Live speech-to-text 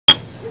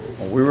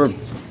Well, we were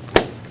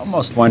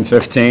almost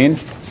 1:15.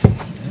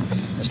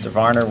 Mr.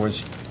 Varner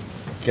was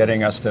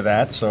getting us to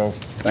that, so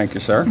thank you,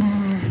 sir.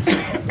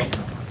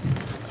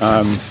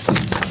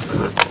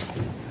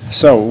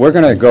 So we're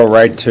going to go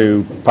right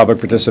to public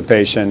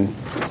participation.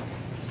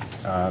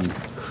 And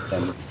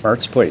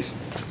Mertz, please.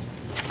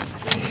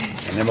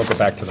 And then we'll go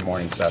back to the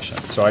morning session.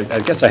 So I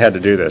guess I had to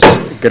do this.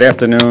 Good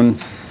afternoon.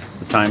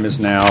 The time is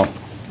now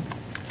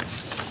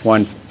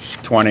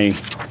 1:20,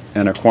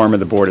 and a quorum of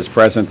the board is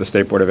present. The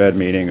State Board of Ed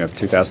meeting of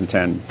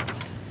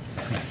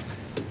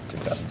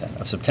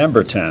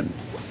September 10,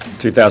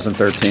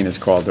 2013 is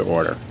called to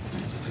order.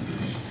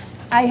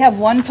 I have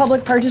one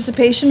public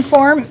participation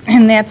form,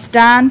 and that's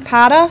Don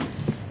Pata.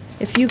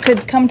 If you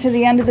could come to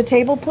the end of the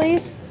table,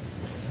 please.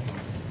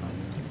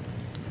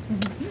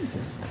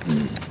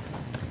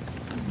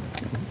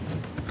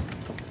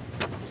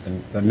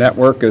 And the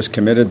network is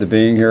committed to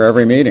being here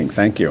every meeting.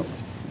 Thank you.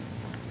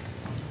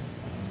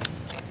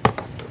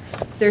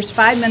 There's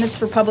 5 minutes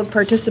for public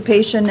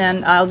participation,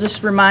 and I'll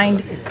just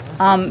remind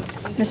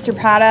Mr.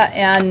 Pata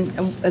and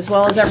as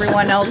well as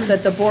everyone else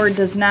that the board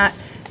does not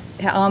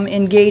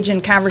engage in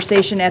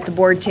conversation at the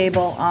board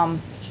table,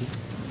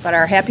 but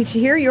are happy to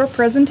hear your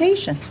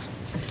presentation.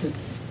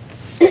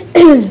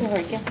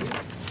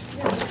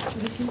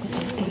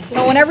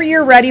 So whenever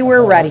you're ready,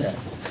 we're ready.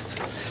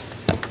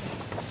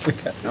 We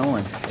got no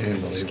one.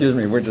 Excuse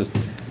me, we're just...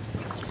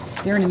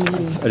 You're in a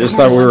meeting. I just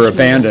thought we were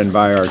abandoned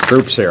by our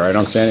troops here. I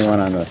don't see anyone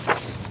on the...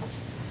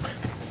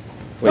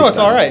 No, it's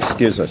all right.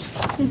 Excuse us.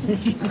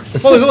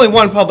 Well, there's only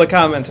one public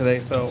comment today,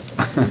 so.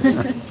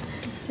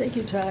 Take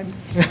your time.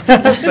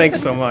 Thanks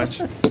so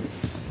much.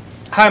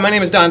 Hi, my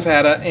name is Don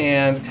Pata,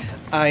 and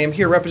I am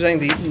here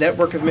representing the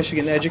Network of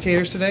Michigan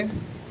Educators today.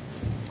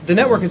 The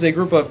network is a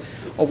group of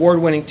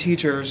award-winning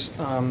teachers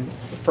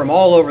from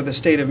all over the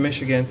state of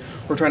Michigan.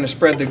 We're trying to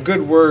spread the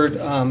good word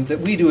that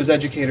we do as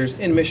educators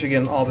in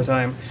Michigan all the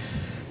time.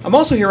 I'm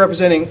also here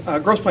representing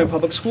Grosse Pointe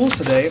Public Schools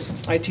today.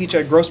 I teach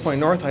at Grosse Pointe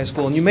North High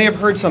School, and you may have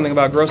heard something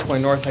about Grosse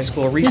Pointe North High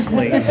School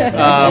recently.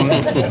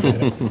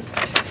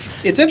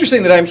 It's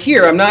interesting that I'm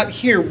here. I'm not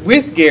here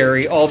with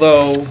Gary,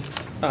 although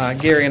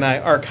Gary and I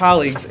are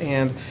colleagues,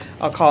 and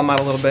I'll call him out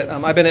a little bit.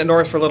 I've been at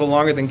North for a little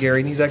longer than Gary,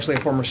 and he's actually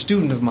a former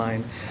student of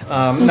mine.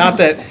 Not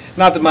that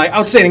my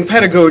outstanding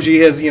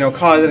pedagogy has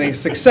caused any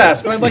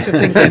success, but I'd like to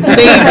think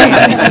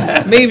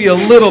that maybe a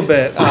little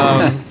bit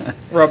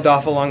rubbed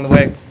off along the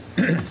way.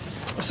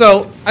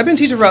 So I've been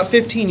teaching for about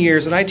 15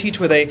 years, and I teach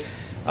with a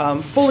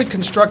fully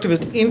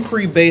constructivist,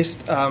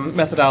 inquiry-based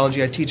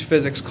methodology. I teach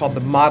physics called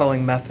the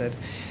modeling method.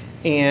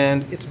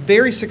 And it's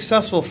very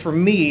successful for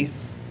me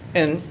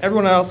and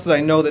everyone else that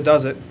I know that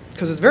does it,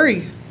 because it's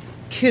very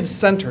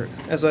kid-centered.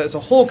 As a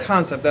whole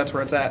concept, that's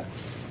where it's at.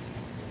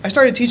 I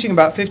started teaching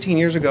about 15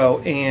 years ago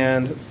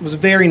and was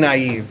very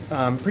naive.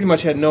 Pretty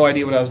much had no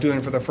idea what I was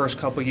doing for the first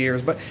couple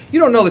years. But you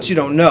don't know that you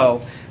don't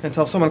know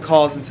until someone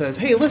calls and says,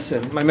 hey,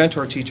 listen, my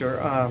mentor teacher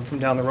from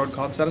down the road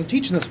called and said, I'm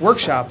teaching this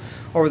workshop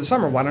over the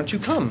summer. Why don't you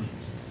come?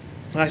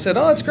 And I said,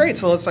 oh, that's great.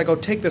 So let's go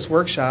take this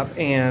workshop.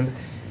 And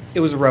it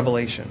was a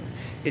revelation.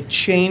 It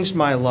changed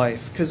my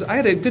life because I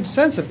had a good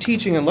sense of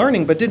teaching and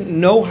learning but didn't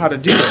know how to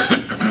do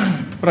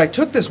it. But I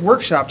took this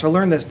workshop to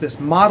learn this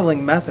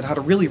modeling method, how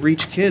to really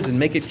reach kids and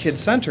make it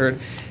kid-centered.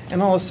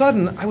 And all of a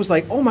sudden, I was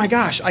like, oh my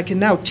gosh, I can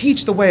now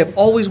teach the way I've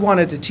always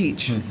wanted to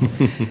teach.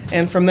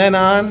 And from then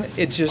on,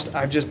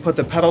 I've just put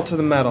the pedal to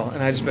the metal,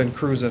 and I've just been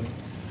cruising.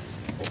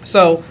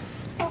 So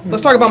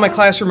let's talk about my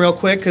classroom real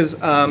quick, because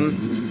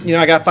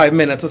I got 5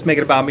 minutes. Let's make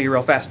it about me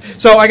real fast.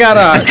 So I got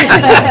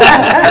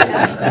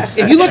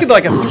if you look at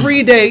like a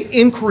 3-day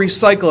inquiry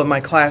cycle in my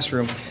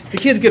classroom, the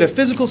kids get a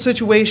physical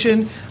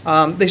situation.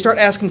 They start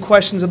asking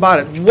questions about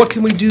it. What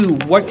can we do?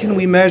 What can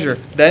we measure?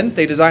 Then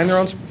they design their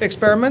own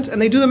experiments,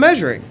 and they do the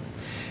measuring.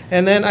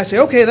 And then I say,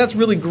 okay, that's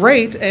really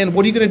great, and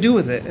what are you going to do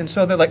with it? And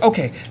so they're like,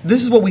 okay,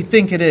 this is what we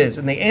think it is.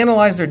 And they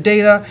analyze their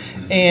data,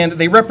 and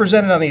they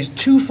represent it on these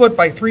 2-foot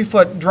by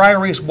 3-foot dry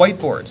erase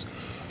whiteboards.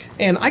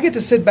 And I get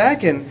to sit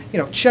back and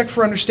check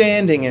for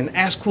understanding and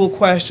ask cool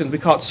questions. We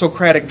call it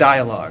Socratic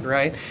dialogue,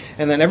 right?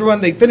 And then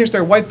they finish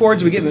their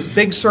whiteboards. We get in this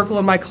big circle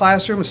in my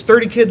classroom. It's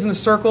 30 kids in a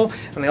circle,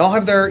 and they all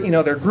have their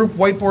group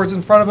whiteboards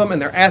in front of them, and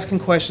they're asking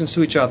questions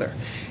to each other.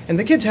 And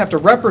the kids have to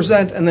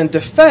represent and then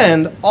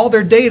defend all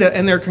their data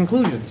and their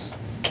conclusions.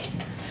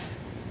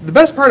 The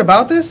best part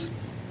about this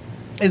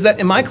is that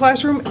in my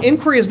classroom,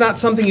 inquiry is not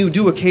something you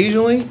do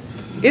occasionally.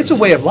 It's a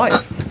way of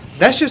life.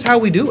 That's just how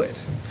we do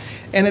it.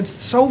 And it's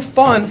so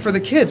fun for the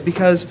kids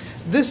because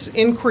this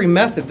inquiry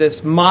method,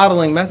 this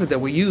modeling method that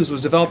we use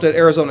was developed at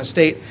Arizona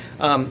State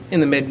in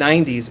the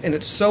mid-90s. And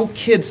it's so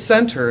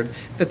kid-centered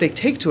that they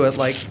take to it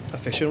like a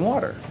fish in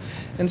water.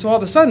 And so all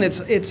of a sudden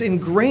it's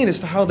ingrained as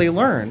to how they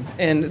learn.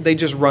 And they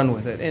just run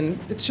with it. And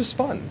it's just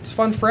fun. It's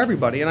fun for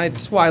everybody. And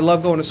that's why I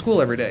love going to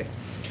school every day.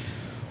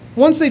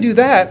 Once they do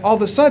that, all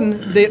of a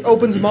sudden, it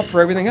opens them up for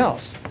everything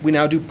else. We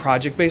now do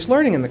project-based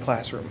learning in the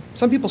classroom.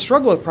 Some people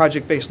struggle with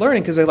project-based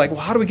learning because they're like, well,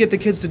 how do we get the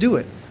kids to do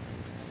it?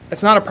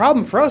 it's not a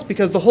problem for us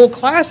because the whole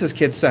class is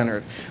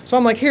kid-centered. So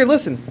I'm like, here,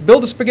 listen,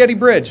 build a spaghetti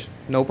bridge,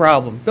 no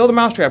problem. Build a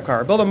mousetrap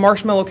car, build a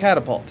marshmallow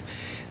catapult.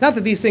 Not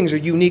that these things are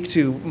unique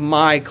to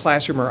my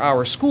classroom or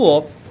our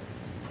school,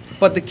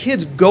 but the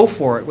kids go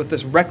for it with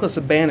this reckless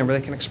abandon where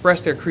they can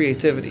express their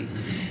creativity.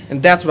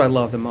 And that's what I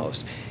love the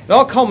most. It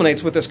all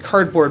culminates with this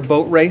cardboard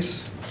boat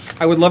race.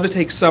 I would love to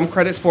take some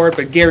credit for it,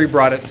 but Gary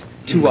brought it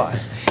to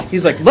us.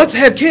 He's like, let's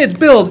have kids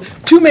build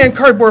two-man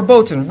cardboard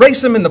boats and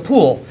race them in the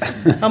pool.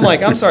 I'm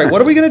like, I'm sorry,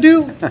 what are we going to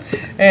do?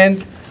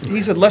 And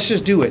he said, let's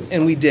just do it.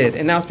 And we did.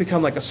 And now it's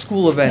become like a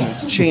school event.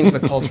 It's changed the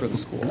culture of the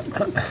school.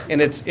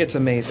 And it's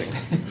amazing.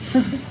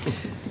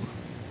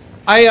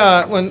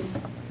 When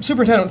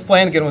Superintendent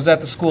Flanagan was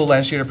at the school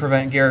last year to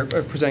present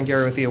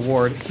Gary with the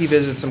award, he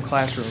visited some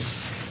classrooms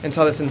and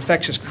saw this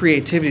infectious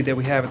creativity that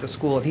we have at the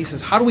school. And he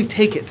says, how do we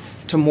take it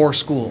to more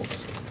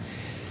schools?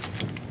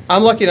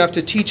 I'm lucky enough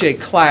to teach a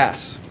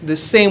class,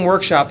 this same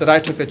workshop that I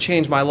took that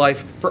changed my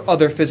life for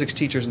other physics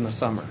teachers in the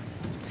summer.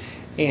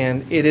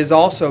 And it has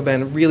also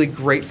been really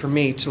great for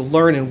me to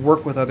learn and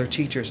work with other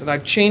teachers. And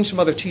I've changed some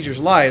other teachers'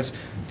 lives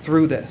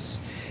through this.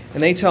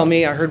 And they tell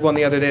me, I heard one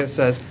the other day that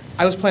says,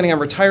 I was planning on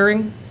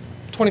retiring,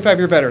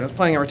 25-year veteran, I was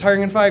planning on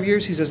retiring in 5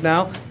 years. He says,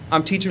 now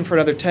I'm teaching for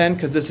another 10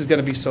 because this is going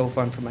to be so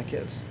fun for my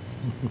kids.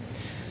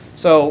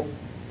 So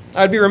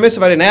I'd be remiss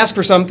if I didn't ask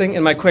for something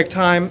in my quick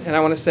time, and I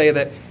want to say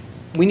that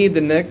we need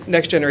the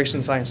next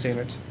generation science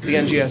standards, the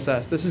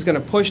NGSS. This is going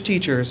to push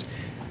teachers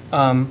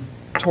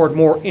toward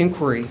more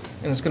inquiry,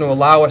 and it's going to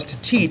allow us to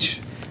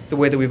teach the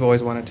way that we've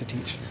always wanted to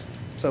teach.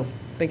 So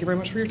thank you very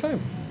much for your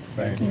time.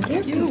 Thank you.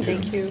 Thank you.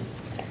 Thank you.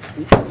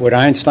 Would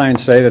Einstein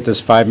say that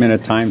this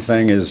 5-minute time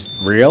thing is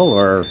real,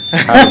 or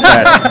how does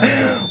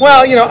that?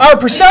 Well, you know, our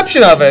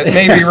perception of it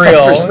may be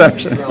real.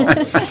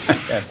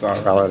 That's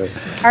all relative.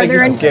 Are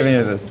there any, Giving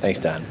you the, Thanks,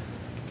 Don.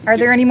 are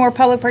there any more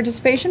public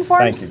participation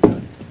forms? thank you,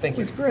 Don. Thank It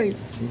you. was great.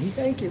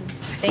 Thank you.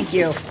 Thank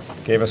you.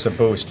 Gave us a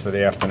boost for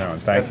the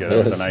afternoon. Thank you.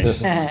 That was a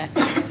nice.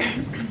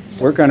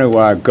 We're going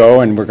to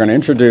go and we're going to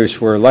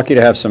introduce, we're lucky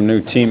to have some new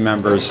team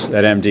members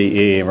at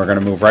MDE, and we're going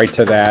to move right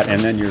to that.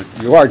 And then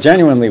you are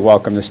genuinely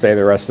welcome to stay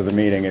the rest of the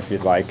meeting if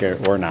you'd like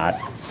or not.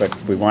 But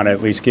we want to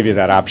at least give you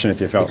that option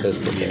if you felt you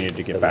needed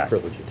to get back.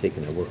 Privilege of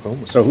taking their work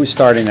home. So who's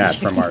starting that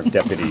from our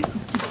deputy?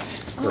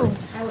 Oh,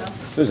 I will.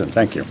 Susan,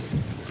 thank you.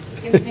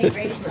 It gives me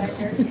great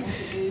pleasure to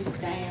introduce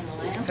Diane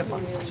Lamb, who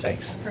is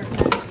Thanks. a person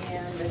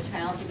in the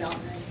Child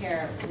Development and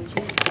Care. Would you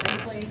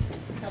briefly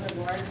tell the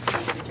board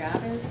what your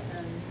job is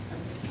and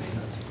some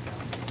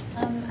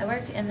history? I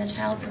work in the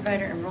Child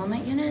Provider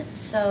Enrollment Unit,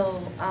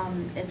 so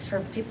it's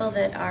for people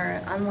that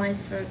are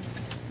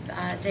unlicensed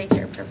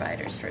daycare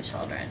providers for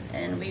children,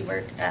 and we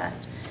work at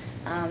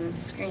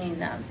screening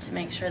them to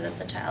make sure that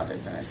the child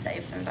is in a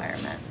safe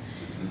environment.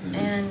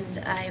 And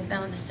I've been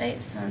with the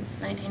state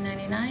since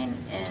 1999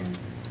 in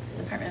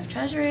the Department of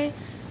Treasury,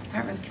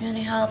 Department of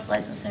Community Health,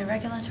 Licensing and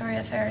Regulatory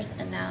Affairs,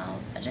 and now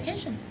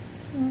Education.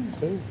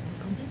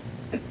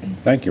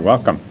 Thank you.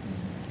 Welcome.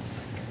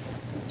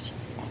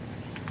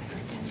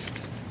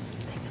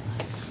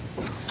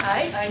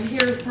 Hi, I'm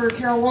here for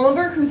Carol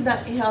Wallenberg, who's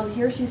not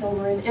here. She's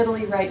over in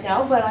Italy right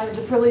now, but I have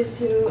the privilege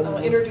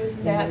to introduce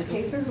Matt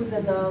Pacer, who's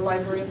in the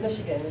Library of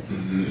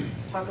Michigan.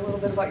 Talk a little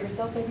bit about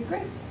yourself, that'd be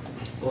great.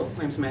 Hello,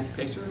 my name is Matthew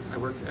Pacer. I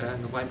work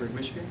in the Library of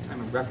Michigan.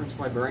 I'm a reference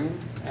librarian,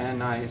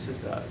 and I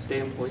assist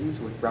state employees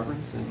with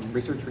reference and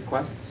research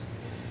requests.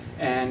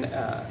 And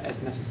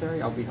as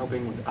necessary, I'll be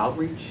helping with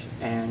outreach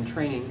and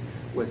training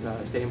with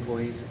state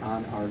employees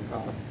on our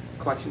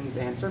collections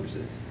and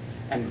services.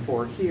 And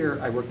before here,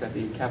 I worked at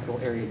the Capital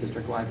Area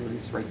District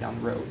Libraries right down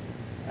the road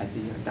at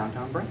the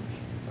downtown branch.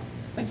 So,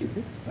 thank you.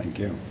 Thank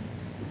you.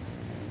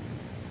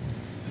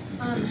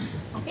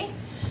 Okay.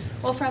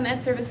 Well, from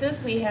Ed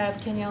Services, we have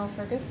Kenyelle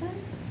Ferguson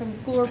from the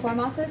School Reform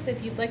Office.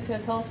 If you'd like to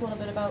tell us a little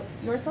bit about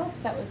yourself,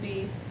 that would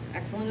be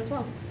excellent as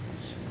well.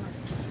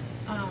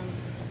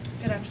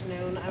 Good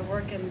afternoon. I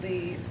work in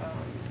the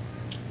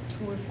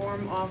School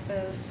Reform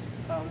Office,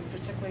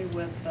 particularly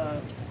with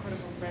the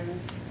Critical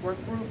Friends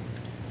Work Group,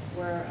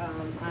 where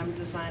I'm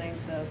designing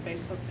the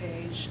Facebook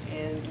page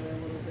and doing a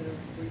little bit of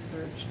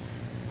research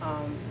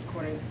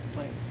according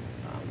to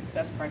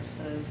best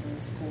practices in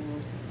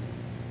schools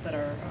that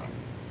are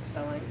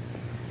selling.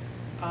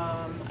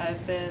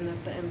 I've been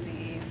at the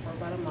MDE for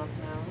about a month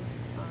now.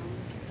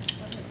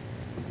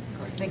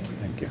 Thank you.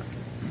 Thank you.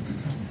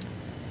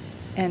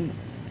 And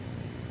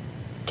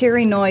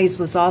Carrie Noyes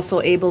was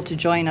also able to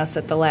join us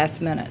at the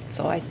last minute,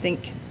 so I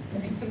think.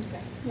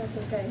 That's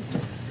okay.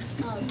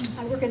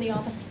 I work in the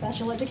Office of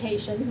Special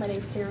Education. My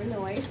name's Terry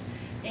Noyes,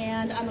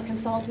 and I'm a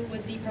consultant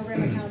with the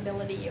Program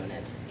Accountability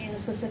Unit. And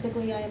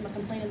specifically, I am a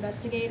complaint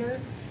investigator,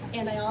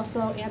 and I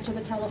also answer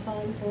the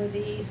telephone for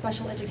the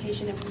Special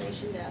Education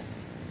Information Desk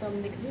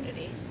from the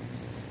community.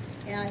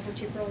 And I've worked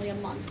here for only a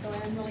month, so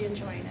I'm really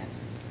enjoying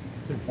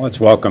it. Let's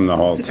welcome the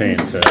whole team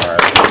to our.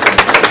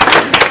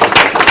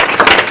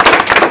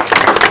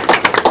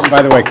 And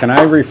by the way, can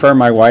I refer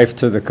my wife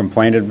to the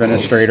complaint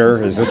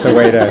administrator? Is this a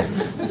way to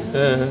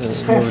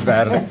smooth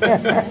that?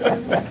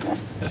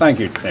 Thank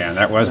you, Dan.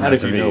 That wasn't How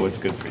meant did to you be. know it's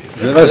good for you?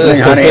 If you're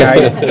listening, honey,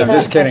 I'm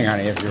just kidding,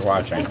 honey, if you're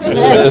watching.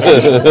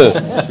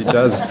 She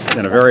does,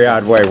 in a very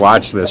odd way,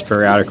 watch this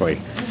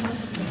periodically.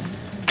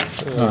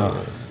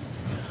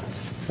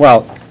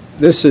 Well,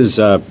 this is,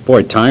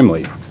 boy,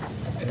 timely.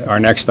 Our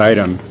next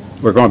item,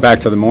 we're going back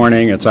to the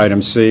morning. It's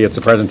item C. It's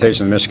a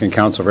presentation of the Michigan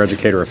Council for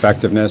Educator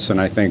Effectiveness,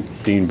 and I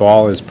think Dean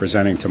Ball is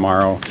presenting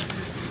tomorrow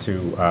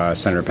to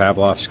Senator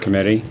Pavlov's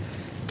committee.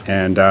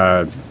 And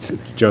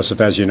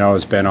Joseph, as you know,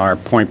 has been our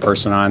point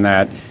person on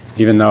that,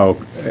 even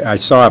though I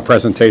saw a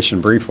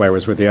presentation briefly. I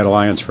was with the Ed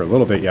Alliance for a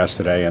little bit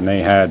yesterday, and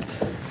they had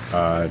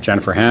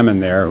Jennifer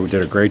Hammond there, who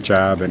did a great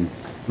job, and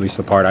at least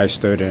the part I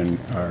stood in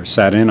or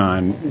sat in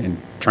on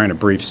in trying to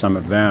brief some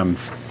of them,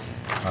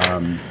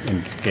 and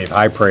gave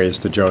high praise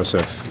to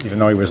Joseph, even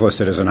though he was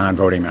listed as a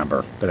non-voting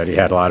member, but that he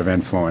had a lot of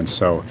influence.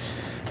 So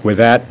with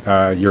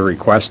that, your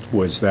request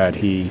was that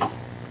he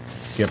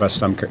give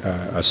us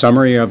a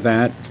summary of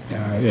that.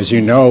 As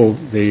you know,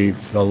 the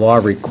law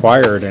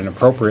required, and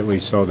appropriately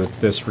so, that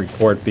this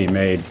report be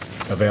made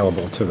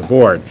available to the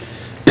board.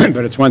 But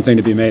it's one thing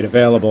to be made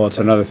available, it's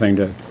another thing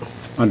to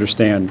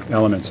understand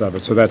elements of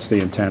it. So that's the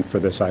intent for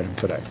this item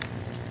today.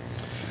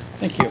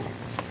 Thank you.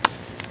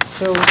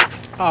 So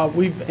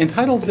we've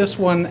entitled this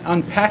one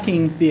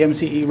Unpacking the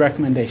MCE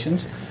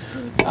Recommendations.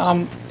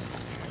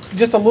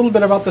 Just a little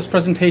bit about this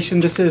presentation.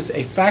 This is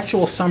a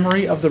factual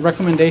summary of the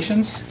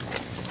recommendations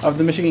of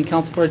the Michigan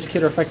Council for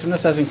Educator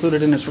Effectiveness as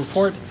included in its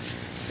report.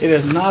 It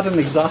is not an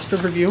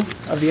exhaustive review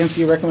of the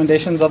MCE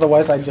recommendations,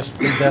 otherwise I'd just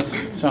read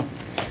this. So,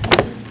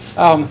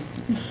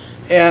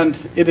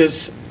 and it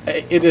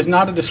is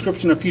not a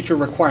description of future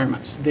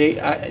requirements.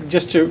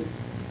 Just to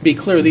be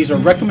clear, these are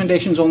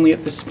recommendations only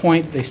at this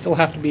point. They still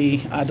have to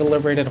be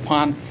deliberated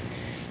upon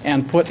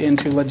and put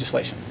into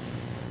legislation.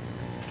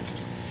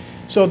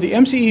 So the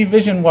MCE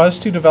vision was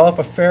to develop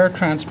a fair,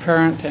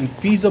 transparent, and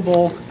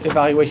feasible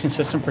evaluation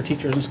system for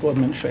teachers and school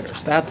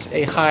administrators. That's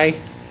a high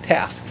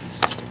task.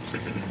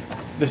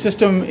 The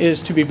system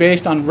is to be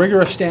based on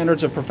rigorous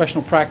standards of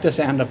professional practice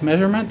and of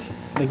measurement.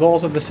 The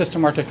goals of the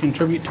system are to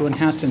contribute to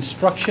enhanced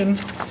instruction,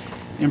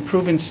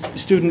 improving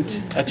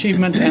student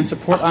achievement, and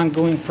support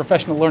ongoing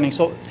professional learning.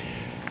 So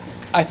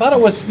I thought it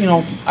was,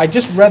 I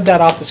just read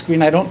that off the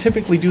screen. I don't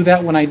typically do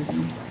that when I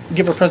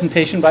give a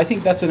presentation, but I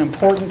think that's an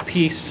important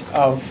piece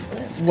of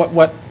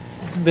what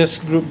this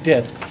group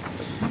did,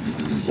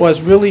 was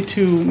really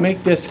to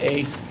make this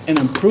an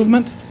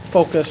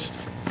improvement-focused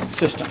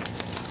system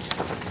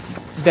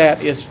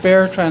that is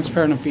fair,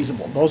 transparent, and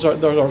feasible. Those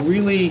are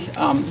really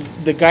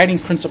the guiding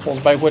principles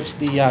by which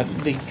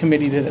the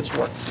committee did its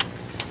work.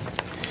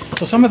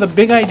 So some of the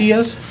big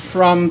ideas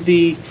from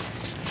the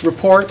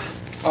report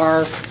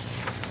are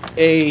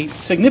a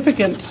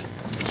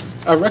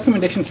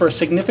recommendation for a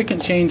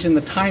significant change in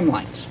the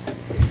timelines.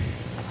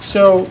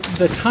 So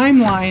the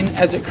timeline,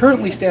 as it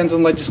currently stands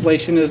in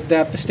legislation, is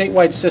that the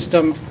statewide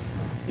system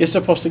is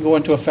supposed to go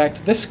into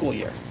effect this school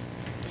year.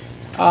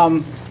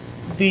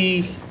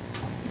 The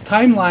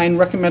timeline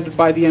recommended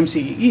by the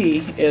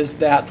MCEE is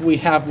that we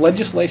have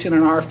legislation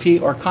and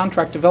RFP or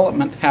contract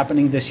development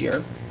happening this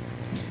year,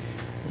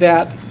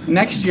 that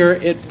next year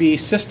it be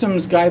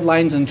systems,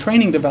 guidelines, and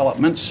training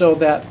development, so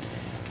that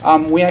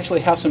we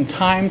actually have some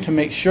time to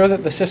make sure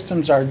that the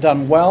systems are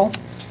done well.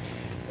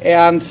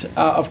 And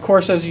of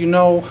course, as you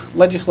know,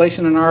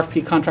 legislation and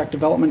RFP contract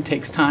development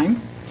takes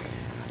time.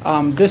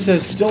 This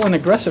is still an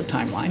aggressive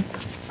timeline.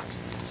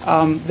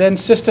 Then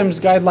systems,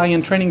 guideline,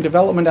 and training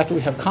development after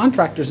we have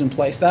contractors in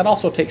place, that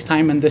also takes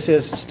time, and this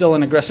is still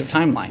an aggressive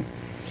timeline.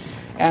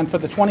 And for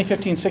the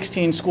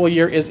 2015-16 school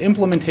year is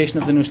implementation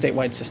of the new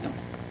statewide system.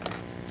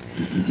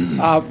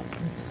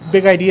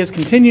 Big ideas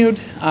continued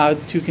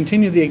to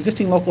continue the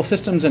existing local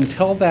systems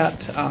until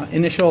that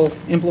initial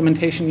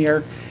implementation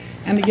year.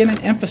 And again, an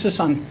emphasis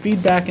on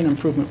feedback and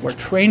improvement, where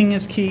training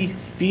is key.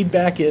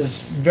 Feedback is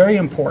very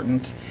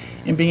important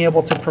in being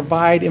able to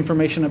provide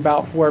information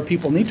about where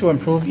people need to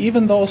improve,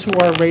 even those who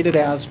are rated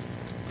as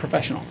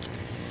professional.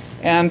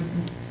 And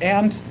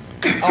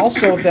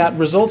also that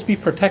results be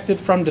protected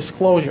from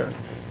disclosure,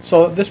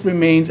 so that this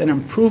remains an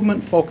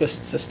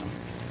improvement-focused system.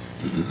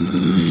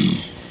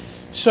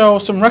 So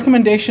some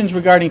recommendations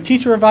regarding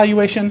teacher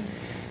evaluation.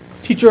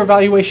 Teacher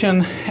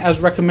evaluation, as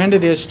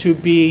recommended, is to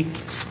be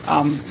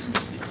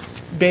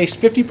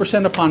based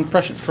 50% upon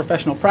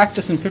professional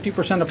practice and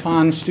 50%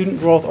 upon student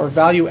growth or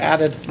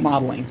value-added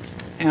modeling.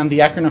 And the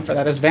acronym for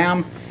that is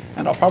VAM,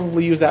 and I'll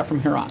probably use that from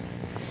here on.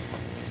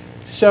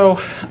 So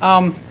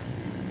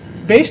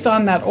based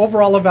on that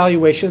overall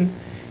evaluation,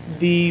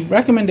 the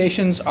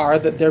recommendations are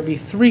that there be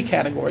 3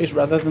 categories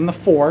rather than the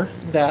 4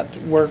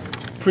 that were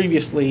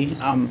previously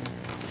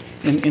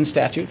in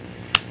statute.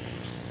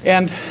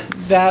 And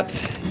that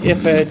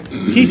if a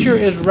teacher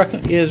is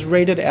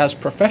rated as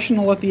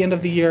professional at the end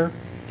of the year,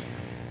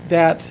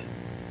 that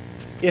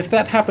if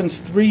that happens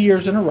 3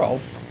 years in a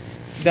row,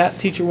 that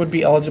teacher would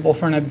be eligible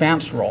for an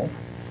advanced role.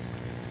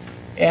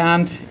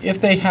 And if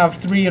they have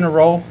 3 in a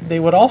row, they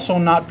would also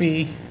not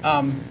be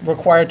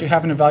required to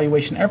have an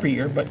evaluation every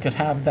year, but could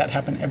have that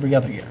happen every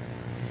other year.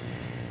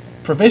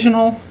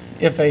 Provisional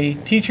if a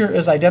teacher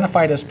is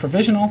identified as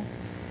provisional,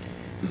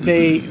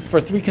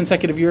 for 3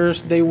 consecutive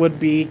years, they would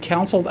be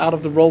counseled out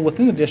of the role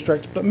within the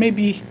district, but may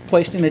be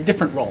placed in a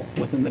different role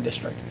within the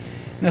district.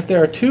 And if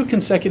there are 2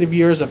 consecutive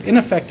years of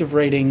ineffective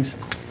ratings,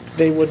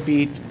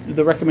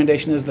 the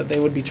recommendation is that they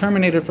would be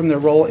terminated from their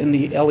role in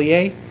the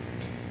LEA.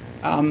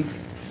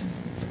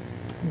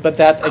 But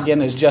that,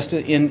 again, is just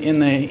in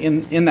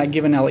that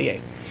given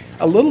LEA.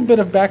 A little bit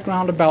of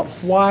background about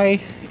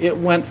why it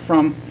went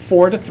from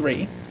 4 to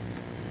 3.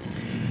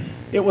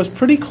 It was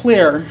pretty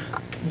clear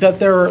that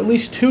there are at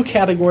least 2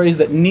 categories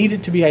that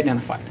needed to be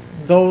identified.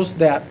 Those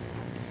that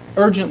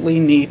urgently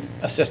need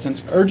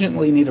assistance,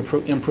 urgently need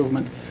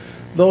improvement,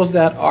 those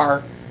that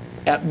are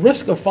at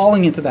risk of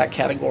falling into that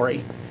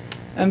category,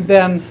 and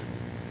then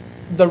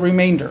the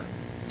remainder.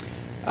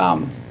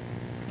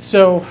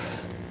 So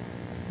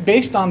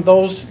based on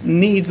those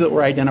needs that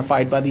were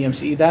identified by the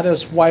MCE, that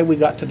is why we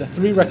got to the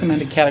 3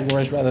 recommended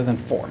categories rather than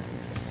 4.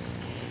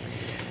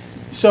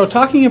 So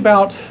talking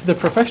about the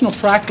professional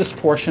practice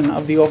portion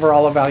of the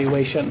overall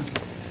evaluation,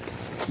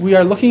 we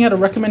are looking at a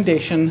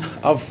recommendation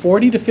of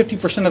 40 to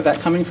 50% of that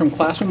coming from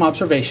classroom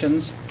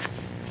observations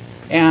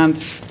and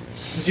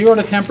 0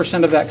 to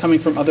 10% of that coming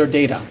from other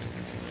data.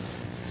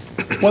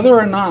 Whether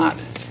or not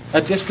a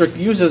district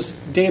uses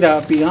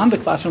data beyond the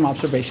classroom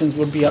observations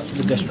would be up to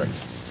the district.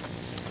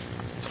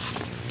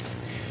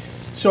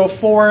 So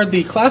for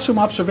the classroom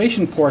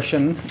observation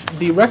portion,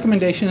 the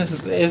recommendation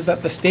is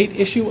that the state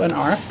issue an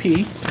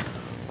RFP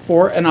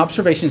for an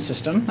observation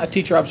system, a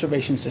teacher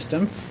observation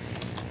system,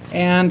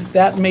 and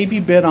that may be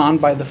bid on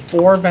by the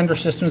 4 vendor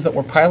systems that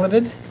were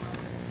piloted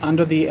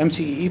under the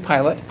MCEE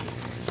pilot.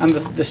 And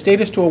the state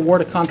is to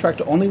award a contract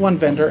to only 1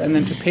 vendor and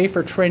then to pay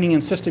for training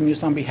and system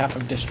use on behalf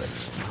of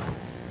districts.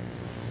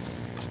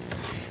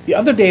 The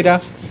other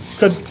data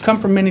could come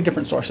from many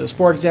different sources.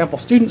 For example,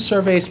 student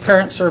surveys,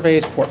 parent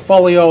surveys,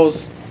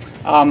 portfolios,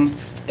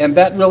 and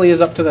that really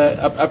is up to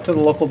the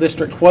local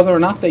district whether or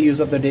not they use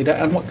other data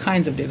and what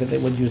kinds of data they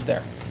would use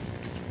there.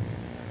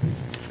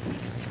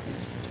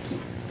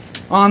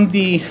 On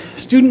the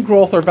student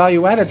growth or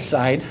value-added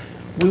side,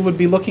 we would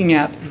be looking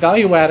at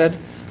value-added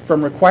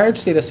from required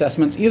state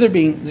assessments either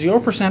being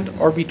 0%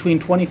 or between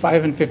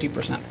 25 and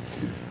 50%.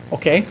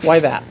 Okay, why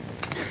that?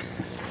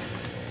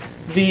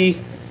 The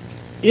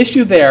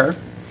issue there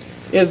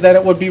is that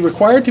it would be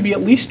required to be at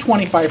least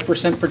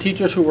 25% for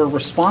teachers who were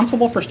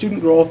responsible for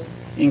student growth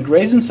in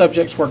grades and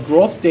subjects where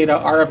growth data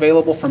are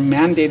available from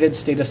mandated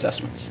state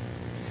assessments.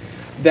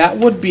 That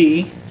would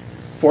be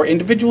for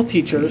individual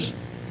teachers,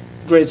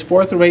 grades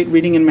 4 through 8,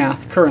 reading and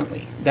math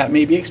currently. That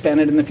may be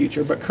expanded in the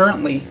future, but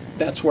currently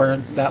that's where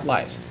that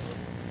lies.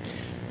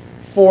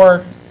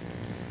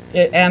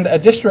 And a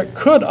district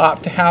could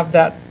opt to have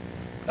that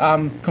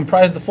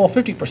comprise the full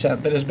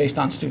 50% that is based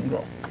on student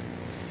growth.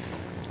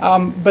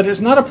 But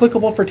it's not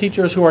applicable for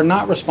teachers who are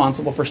not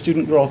responsible for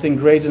student growth in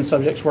grades and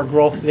subjects where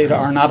growth data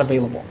are not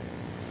available.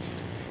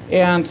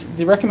 And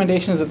the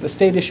recommendation is that the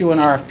state issue an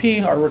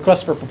RFP or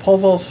request for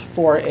proposals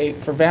for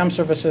VAM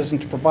services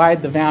and to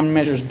provide the VAM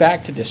measures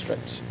back to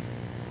districts.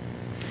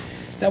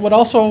 That would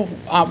also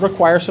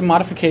require some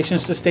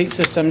modifications to state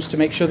systems to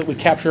make sure that we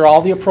capture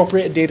all the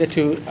appropriate data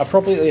to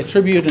appropriately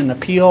attribute and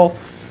appeal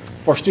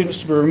for students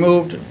to be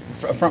removed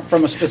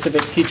from a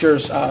specific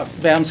teacher's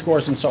VAM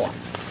scores and so on.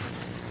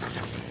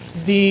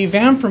 The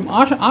VAM from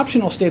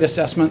optional state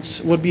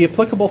assessments would be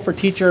applicable for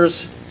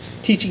teachers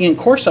teaching in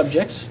core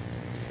subjects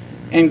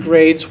and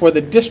grades where the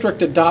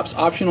district adopts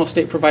optional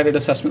state-provided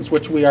assessments,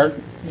 which we are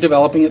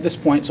developing at this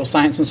point, so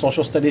science and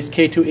social studies,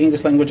 K2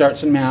 English, language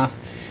arts, and math,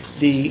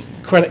 the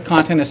credit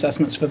content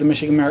assessments for the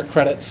Michigan Merit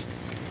credits,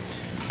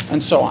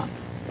 and so on.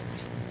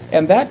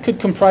 And that could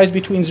comprise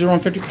between 0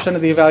 and 50%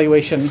 of the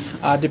evaluation,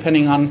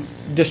 depending on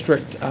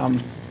district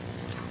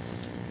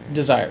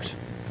desires.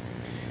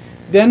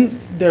 Then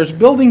there's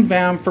building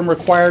VAM from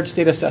required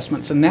state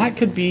assessments, and that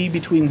could be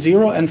between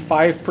 0 and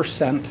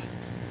 5%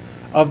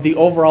 of the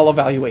overall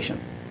evaluation.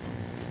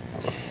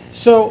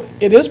 So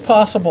it is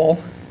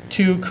possible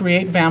to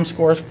create VAM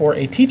scores for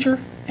a teacher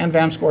and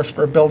VAM scores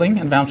for a building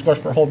and VAM scores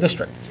for a whole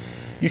district.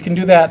 You can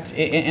do that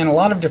in a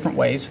lot of different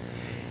ways.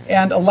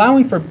 And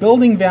allowing for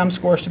building VAM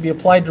scores to be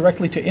applied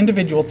directly to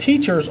individual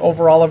teachers'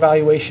 overall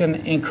evaluation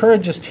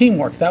encourages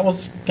teamwork. That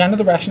was kind of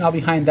the rationale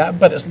behind that,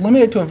 but it's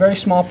limited to a very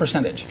small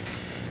percentage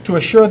to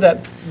assure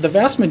that the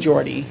vast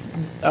majority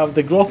of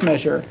the growth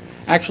measure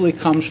actually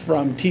comes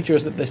from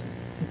teachers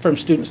from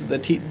students,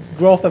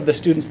 growth of the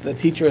students that the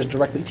teacher is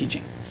directly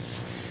teaching.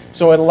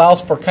 So it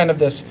allows for kind of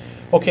this,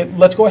 okay,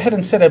 let's go ahead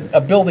and set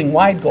a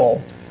building-wide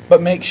goal,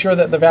 but make sure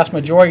that the vast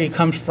majority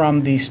comes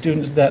from the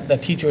students that the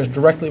teacher is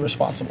directly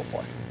responsible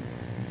for.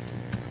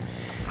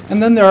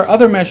 And then there are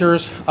other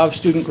measures of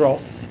student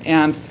growth,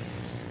 and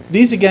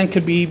these again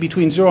could be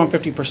between 0 and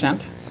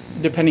 50%,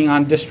 depending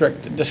on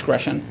district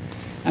discretion.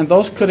 And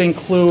those could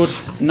include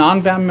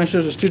non-VAM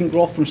measures of student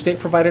growth from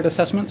state-provided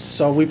assessments.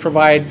 So we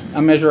provide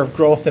a measure of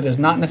growth that is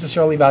not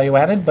necessarily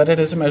value-added, but it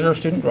is a measure of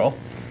student growth.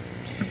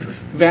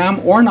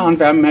 VAM or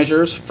non-VAM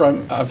measures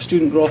of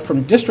student growth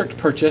from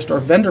district-purchased or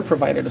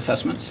vendor-provided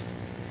assessments.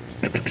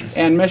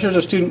 and measures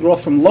of student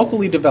growth from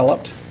locally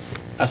developed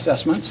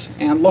assessments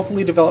and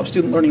locally developed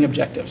student learning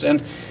objectives.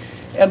 And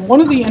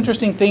one of the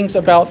interesting things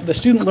about the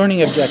student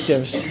learning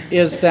objectives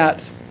is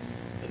that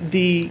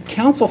the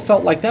council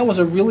felt like that was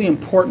a really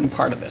important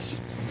part of this.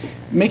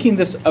 Making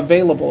this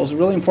available is a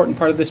really important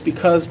part of this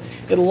because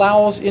it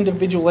allows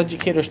individual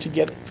educators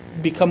to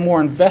become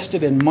more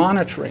invested in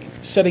monitoring,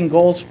 setting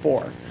goals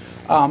for,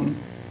 kind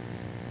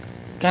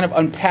of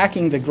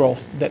unpacking the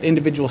growth that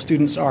individual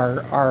students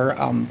are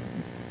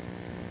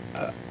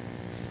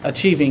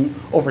achieving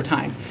over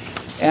time.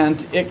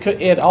 And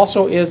it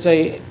also is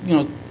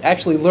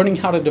actually learning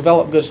how to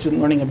develop good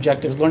student learning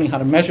objectives, learning how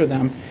to measure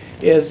them,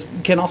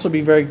 can also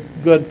be very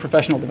good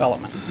professional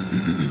development.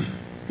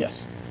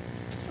 Yes.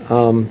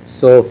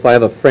 So if I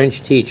have a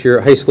French teacher,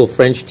 high school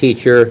French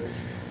teacher,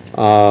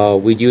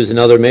 we'd use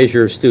another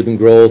measure of student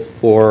growth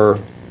to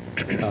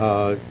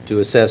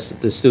assess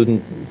the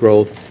student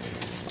growth,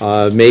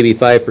 maybe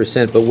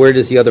 5%, but where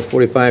does the other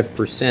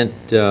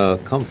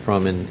 45% come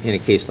from in a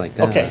case like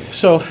that? Okay,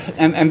 so,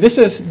 and this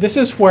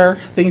is where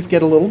things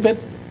get a little bit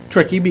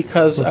tricky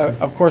because,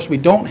 of course, we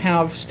don't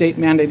have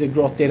state-mandated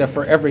growth data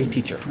for every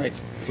teacher, right?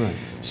 Right.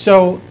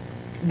 So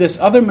this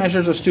other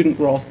measures of student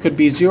growth could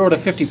be 0 to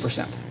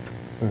 50%.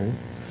 Right.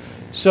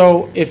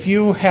 So if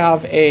you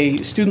have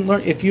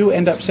if you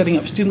end up setting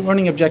up student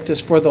learning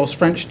objectives for those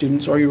French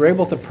students, or you're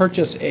able to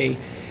purchase a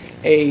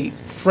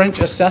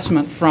French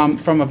assessment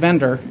from a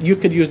vendor, you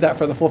could use that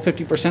for the full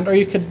 50%, or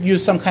you could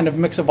use some kind of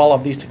mix of all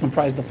of these to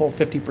comprise the full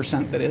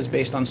 50% that is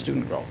based on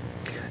student growth.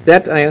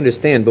 That I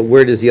understand, but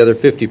where does the other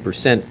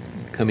 50%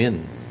 come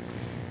in?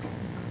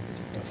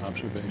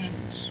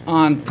 Observations.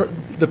 On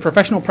the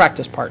professional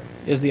practice part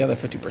is the other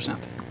 50%.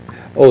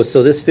 Oh,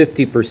 so this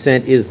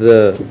 50% is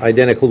the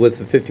identical with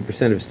the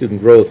 50% of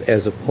student growth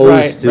as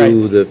opposed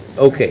to the,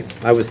 okay,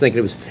 I was thinking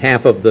it was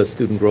half of the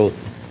student growth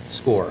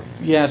score.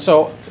 Yeah,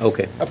 so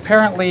Okay.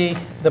 apparently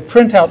the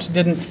printouts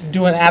didn't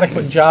do an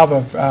adequate job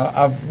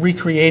of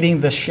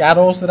recreating the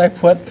shadows that I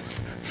put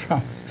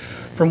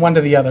from one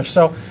to the other.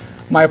 So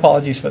my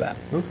apologies for that.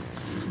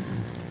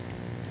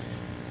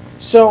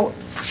 So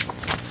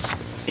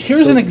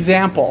here's an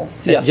example.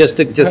 Yes. Just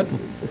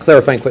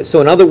clarifying quick.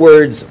 So in other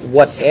words,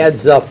 what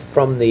adds up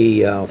from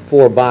the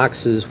 4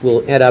 boxes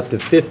will add up to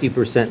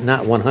 50%,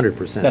 not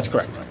 100%. That's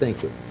correct.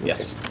 Thank you.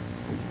 Yes.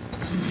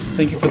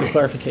 Thank you for the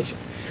clarification.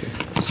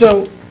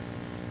 So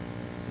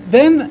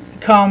then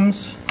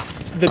comes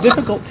the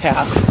difficult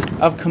task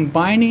of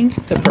combining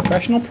the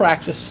professional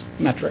practice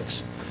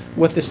metrics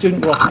with the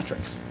student growth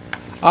metrics.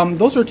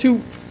 Those are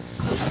two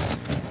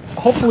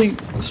hopefully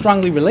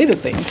strongly related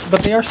things,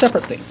 but they are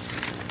separate things.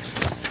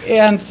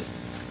 And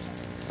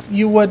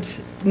you would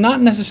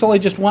not necessarily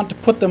just want to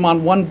put them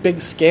on one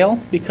big scale,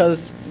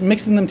 because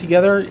mixing them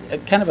together,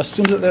 it kind of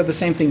assumes that they're the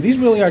same thing. These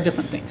really are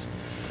different things.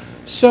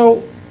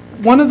 So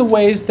one of the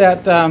ways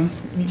that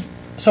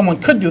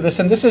someone could do this,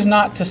 and this is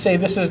not to say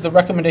this is the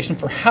recommendation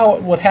for how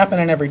it would happen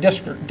in every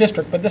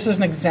district, but this is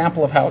an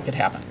example of how it could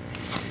happen.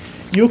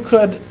 You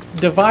could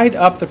divide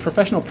up the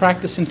professional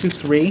practice into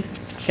 3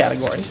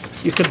 categories.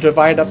 You could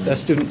divide up the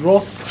student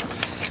growth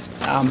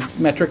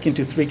metric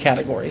into 3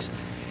 categories,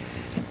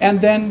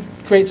 and then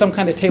create some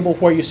kind of table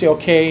where you say,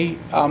 okay,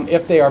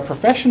 if they are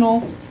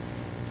professional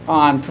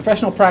on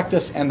professional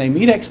practice and they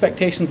meet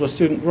expectations with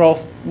student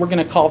growth, we're going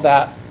to call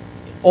that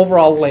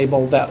overall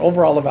label, that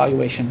overall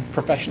evaluation,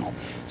 professional.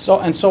 So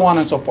and so on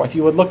and so forth.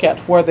 You would look at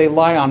where they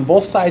lie on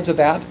both sides of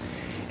that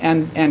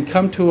and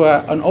come to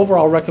an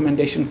overall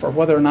recommendation for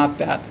whether or not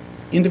that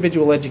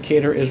individual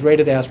educator is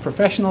rated as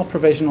professional,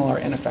 provisional, or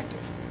ineffective.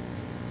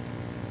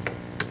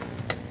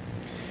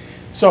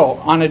 So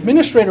on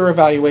administrator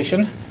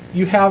evaluation,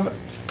 you have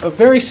a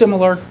very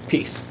similar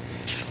piece.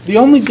 The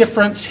only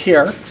difference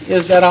here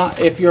is that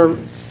if you're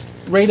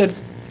rated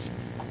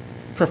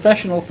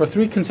professional for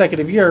 3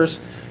 consecutive years,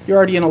 you're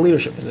already in a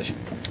leadership position.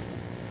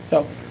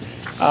 So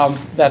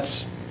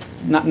that's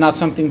not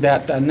something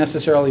that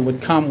necessarily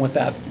would come with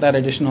that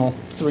additional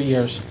 3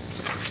 years.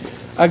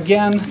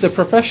 Again, the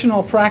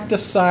professional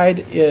practice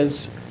side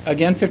is,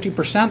 again,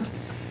 50%.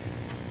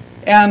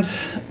 And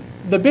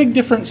the big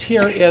difference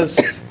here is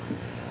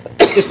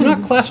it's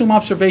not classroom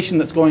observation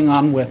that's going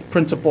on with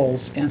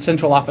principals and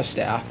central office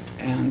staff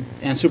and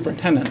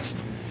superintendents.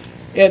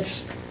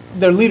 It's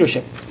their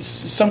leadership,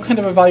 some kind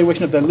of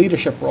evaluation of their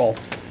leadership role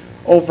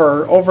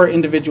over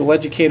individual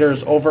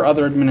educators, over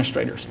other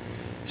administrators.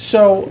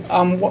 So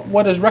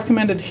what is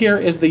recommended here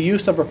is the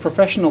use of a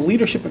professional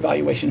leadership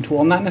evaluation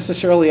tool, not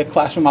necessarily a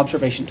classroom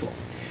observation tool,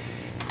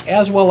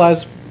 as well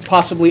as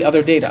possibly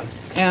other data.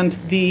 And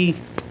the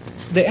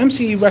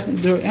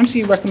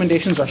MCE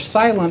recommendations are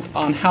silent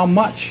on how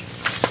much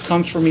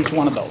comes from each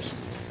one of those.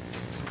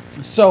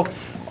 So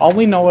all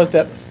we know is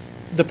that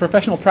the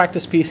professional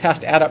practice piece has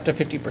to add up to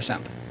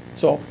 50%.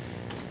 So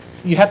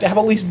you have to have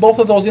at least both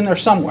of those in there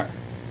somewhere.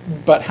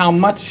 But how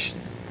much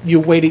you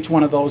weight each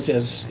one of those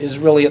is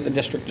really at the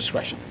district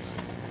discretion.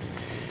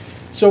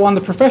 So on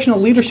the professional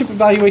leadership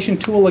evaluation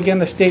tool, again,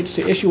 the state's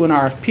to issue an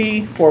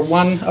RFP for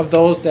one of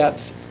those,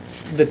 that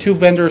the 2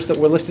 vendors that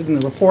were listed in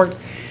the report,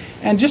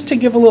 And just to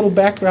give a little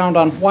background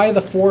on why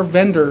the 4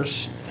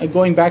 vendors,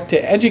 going back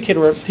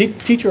to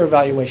teacher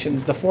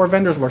evaluations, the 4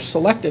 vendors were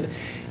selected,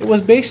 it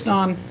was based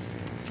on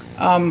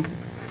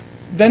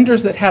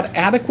vendors that had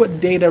adequate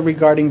data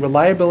regarding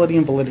reliability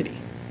and validity.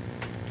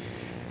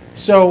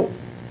 So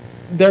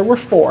there were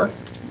 4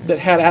 that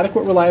had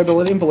adequate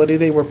reliability and validity.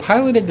 They were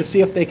piloted to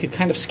see if they could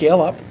kind of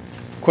scale up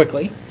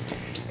quickly,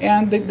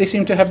 and they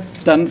seem to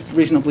have done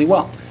reasonably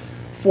well.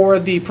 For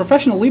the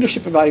professional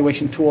leadership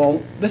evaluation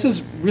tool, this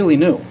is really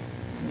new.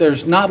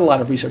 There's not a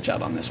lot of research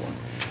out on this one.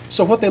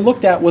 So what they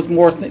looked at was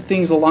more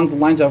things along the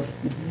lines of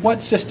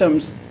what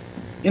systems,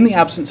 in the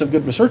absence of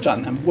good research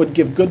on them, would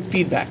give good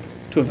feedback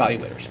to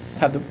evaluators,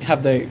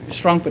 have the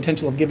strong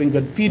potential of giving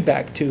good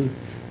feedback to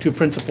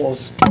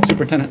principals,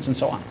 superintendents, and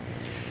so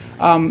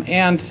on.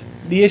 And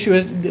the issue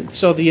is,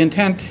 so the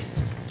intent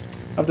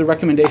of the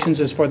recommendations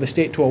is for the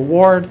state to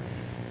award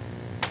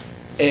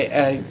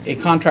a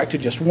contract to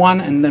just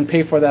one and then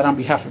pay for that on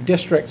behalf of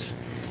districts,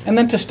 and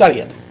then to study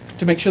it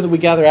to make sure that we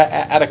gather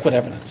adequate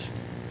evidence.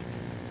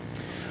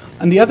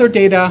 And the other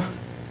data,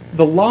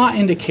 the law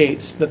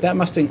indicates that that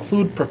must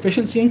include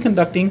proficiency in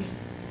conducting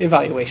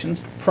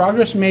evaluations,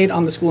 progress made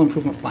on the school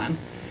improvement plan,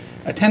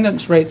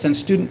 attendance rates, and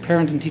student,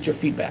 parent, and teacher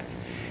feedback.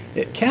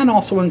 It can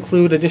also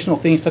include additional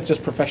things such as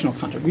professional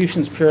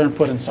contributions, peer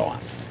input, and so on.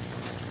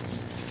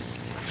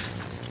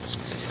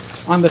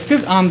 On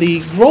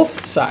the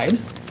growth side,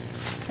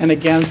 and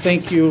again,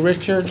 thank you,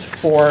 Richard,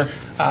 for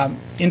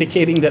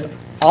indicating that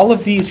all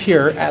of these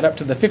here add up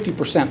to the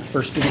 50%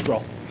 for student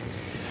growth.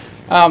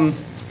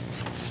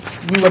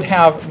 We would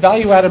have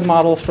value-added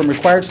models from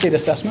required state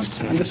assessments,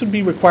 and this would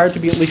be required to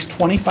be at least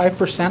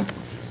 25%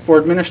 for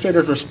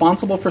administrators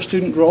responsible for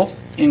student growth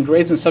in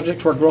grades and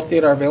subject to our growth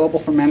data are available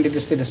from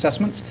mandated state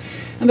assessments.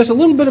 And there's a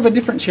little bit of a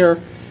difference here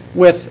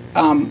with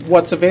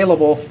what's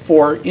available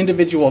for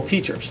individual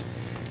teachers.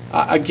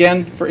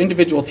 Again, for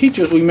individual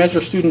teachers, we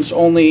measure students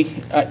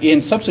only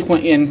in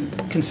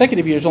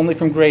consecutive years only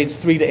from grades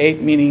 3 to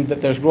 8, meaning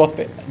that there's growth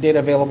data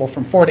available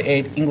from 4 to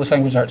 8, English,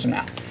 language, arts, and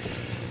math.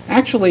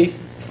 Actually,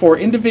 for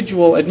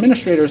individual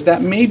administrators,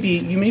 that you may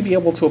be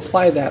able to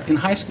apply that in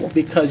high school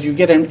because you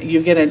get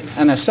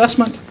an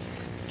assessment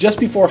just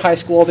before high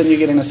school, then you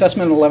get an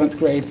assessment in 11th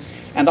grade,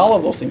 and all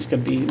of those things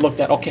could be looked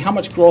at. Okay, how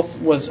much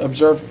growth was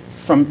observed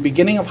from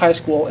beginning of high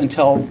school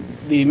until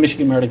the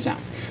Michigan Merit Exam?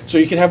 So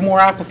you could have more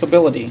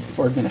applicability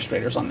for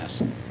administrators on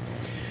this.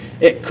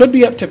 It could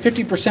be up to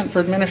 50% for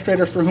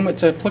administrators for whom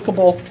it's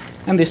applicable,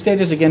 and the state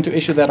is again to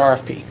issue that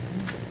RFP.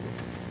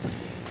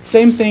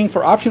 Same thing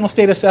for optional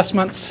state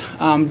assessments.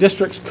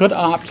 Districts could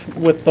opt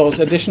with those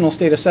additional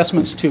state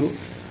assessments to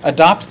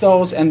adopt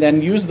those and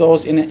then use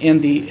those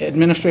in the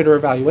administrator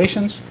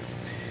evaluations.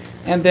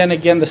 And then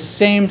again, the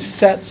same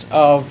sets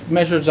of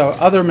measures of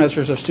other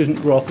measures of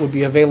student growth would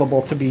be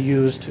available to be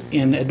used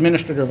in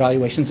administrator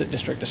evaluations at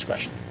district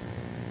discretion.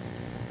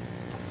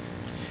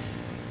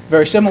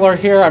 Very similar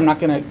here. I'm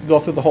not going to go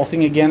through the whole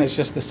thing again. It's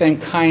just the same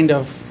kind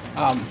of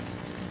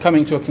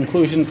coming to a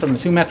conclusion from the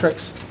 2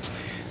 metrics.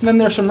 And then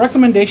there's some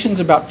recommendations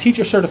about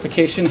teacher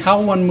certification,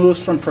 how one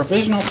moves from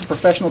provisional to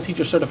professional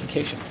teacher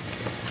certification.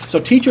 So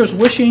teachers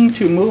wishing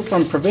to move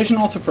from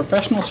provisional to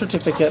professional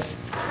certificate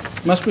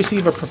must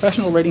receive a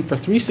professional rating for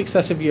 3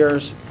 successive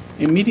years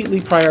immediately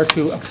prior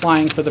to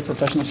applying for the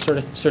professional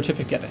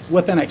certificate,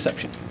 with an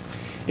exception.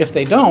 If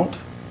they don't,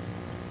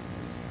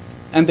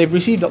 and they've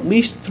received at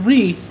least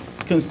 3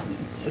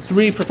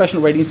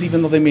 professional ratings,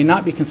 even though they may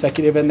not be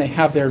consecutive, and they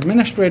have their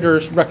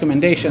administrator's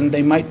recommendation,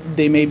 they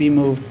may be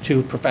moved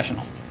to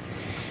professional.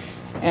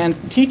 And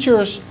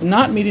teachers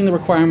not meeting the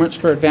requirements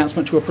for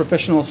advancement to a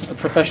professional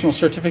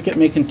certificate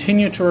may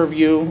continue to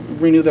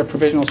renew their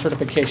provisional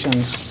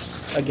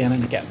certifications again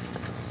and again.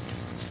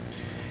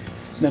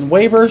 Then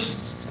waivers.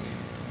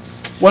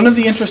 One of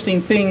the interesting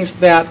things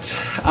that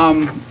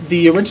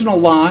the original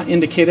law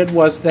indicated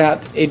was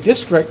that a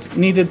district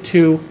needed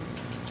to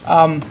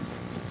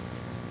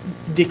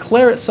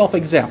declare itself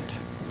exempt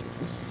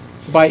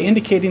by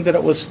indicating that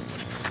it was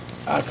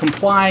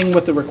complying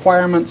with the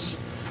requirements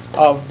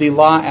of the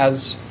law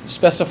as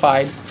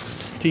specified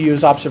to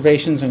use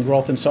observations and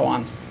growth and so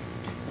on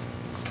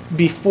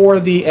before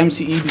the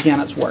MCE began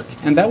its work.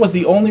 And that was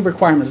the only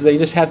requirement, is they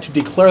just had to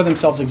declare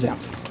themselves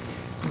exempt.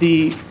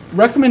 The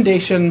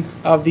recommendation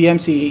of the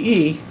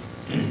MCEE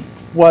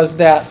was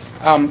that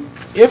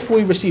if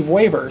we receive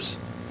waivers,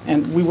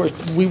 and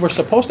we were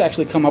supposed to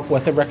actually come up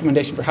with a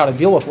recommendation for how to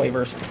deal with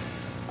waivers,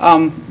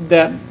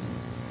 that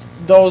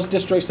those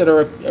districts that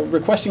are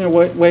requesting a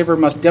waiver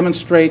must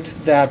demonstrate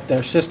that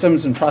their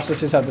systems and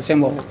processes have the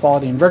same level of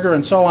quality and rigor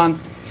and so on.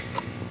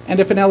 And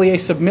if an LEA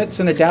submits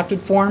an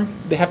adapted form,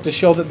 they have to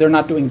show that they're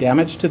not doing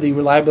damage to the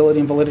reliability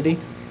and validity.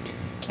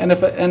 And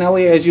if an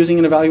LEA is using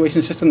an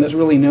evaluation system that's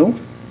really new,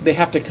 they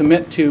have to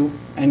commit to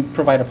and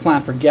provide a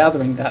plan for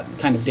gathering that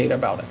kind of data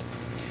about it.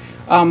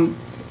 And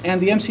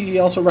the MCE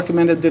also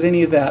recommended that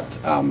any that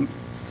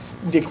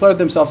declared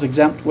themselves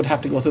exempt would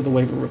have to go through the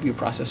waiver review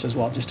process as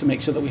well, just to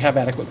make sure that we have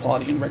adequate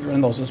quality and rigor in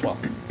those as well.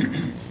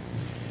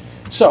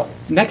 So,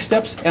 next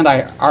steps and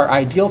our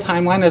ideal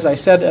timeline, as I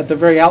said at the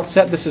very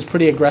outset, this is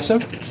pretty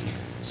aggressive.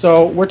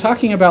 So we're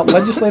talking about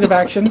legislative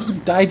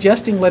action,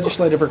 digesting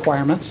legislative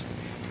requirements,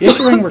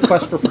 issuing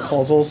requests for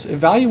proposals,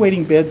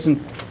 evaluating bids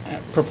and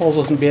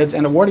proposals and bids,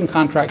 and awarding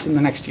contracts in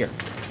the next year.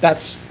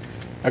 That's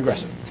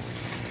aggressive.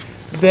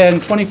 Then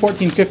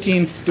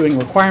 2014-15, doing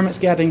requirements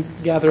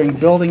gathering,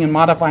 building and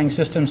modifying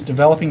systems,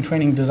 developing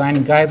training,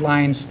 designing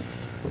guidelines.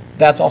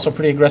 That's also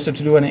pretty aggressive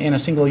to do in a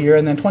single year.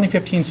 And then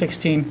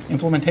 2015-16,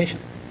 implementation.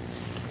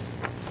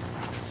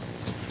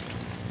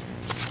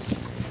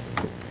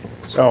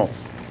 So,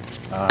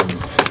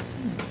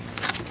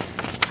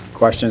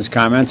 questions,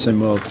 comments, and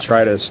we'll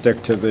try to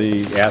stick to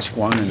the ask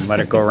one and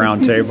let it go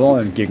round table,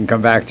 and you can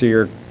come back to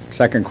your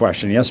second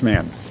question. Yes,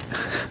 ma'am.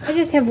 I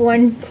just have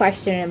one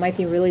question, and it might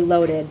be really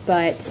loaded,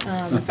 but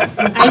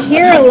I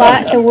hear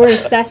the word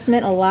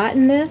assessment a lot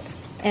in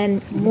this,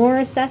 and more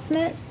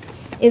assessment.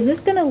 Is this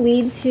going to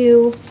lead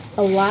to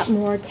a lot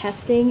more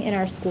testing in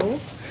our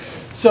schools?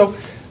 So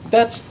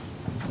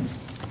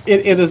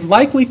it is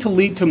likely to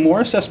lead to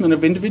more assessment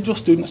of individual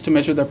students to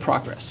measure their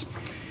progress.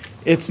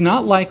 It's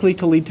not likely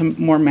to lead to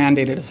more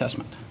mandated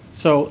assessment.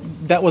 So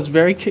that was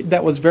very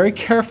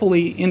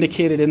carefully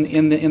indicated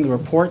in the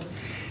report,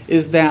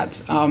 is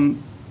that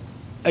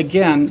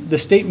again, the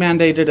state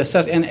mandated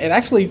assessment, and it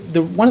actually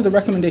one of the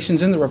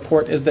recommendations in the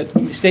report is that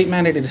state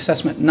mandated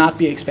assessment not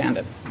be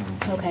expanded.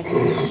 Okay.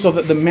 So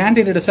that the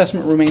mandated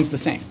assessment remains the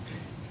same.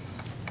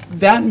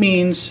 That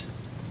means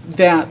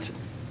that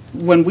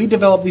when we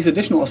develop these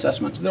additional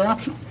assessments, they're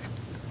optional.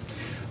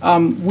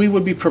 We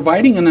would be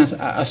providing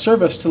a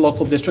service to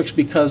local districts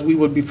because we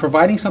would be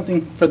providing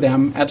something for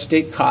them at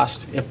state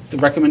cost if the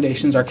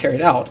recommendations are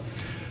carried out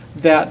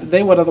that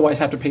they would otherwise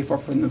have to pay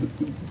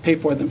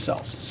for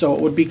themselves. So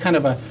it would be kind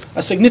of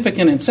a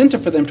significant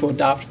incentive for them to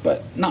adopt,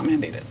 but not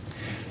mandated.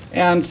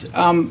 And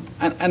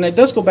it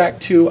does go back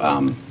to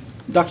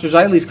Dr.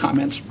 Zeiley's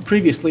comments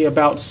previously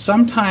about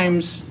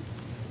sometimes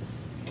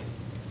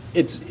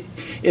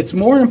it's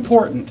more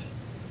important.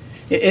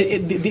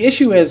 The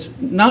issue is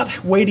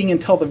not waiting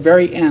until the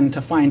very end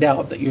to find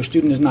out that your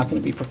student is not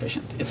going to be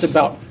proficient. It's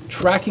about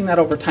tracking that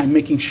over time,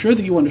 making sure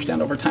that you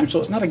understand over time, so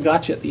it's not a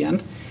gotcha at the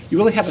end. You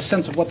really have a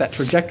sense of what that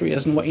trajectory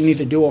is and what you need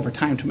to do over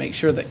time to make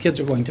sure that kids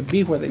are going to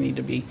be where they need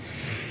to be.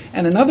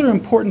 And another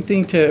important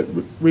thing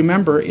to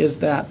remember is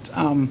that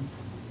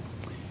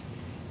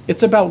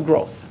it's about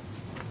growth.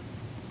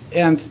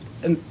 And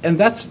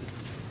that's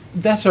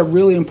a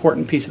really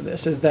important piece of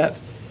this, is that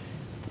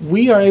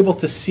we are able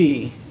to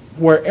see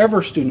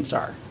wherever students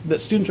are,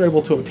 that students are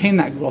able to obtain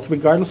that growth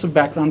regardless of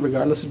background,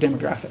 regardless of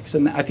demographics.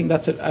 And I think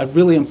that's a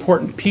really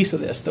important piece of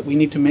this that we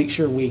need to make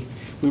sure we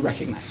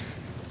recognize.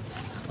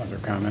 Other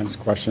comments,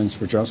 questions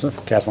for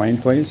Joseph? Kathleen,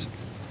 please.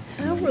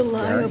 How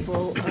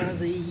reliable are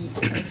the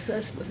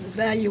assessment,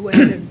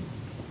 value-added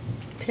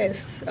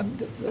tests?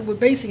 We're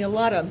basing a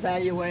lot on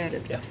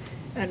value-added. Yeah.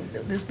 And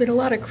there's been a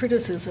lot of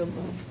criticism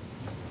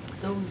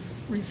of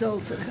those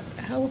results. And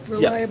how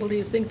reliable do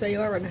you think they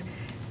are, and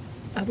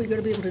are we going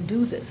to be able to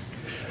do this?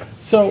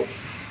 So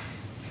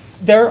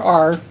there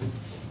are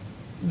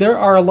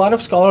a lot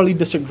of scholarly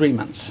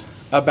disagreements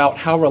about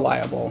how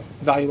reliable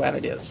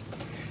value-added is.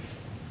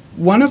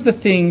 One of the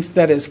things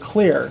that is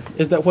clear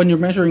is that when you're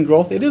measuring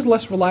growth, it is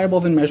less reliable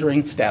than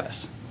measuring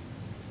status.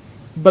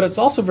 But it's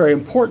also very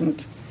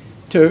important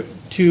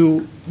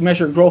to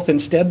measure growth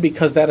instead,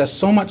 because that is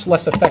so much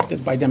less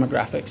affected by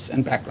demographics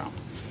and background.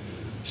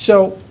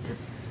 So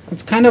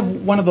it's kind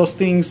of one of those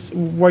things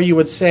where you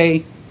would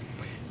say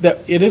that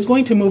it is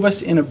going to move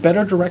us in a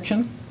better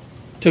direction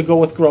to go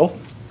with growth,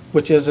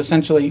 which is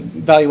essentially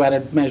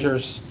value-added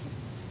measures,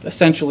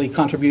 essentially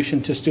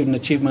contribution to student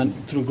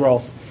achievement through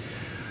growth.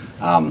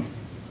 And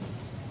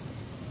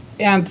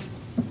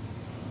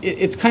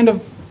it's kind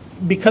of,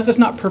 because it's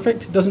not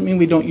perfect, doesn't mean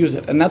we don't use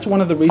it. And that's one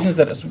of the reasons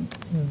that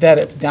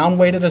it's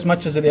down-weighted as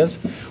much as it is,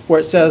 where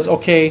it says,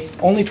 okay,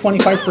 only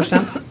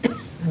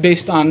 25%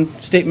 based on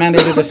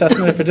state-mandated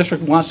assessment. If a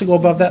district wants to go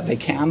above that, they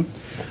can.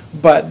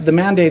 But the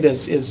mandate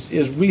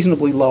is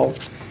reasonably low.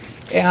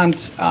 And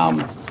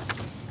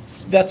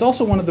that's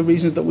also one of the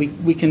reasons that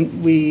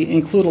we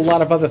include a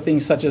lot of other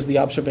things, such as the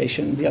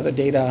observation, the other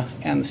data,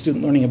 and the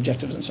student learning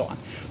objectives, and so on.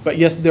 But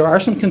yes, there are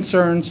some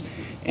concerns,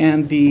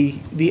 and the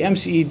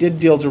MCE did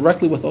deal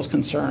directly with those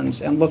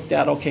concerns and looked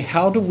at, okay,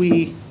 how do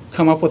we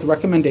come up with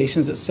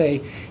recommendations that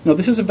say,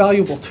 this is a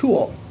valuable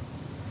tool,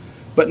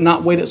 but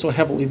not weight it so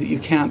heavily that you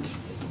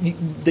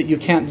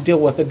can't deal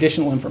with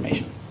additional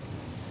information.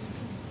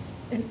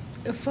 And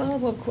a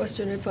follow-up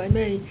question, if I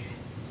may,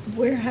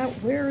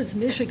 where is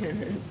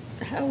Michigan, and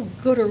how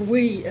good are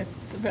we at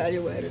the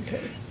value-added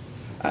tests?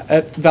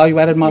 At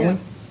value-added modeling?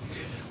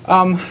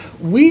 Yeah.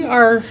 We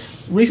are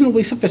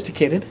reasonably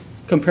sophisticated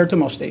compared to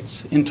most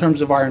states in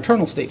terms of our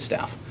internal state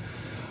staff.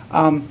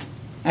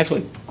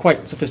 Actually,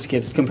 quite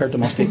sophisticated compared to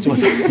most states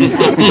with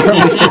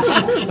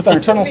our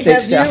internal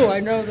state staff. You, I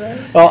know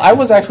that. Well, I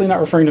was actually not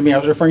referring to me. I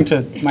was referring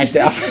to my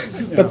staff.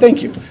 But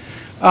thank you.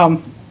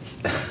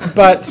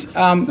 But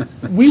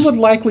we would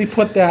likely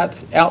put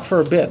that out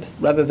for a bid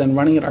rather than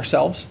running it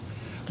ourselves.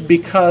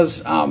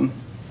 because,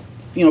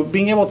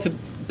 being able to,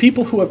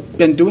 people who have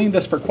been doing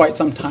this for quite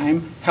some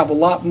time have a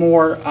lot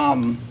more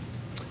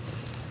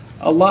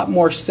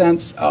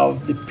sense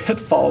of the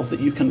pitfalls that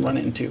you can run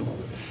into,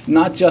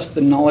 not just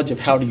the knowledge of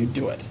how do you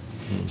do it.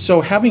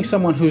 So having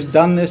someone who's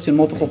done this in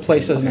multiple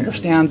places and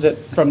understands it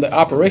from the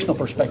operational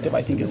perspective,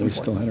 I think is We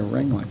important. still had a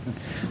ring like that.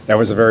 That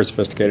was a very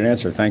sophisticated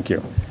answer, thank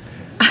you.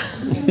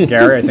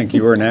 Gary, I think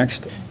you were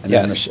next, and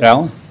then Yes.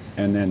 Michelle,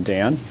 and then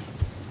Dan.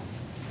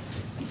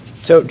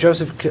 So,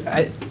 Joseph,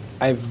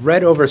 I've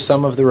read over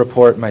some of the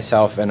report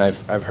myself, and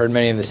I've heard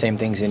many of the same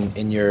things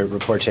in your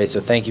report today, so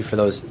thank you for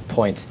those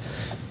points.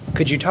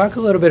 Could you talk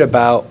a little bit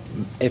about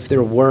if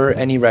there were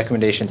any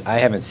recommendations, I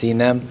haven't seen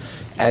them,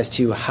 as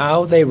to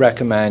how they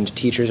recommend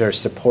teachers are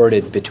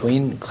supported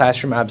between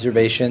classroom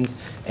observations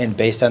and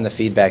based on the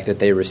feedback that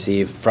they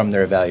receive from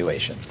their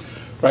evaluations?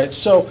 Right,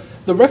 so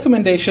the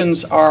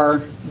recommendations are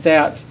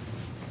that,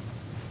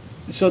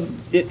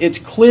 it's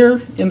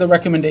clear in the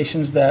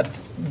recommendations that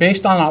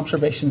based on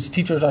observations,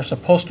 teachers are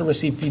supposed to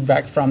receive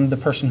feedback from the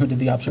person who did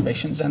the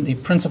observations, and the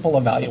principal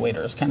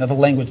evaluator is kind of the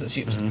language that's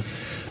used.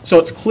 So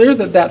it's clear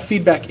that that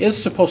feedback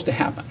is supposed to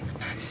happen.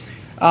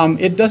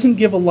 It doesn't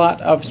give a lot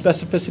of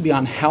specificity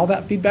on how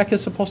that feedback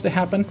is supposed to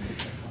happen.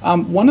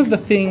 One of the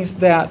things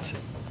that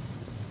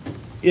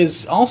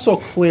is also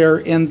clear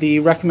in the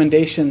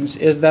recommendations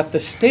is that the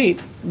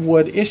state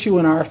would issue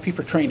an RFP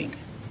for training,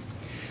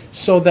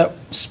 so that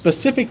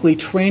specifically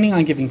training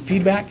on giving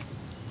feedback,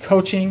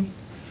 coaching,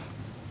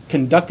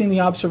 conducting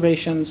the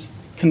observations,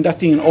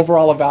 conducting an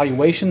overall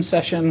evaluation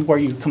session where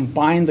you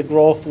combine the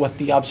growth with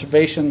the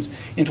observations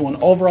into an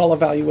overall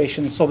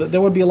evaluation, so that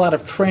there would be a lot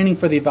of training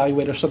for the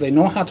evaluator so they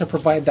know how to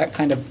provide that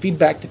kind of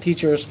feedback to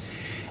teachers,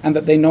 and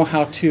that they know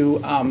how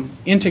to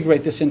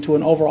integrate this into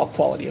an overall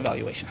quality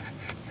evaluation.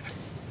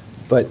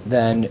 But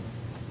then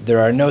there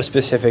are no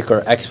specific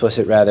or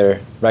explicit,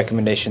 rather,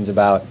 recommendations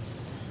about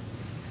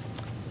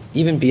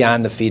even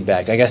beyond the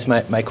feedback. I guess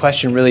my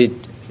question really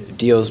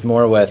deals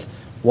more with,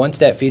 once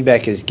that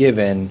feedback is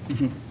given,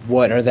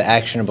 what are the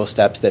actionable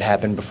steps that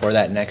happen before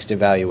that next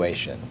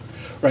evaluation?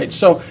 Right,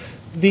 so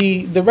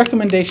the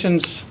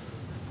recommendations,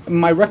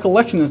 my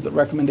recollection is that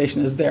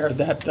recommendation is there,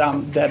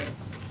 that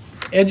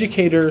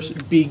educators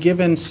be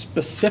given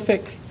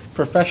specific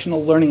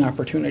professional learning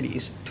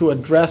opportunities to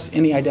address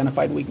any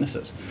identified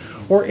weaknesses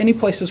or any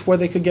places where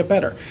they could get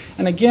better.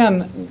 And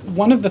again,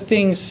 one of the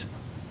things,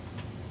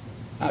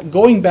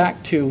 going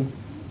back to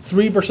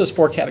 3 versus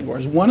 4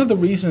 categories, one of the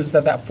reasons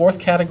that that 4th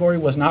category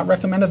was not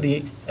recommended,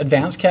 the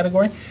advanced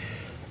category,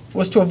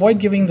 was to avoid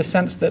giving the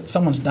sense that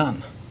someone's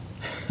done.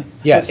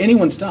 Yes. That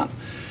anyone's done.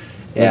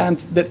 Yeah. And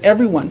that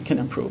everyone can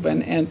improve.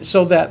 And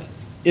so that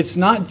it's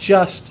not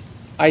just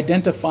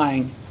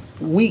identifying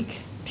weak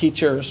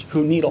teachers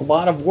who need a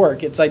lot of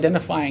work, it's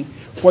identifying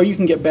where you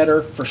can get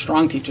better for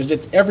strong teachers.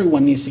 It's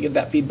everyone needs to get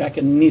that feedback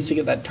and needs to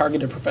get that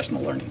targeted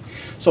professional learning.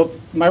 So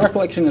my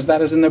recollection is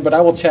that is in there, but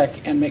I will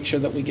check and make sure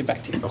that we get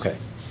back to you. Okay.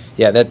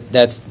 Yeah,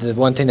 that's the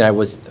one thing that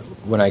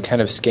when I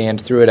kind of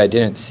scanned through it, I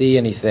didn't see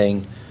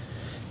anything,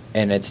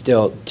 and it's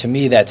still, to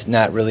me, that's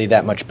not really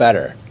that much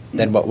better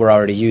than what we're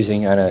already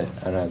using on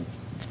a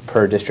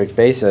per district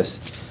basis.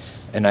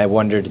 And I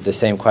wondered the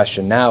same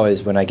question now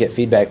is when I get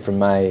feedback from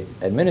my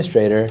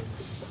administrator,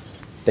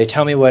 they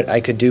tell me what I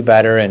could do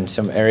better and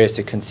some areas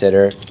to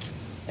consider,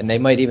 and they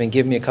might even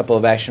give me a couple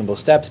of actionable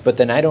steps, but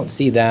then I don't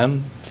see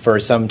them for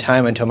some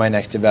time until my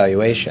next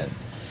evaluation.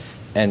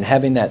 And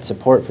having that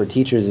support for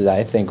teachers is,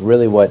 I think,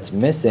 really what's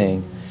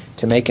missing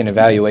to make an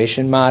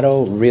evaluation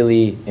model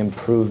really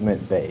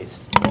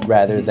improvement-based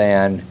rather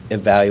than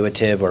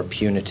evaluative or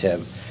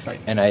punitive. Right.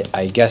 And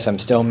I guess I'm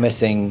still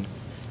missing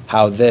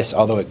how this,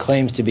 although it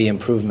claims to be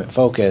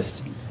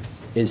improvement-focused,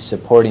 is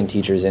supporting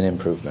teachers in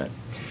improvement.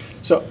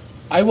 So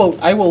I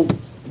will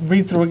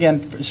read through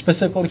again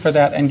specifically for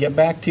that and get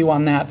back to you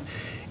on that.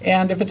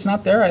 And if it's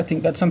not there, I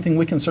think that's something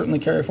we can certainly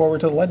carry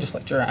forward to the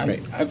legislature.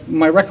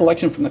 My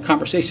recollection from the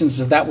conversations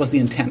is that was the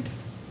intent.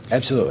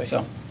 Absolutely.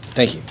 So,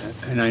 thank you.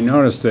 And I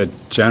noticed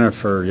that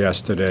Jennifer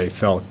yesterday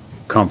felt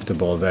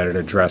comfortable that it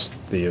addressed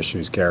the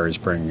issues Gary's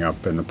bringing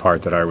up in the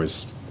part that I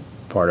was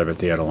part of at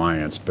the Ed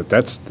Alliance. But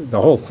that's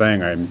the whole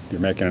thing. You're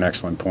making an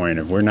excellent point.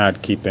 If we're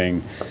not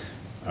keeping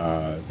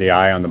the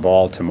eye on the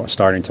ball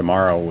starting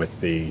tomorrow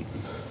with the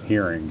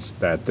hearings,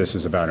 that this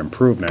is about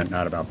improvement,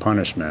 not about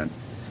punishment,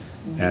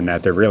 and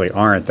that there really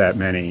aren't that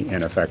many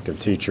ineffective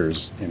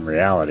teachers in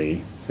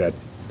reality, that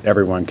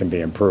everyone can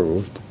be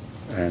improved,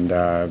 and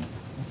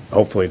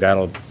hopefully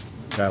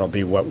that'll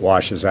be what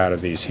washes out of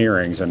these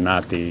hearings, and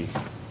not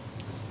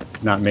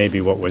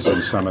maybe what was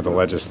in some of the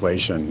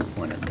legislation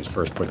when it was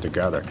first put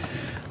together.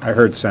 I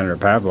heard Senator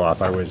Pavlov,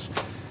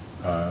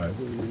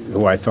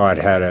 who I thought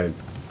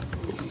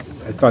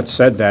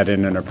said that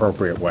in an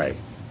appropriate way.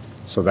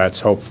 So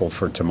that's hopeful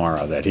for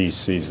tomorrow, that he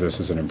sees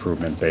this as an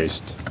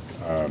improvement-based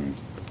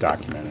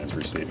document and is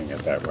receiving it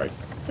that way.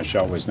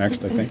 Michelle was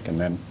next, I think, and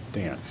then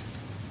Dan.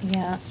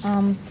 Yeah.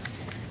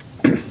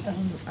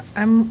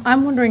 I'm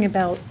wondering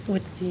about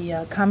with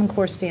the Common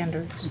Core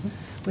standards.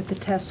 with the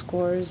test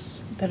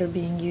scores that are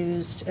being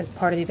used as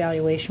part of the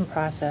evaluation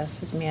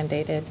process as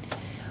mandated.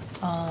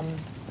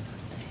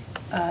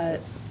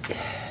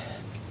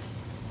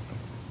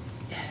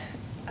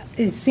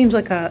 It seems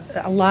like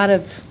a lot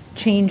of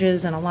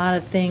changes and a lot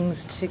of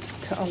things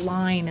to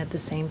align at the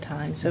same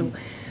time. So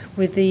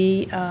with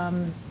the,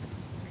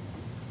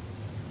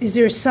 is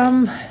there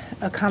some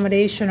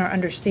accommodation or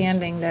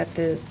understanding that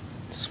the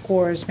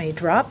scores may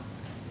drop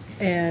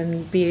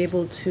and be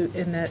able to,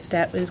 and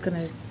that is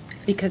going to,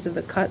 because of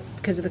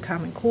the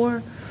Common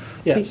Core?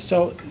 Yes,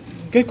 so,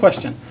 good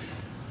question.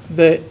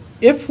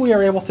 If we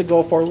are able to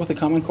go forward with the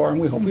Common Core,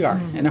 and we hope we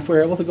are, and if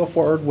we're able to go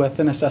forward with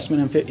an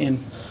assessment in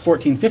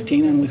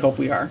 14-15, and we hope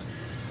we are,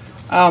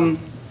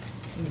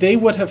 they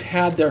would have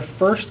had their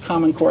first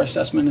Common Core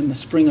assessment in the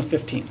spring of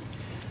 15.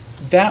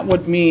 That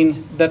would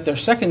mean that their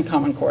second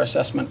Common Core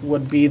assessment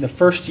would be the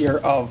first year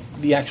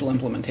of the actual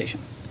implementation,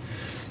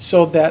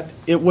 so that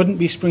it wouldn't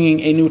be springing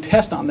a new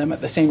test on them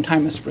at the same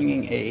time as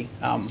springing a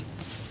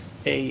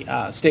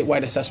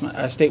statewide assessment,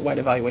 a statewide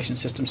evaluation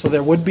system. So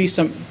there would be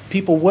some,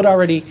 people would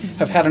already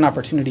have had an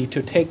opportunity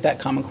to take that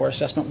Common Core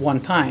assessment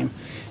one time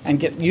and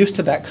get used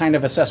to that kind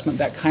of assessment,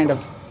 that kind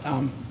of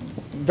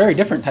very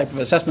different type of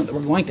assessment that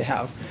we're going to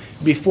have,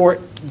 before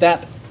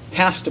that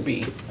has to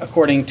be,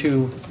 according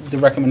to the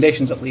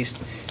recommendations at least,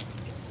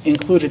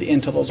 included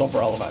into those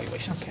overall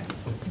evaluations. Okay.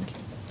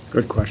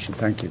 Good question,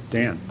 thank you.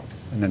 Dan,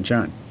 and then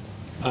John.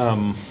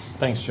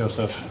 Thanks,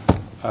 Joseph.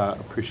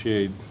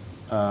 Appreciate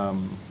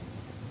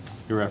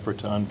your effort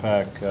to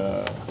unpack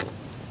the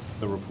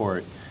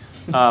report.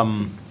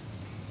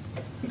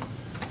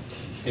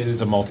 It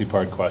is a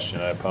multi-part question.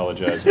 I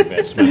apologize in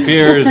advance to my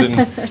peers. And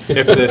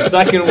if the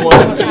second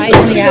one, I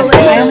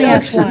only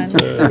asked one.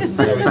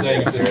 I was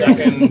saying if the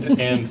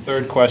second and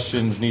third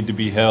questions need to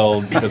be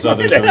held because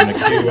others are in the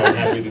queue, I'm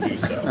happy to do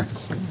so.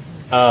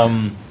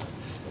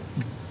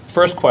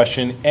 First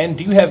question, and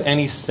do you have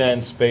any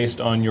sense,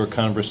 based on your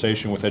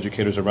conversation with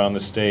educators around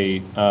the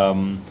state,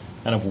 kind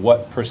of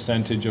what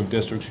percentage of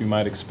districts you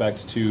might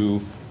expect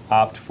to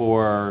opt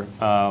for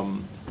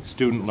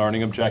student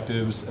learning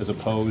objectives as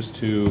opposed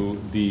to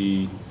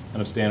the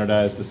kind of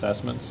standardized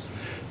assessments?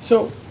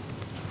 So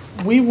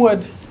we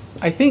would,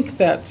 I think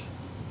that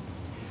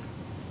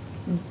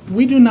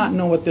we do not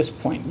know at this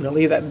point,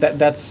 really,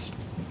 that's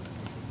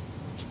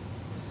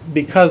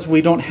because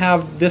we don't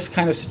have this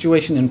kind of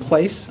situation in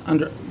place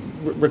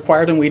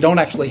required, and we don't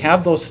actually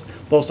have those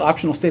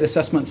optional state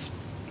assessments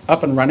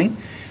up and running.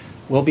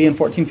 Will be in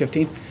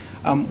 14-15.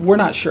 We're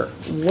not sure.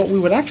 What we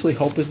would actually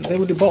hope is that they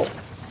would do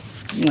both.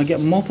 Get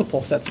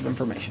multiple sets of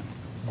information.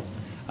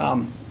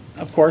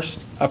 Of course,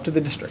 up to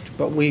the district,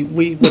 but we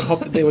would hope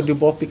that they would do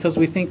both, because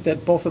we think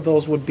that both of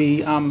those would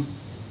be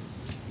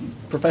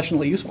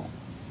professionally useful.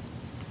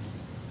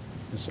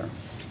 Yes, sir.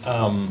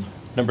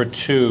 Number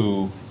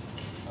two,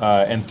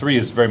 and three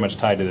is very much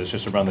tied to this,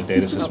 just around the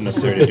data system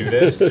necessary to do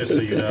this, just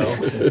so you know.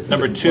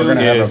 Number two We're going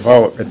to have a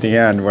vote at the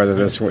end whether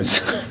this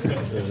was,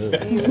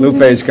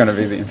 Lupe's going to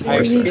be the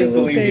enforcer. I can't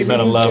believe the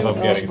amount of love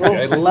I'm getting.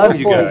 I love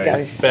you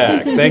guys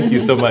back. Thank you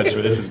so much.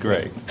 This is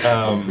great.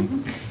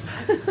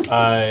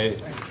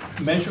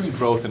 Measuring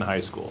growth in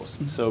high schools.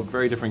 So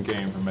very different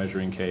game from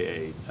measuring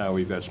K-8.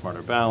 We've got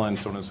Smarter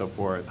Balance, so on and so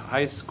forth.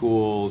 High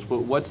schools,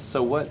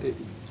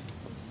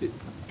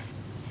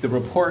 the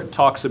report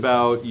talks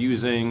about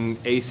using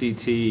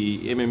ACT,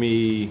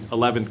 MME,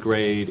 11th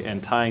grade,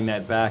 and tying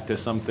that back to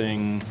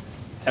something,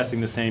 testing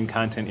the same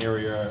content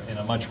area in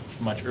a much,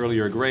 much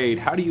earlier grade.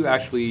 How do you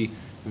actually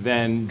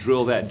then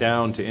drill that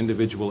down to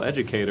individual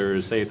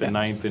educators, say at the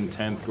 9th and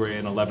 10th grade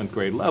and 11th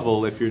grade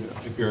level, if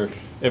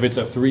it's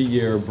a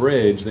 3-year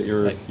bridge that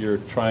you're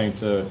trying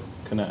to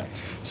connect?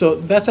 So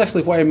that's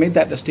actually why I made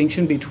that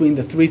distinction between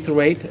the 3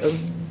 through 8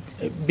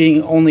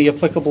 being only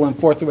applicable in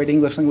 4th through 8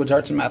 English, language,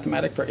 arts, and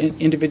mathematics for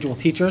individual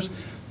teachers.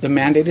 The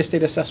mandated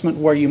state assessment,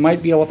 where you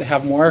might be able to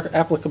have more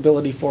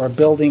applicability for a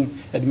building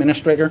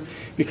administrator,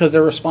 because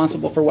they're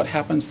responsible for what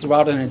happens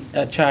throughout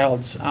a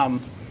child's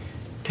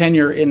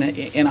tenure in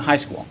a high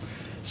school.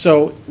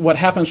 So what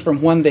happens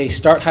from when they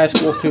start high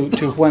school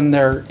to when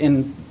they're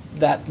in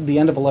the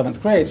end of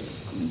 11th grade,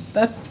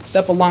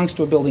 that belongs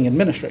to a building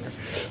administrator.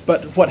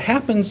 But what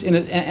happens and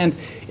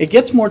it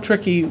gets more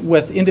tricky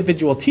with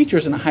individual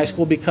teachers in a high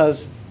school,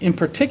 because in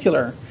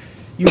particular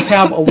you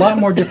have a lot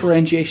more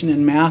differentiation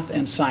in math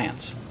and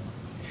science.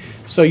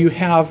 So you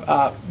have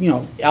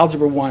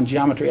Algebra 1,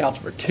 Geometry,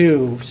 Algebra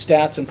 2,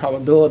 Stats and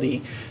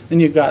Probability. Then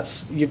you've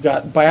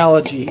got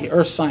biology,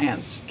 earth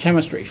science,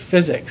 chemistry,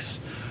 physics.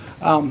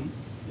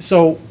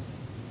 So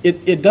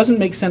it doesn't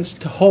make sense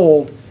to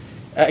hold,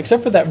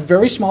 except for that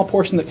very small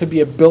portion that could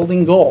be a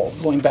building goal,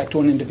 going back to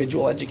an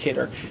individual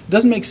educator. It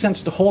doesn't make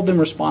sense to hold them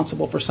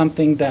responsible for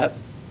something that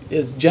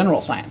is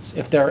general science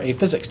if they're a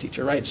physics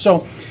teacher, right?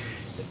 So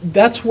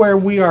that's where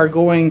we are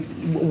going,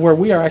 where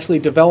we are actually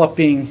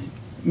developing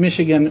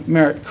Michigan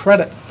merit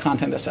credit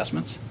content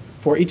assessments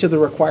for each of the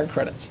required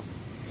credits.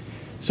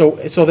 So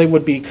they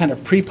would be kind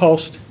of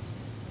pre-post.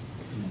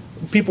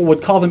 People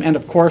would call them end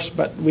of course,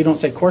 but we don't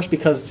say course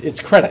because it's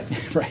credit,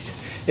 right?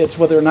 It's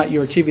whether or not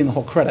you're achieving the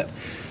whole credit.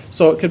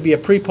 So it could be a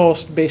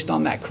pre-post based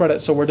on that credit.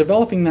 So we're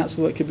developing that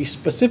so that it could be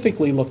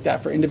specifically looked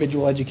at for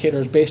individual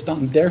educators based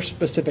on their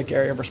specific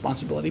area of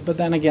responsibility. But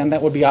then again,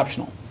 that would be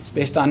optional,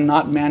 based on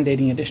not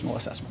mandating additional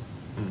assessment.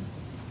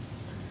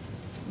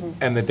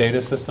 And the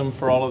data system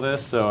for all of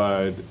this,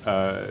 so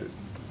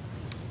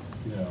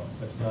you know,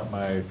 it's not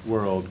my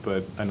world,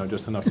 but I know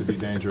just enough to be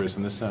dangerous,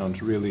 and this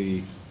sounds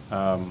really,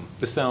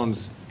 this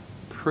sounds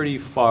pretty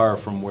far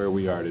from where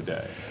we are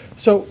today.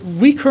 So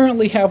we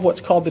currently have what's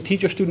called the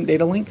teacher-student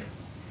data link,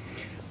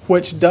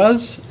 which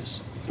does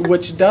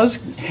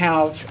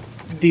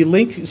have the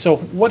link. So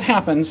what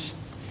happens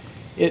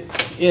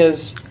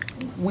is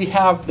we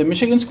have the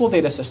Michigan School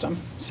Data System,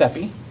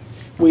 CEPI.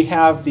 We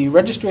have the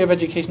Registry of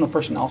Educational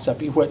Personnel,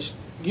 CEPI, which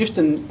used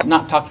to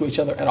not talk to each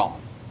other at all,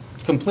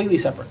 completely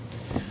separate.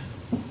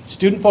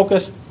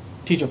 Student-focused,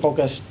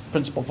 teacher-focused,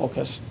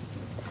 principal-focused,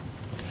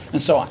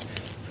 and so on.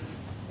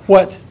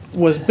 What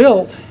was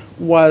built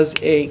was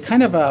a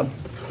kind of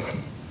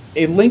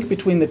a link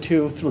between the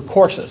two through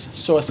courses.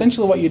 So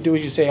essentially what you do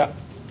is you say,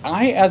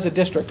 I as a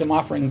district am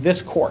offering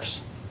this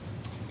course.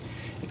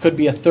 It could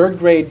be a third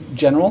grade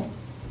general.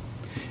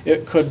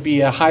 It could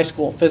be a high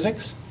school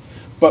physics.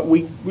 But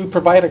we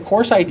provide a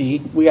course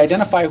ID. We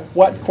identify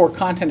what core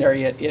content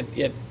area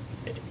it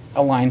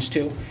aligns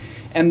to.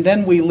 And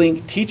then we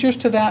link teachers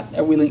to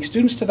that, we link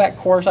students to that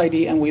course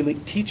ID, and we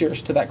link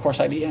teachers to that course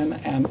ID,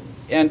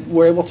 and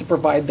we're able to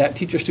provide that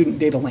teacher-student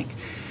data link.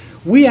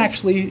 We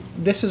actually,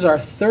 this is our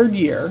third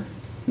year,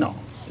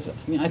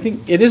 I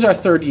think it is our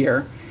third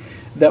year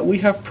that we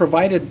have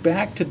provided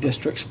back to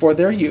districts for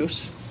their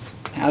use,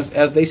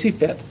 as they see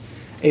fit,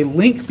 a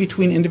link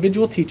between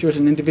individual teachers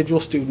and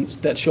individual students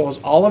that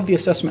shows all of the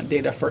assessment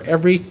data for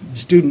every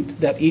student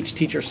that each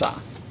teacher saw.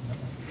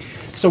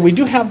 So we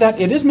do have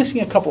that. It is missing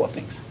a couple of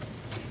things.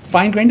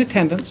 Fine-grained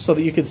attendance, so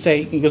that you could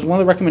say, because one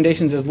of the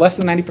recommendations is less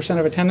than 90%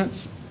 of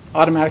attendance,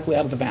 automatically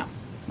out of the van,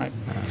 right?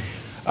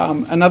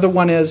 Another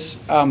one is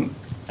an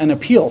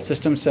appeal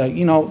system. So,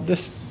 you know,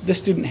 this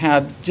student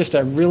had just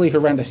a really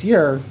horrendous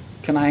year.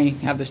 Can I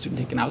have this student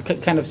taken out?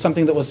 Kind of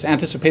something that was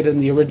anticipated in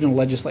the original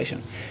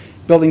legislation.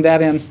 Building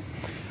that in.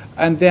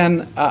 And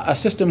then a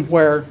system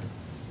where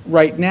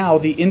right now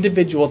the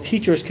individual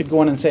teachers could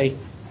go in and say,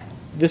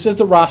 this is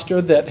the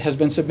roster that has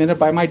been submitted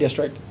by my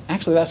district.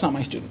 Actually, that's not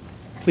my student.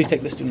 Please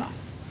take this student off.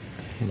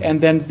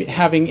 And then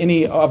having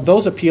any of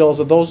those appeals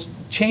or those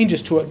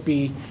changes to it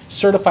be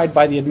certified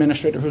by the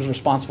administrator who's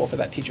responsible for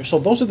that teacher. So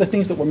those are the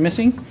things that we're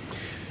missing,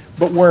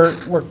 but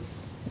we're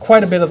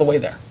quite a bit of the way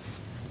there.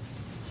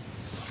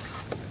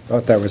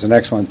 Thought that was an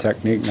excellent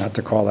technique not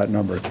to call that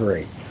number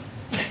 3.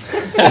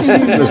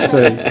 Just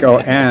to go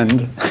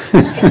and.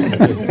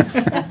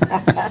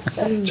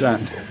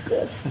 John.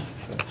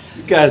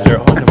 You guys are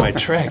on to my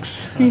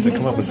tricks. I have to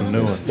come up with some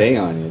new ones. Stay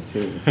on you,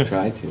 too.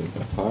 Try to.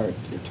 It's hard.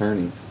 You're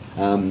turning.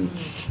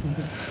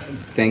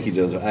 Thank you,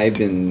 Joseph. I've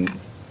been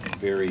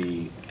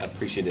very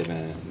appreciative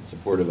and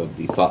supportive of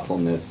the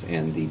thoughtfulness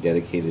and the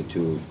dedicated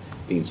to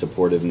being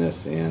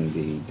supportiveness and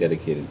the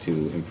dedicated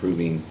to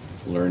improving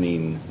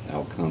learning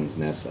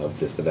outcomes-ness of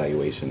this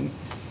evaluation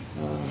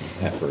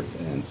effort.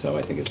 And so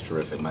I think it's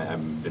terrific.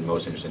 I've been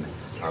most interested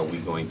in, are we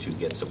going to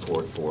get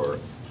support for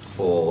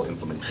full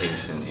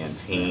implementation and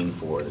paying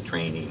for the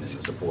training and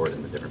the support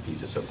and the different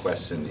pieces? So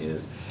question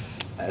is,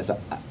 as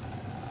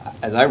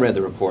I read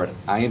the report,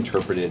 I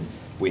interpreted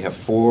we have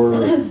 4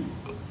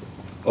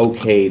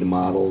 okayed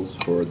models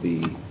for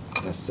the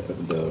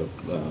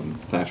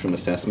classroom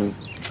assessment.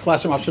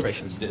 Classroom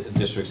observations.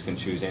 Districts can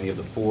choose any of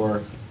the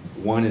 4.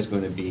 One is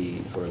going to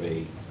be sort of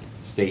a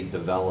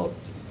state-developed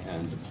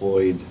and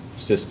deployed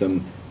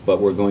system, but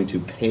we're going to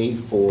pay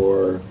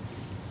for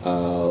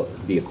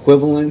the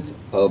equivalent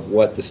of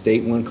what the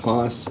state one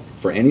costs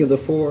for any of the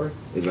 4,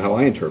 is how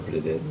I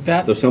interpreted it.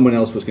 So someone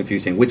else was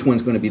confused, saying which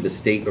one's going to be the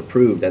state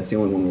approved, that's the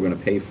only one we're going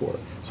to pay for.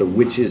 So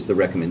which is the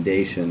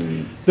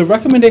recommendation? The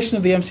recommendation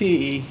of the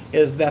MCEE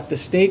is that the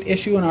state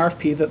issue an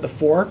RFP that the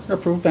 4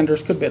 approved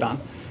vendors could bid on,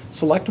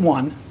 select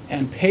one,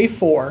 and pay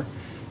for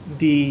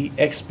the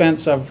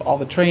expense of all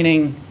the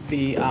training,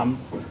 the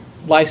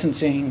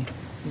licensing,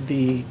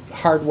 the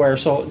hardware,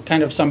 so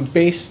kind of some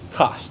base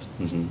cost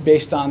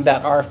based on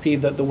that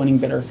RFP, the winning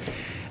bidder.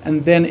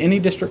 And then any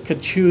district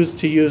could choose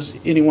to use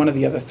any one of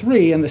the other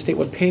 3, and the state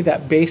would pay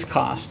that base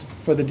cost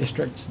for the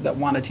districts that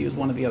wanted to use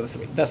one of the other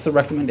 3. That's the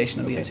recommendation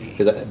of the MCEE.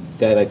 Because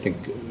that, I think,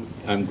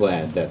 I'm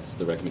glad that's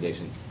the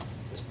recommendation.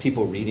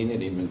 People reading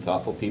it, even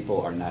thoughtful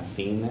people, are not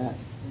seeing that.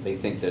 They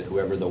think that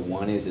whoever the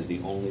one is the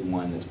only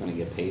one that's going to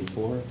get paid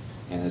for.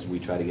 And as we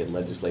try to get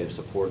legislative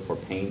support for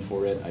paying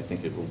for it, I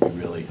think it will be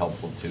really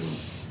helpful to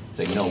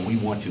say, no, we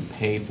want to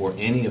pay for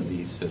any of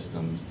these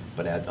systems,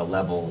 but at a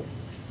level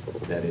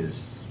that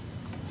is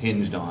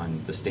hinged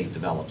on the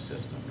state-developed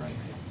system, right?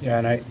 Yeah,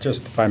 and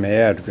if I may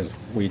add, because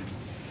we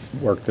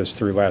worked this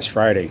through last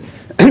Friday,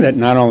 that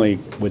not only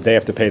would they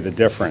have to pay the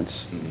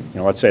difference,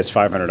 let's say it's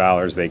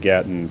 $500 they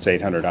get and it's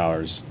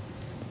 $800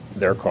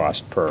 their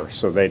cost per,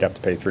 so they'd have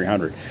to pay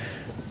 $300.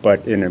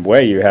 But in a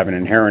way, you have an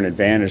inherent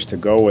advantage to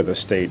go with a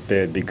state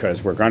bid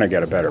because we're going to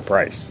get a better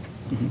price.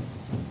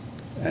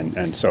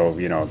 And so,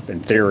 you know, in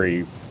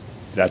theory,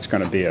 that's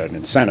going to be an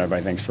incentive,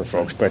 I think, for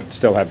folks, but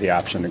still have the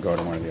option to go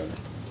to one or the other.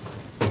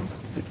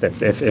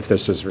 If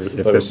this is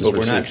received. But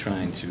we're not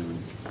trying to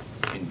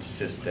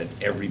insist that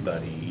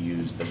everybody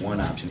use the one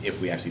option if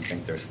we actually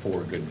think there's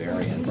 4 good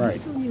variants. Right.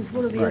 Use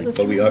one of the other But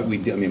three. we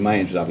do, I mean, my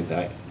interest,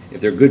 obviously,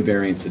 if they're good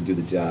variants to do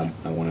the job,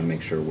 I want to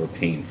make sure we're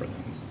paying for them.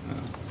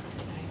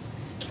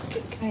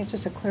 Can I ask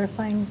just a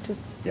clarifying,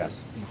 just?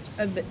 Yes.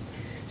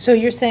 So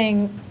you're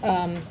saying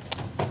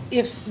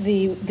if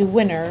the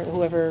winner,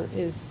 whoever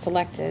is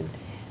selected,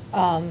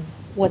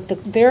 what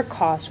their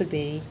cost would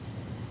be,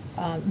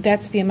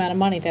 that's the amount of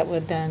money that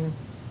would then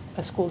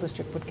a school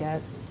district would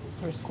get,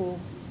 or a school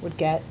would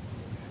get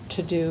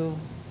to do,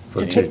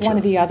 For to take one teacher.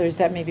 of the others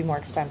that may be more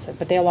expensive,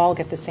 but they'll all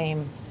get the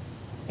same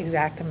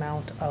exact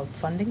amount of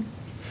funding?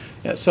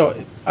 Yeah,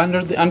 so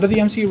under the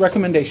MCU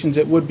recommendations,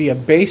 it would be a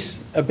base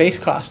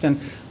cost, and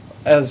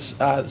as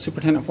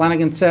Superintendent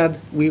Flanagan said,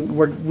 we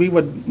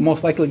would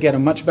most likely get a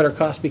much better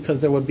cost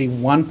because there would be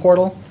one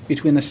portal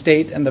between the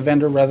state and the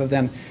vendor rather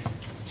than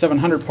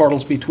 700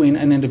 portals between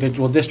an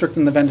individual district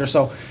and the vendor.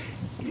 So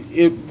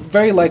it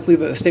very likely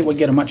that the state would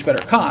get a much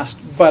better cost,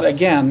 but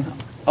again,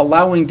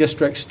 allowing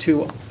districts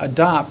to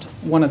adopt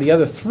one of the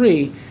other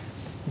 3,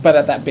 but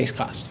at that base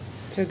cost.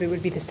 So there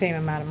would be the same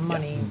amount of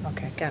money?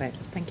 Okay, got it,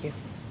 thank you.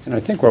 And I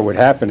think what would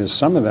happen is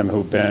some of them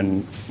who've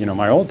been, you know,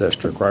 my old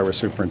district where I was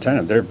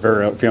superintendent,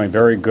 they're feeling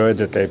very good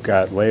that they've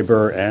got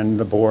labor and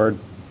the board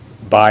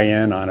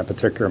buy-in on a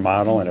particular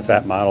model, and if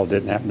that model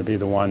didn't happen to be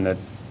the one that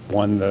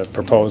won the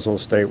proposal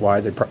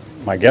statewide,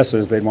 my guess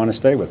is they'd want to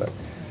stay with it.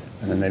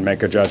 And then they'd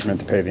make a judgment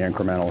to pay the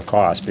incremental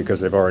cost because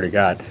they've already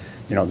got,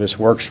 you know, this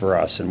works for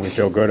us and we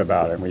feel good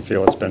about it and we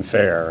feel it's been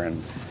fair.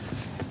 And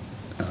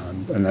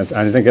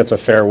I think that's a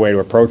fair way to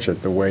approach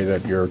it, the way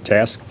that your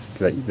task,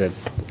 that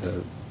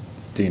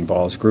Dean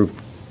Ball's group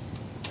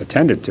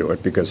attended to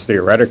it, because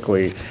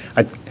theoretically,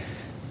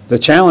 the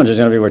challenge is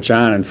going to be with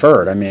John and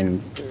Ferd. I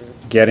mean,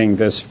 getting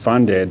this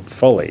funded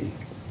fully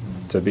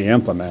to be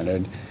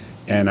implemented,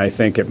 and I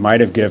think it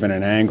might have given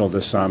an angle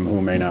to some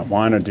who may not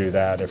want to do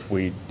that if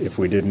we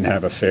didn't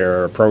have a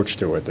fair approach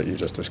to it that you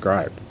just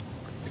described.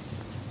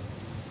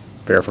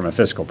 Fair from a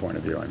fiscal point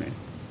of view, I mean.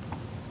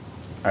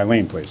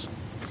 Eileen, please.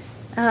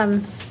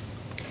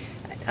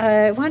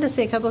 I wanted to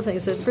say a couple of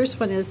things. The first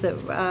one is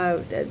that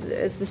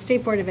the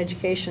State Board of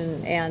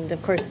Education and,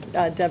 of course,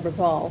 Deborah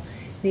Ball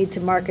need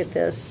to market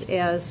this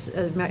as,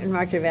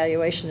 market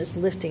evaluation as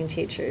lifting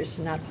teachers,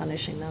 not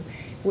punishing them.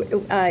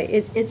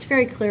 It's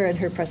very clear in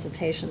her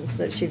presentations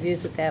that she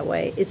views it that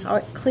way. It's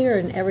clear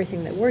in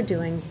everything that we're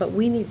doing, but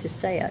we need to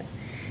say it.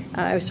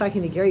 I was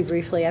talking to Gary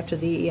briefly after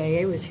the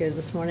EAA was here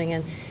this morning,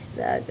 and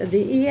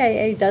the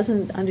EAA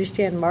doesn't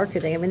understand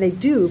marketing. I mean, they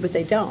do, but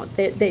they don't.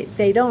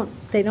 They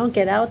don't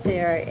get out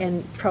there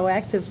and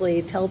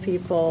proactively tell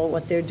people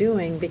what they're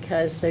doing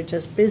because they're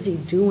just busy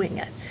doing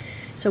it.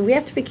 So we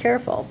have to be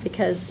careful,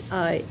 because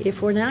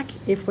if we're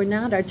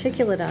not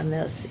articulate on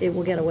this, it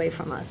will get away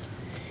from us.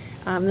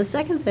 The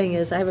second thing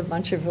is, I have a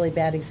bunch of really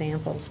bad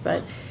examples,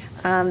 but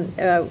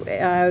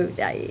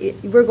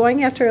we're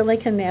going after a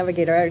Lincoln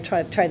Navigator. I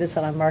tried this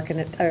out on Mike,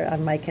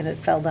 and it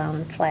fell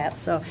down flat.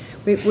 So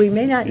we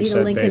may not You need a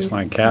said Lincoln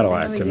baseline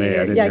Cadillac to me. I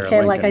didn't yeah, hear a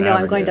Cadillac. Lincoln I know.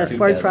 I'm going to Navigator.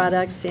 Ford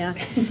products.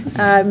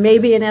 Yeah,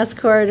 maybe an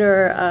Escort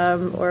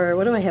or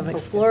what do I have? An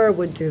Explorer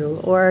would do.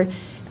 Or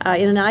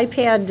in an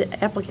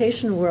iPad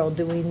application world,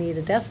 do we need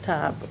a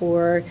desktop?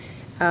 Or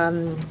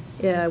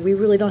we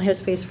really don't have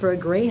space for a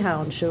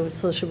Greyhound, so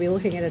should we be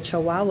looking at a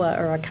Chihuahua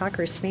or a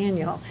Cocker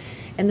Spaniel?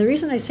 And the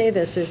reason I say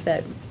this is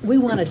that we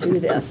want to do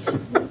this.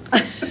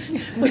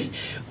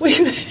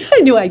 I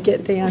knew I'd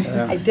get Dan.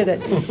 Yeah. I did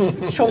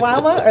it.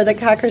 Chihuahua or the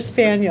Cocker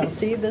Spaniel?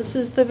 See, this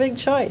is the big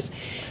choice.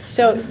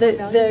 So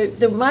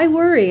my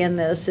worry in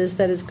this is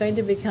that it's going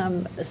to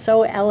become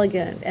so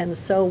elegant and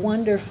so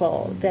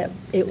wonderful that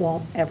it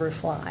won't ever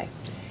fly.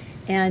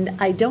 And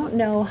I don't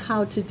know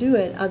how to do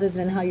it other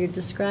than how you're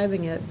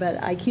describing it,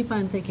 but I keep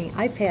on thinking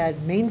iPad,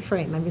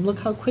 mainframe. I mean, look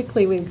how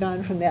quickly we've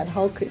gone from that.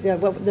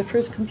 What the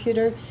first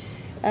computer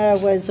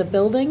was a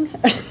building.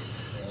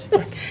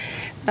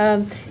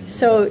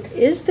 So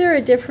is there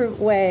a different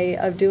way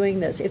of doing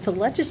this? If the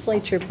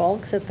legislature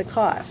bulks at the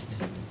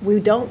cost, we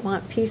don't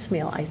want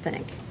piecemeal, I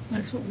think.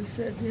 That's what we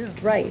said, yeah.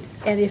 Right.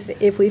 And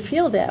if we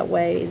feel that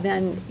way,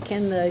 then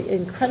can the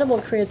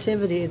incredible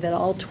creativity that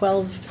all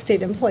 12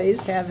 state employees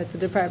have at the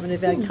Department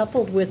of Ed,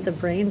 coupled with the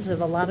brains of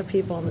a lot of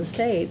people in the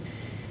state,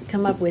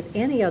 come up with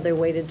any other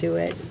way to do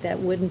it that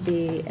wouldn't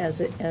be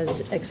as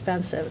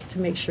expensive to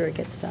make sure it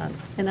gets done?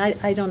 And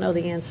I don't know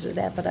the answer to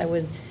that, but I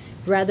would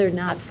rather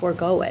not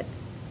forego it.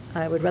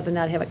 I would rather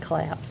not have it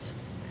collapse.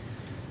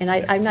 And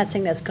I'm not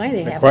saying that's going to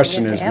happen. The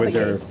question We is, have to would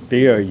there advocate.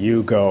 be a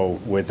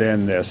Yugo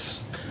within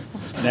this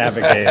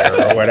Navigator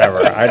or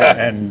whatever?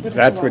 And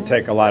that would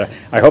take a lot of,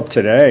 I hope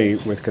today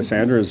with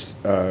Cassandra's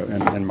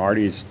and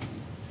Marty's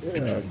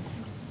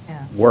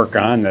work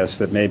on this,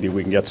 that maybe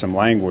we can get some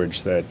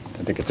language that,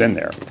 I think it's in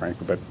there,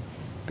 frankly, but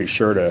be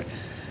sure to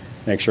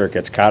make sure it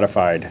gets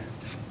codified,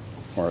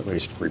 or at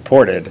least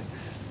reported,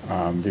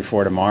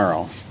 before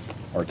tomorrow,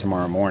 or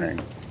tomorrow morning.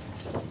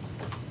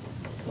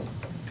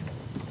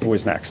 Who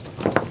is next?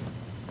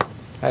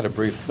 I had a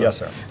brief. Yes,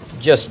 sir.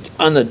 Just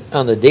on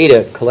the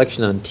data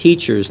collection on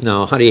teachers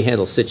now, how do you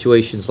handle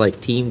situations like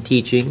team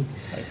teaching?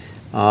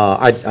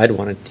 I'd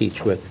want to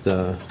teach with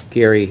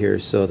Gary here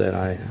so that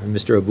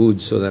Mr. Aboud,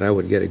 so that I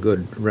would get a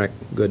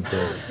good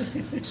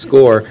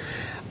score.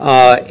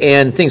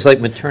 And things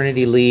like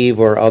maternity leave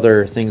or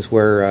other things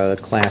where a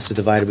class is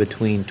divided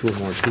between 2 or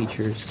more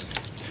teachers.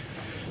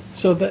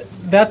 So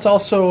that's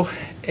also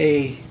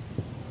a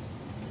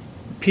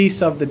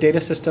piece of the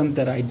data system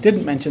that I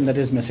didn't mention that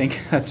is missing.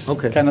 That's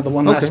kind of the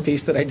one last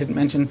piece that I didn't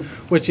mention,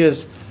 which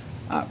is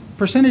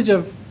percentage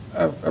of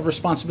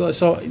responsibility.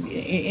 So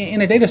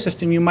in a data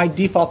system, you might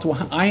default to,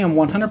 I am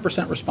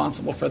 100%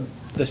 responsible for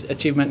the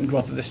achievement and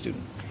growth of the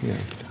student. Yeah.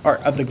 Or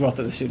of the growth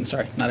of the student,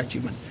 sorry, not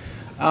achievement.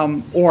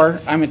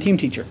 Or I'm a team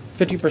teacher,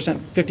 50%,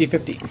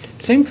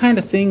 50-50. Same kind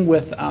of thing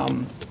with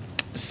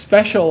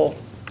special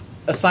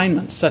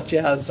assignments, such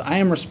as I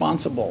am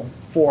responsible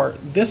for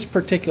this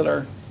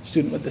particular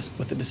student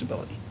with a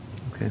disability.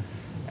 Okay.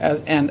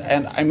 And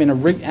I'm in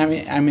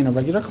a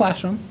regular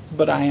classroom,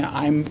 but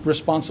I'm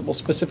responsible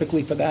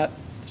specifically for that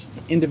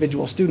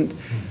individual student.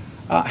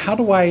 How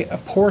do I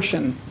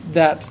apportion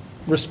that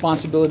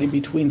responsibility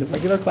between the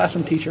regular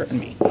classroom teacher and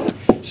me?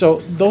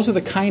 So those are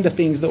the kind of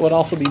things that would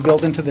also be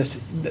built into this.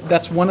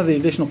 That's one of the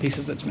additional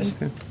pieces that's missing.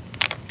 Okay.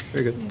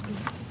 Very good.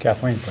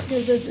 Kathleen,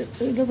 please. There's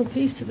another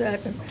piece to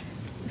that.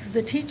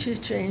 The teachers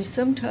change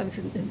sometimes,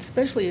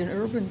 especially in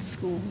urban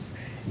schools.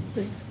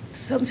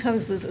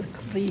 Sometimes the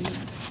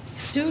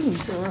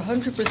students are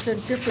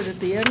 100% different at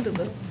the end of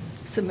the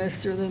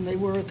semester than they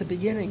were at the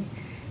beginning.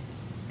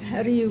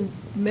 How do you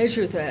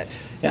measure that?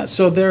 Yeah,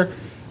 so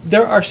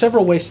there are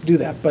several ways to do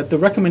that, but the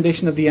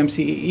recommendation of the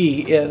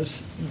MCEE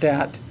is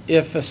that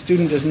if a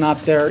student is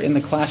not there in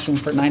the classroom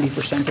for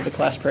 90% of the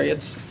class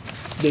periods,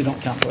 they don't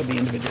count toward the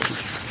individual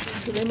teacher.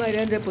 So they might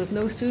end up with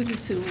no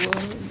students to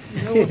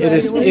no It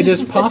evaluation.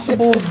 is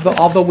possible,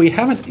 although we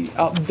haven't,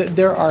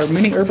 there are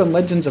many urban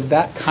legends of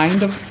that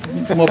kind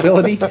of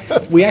mobility.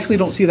 We actually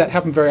don't see that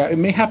happen it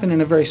may happen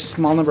in a very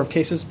small number of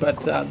cases, but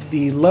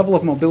the level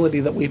of mobility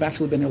that we've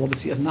actually been able to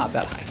see is not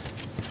that high.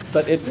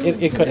 But it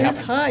could happen.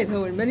 It's high,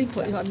 though, in many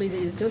places. I mean,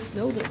 you just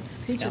know that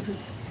teachers are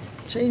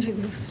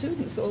changing the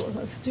students.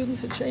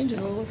 Students are changing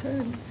all the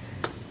time.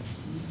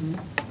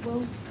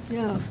 Well,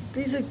 yeah,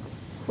 these are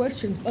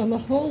questions. On the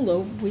whole,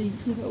 though,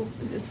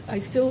 I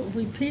still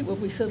repeat what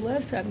we said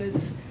last time.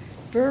 It's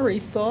very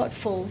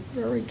thoughtful,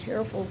 very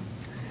careful,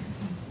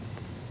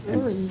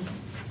 very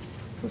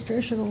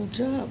professional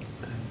job.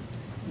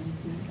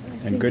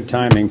 And good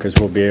timing, because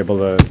we'll be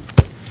able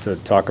to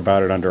talk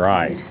about it under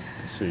I,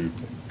 to see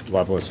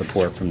level of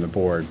support from the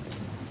board.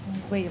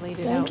 Way you laid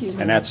it Thank out. you.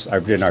 And that's, I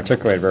didn't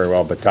articulate very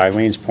well, but to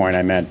Eileen's point,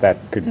 I meant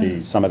that could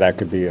be, some of that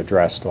could be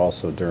addressed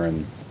also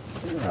during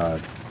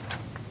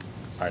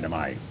item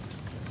I.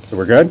 So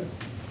we're good?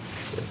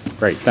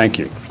 Great, thank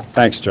you.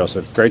 Thanks,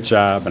 Joseph. Great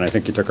job, and I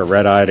think you took a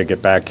red eye to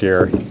get back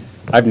here.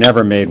 I've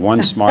never made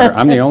one smarter,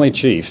 I'm the only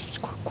chief,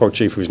 quote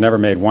chief, who's never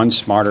made one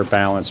smarter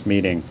balanced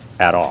meeting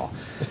at all.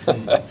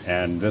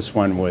 And this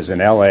one was in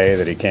LA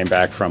that he came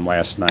back from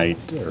last night,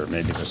 or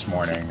maybe this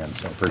morning, and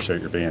so appreciate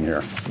your being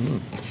here.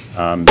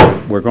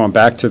 We're going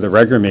back to the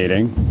regular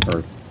meeting,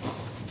 or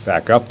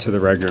back up to the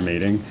regular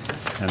meeting,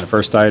 and the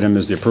first item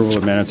is the approval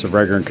of minutes of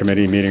regular and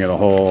committee meeting of the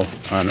whole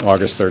on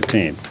August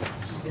 13th.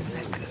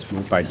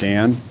 Moved by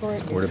Dan,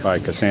 supported by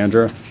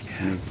Cassandra.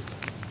 Any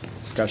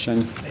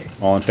discussion?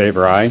 All in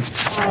favor, aye.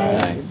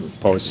 Aye.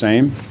 Opposed,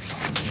 same.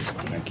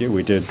 Thank you.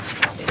 We did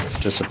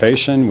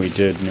participation, we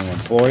did new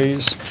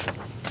employees.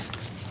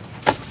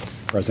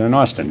 President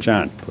Austin,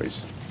 John,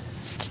 please.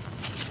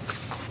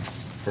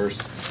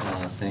 First,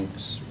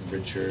 thanks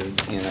Richard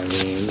and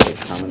Eileen,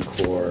 the Common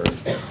Core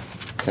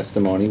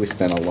testimony. We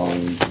spent a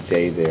long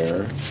day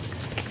there,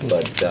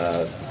 but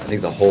I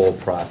think the whole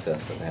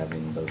process of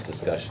having those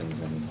discussions,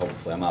 and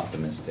hopefully I'm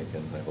optimistic,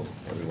 as I hope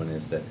everyone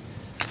is, that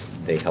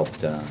they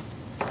helped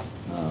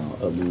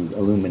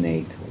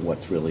illuminate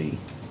what's really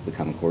the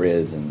Common Core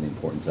is and the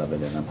importance of it,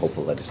 and I'm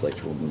hopeful the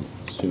legislature will move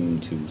soon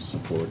to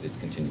support its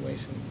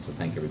continuation. So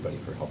thank everybody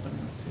for helping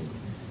out too.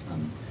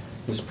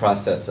 This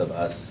process of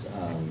us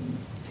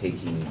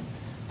taking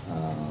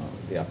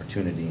the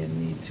opportunity and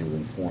need to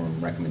inform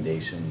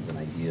recommendations and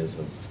ideas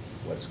of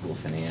what school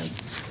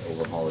finance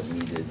overhaul is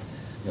needed.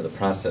 The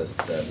process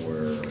that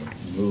we're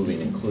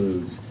moving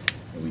includes,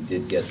 and we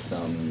did get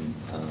some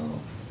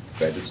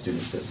graduate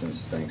student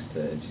assistance thanks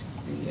to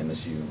the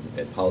MSU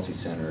Ed Policy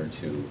Center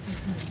to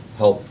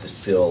help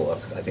distill,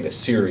 I think, a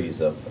series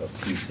of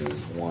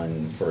pieces.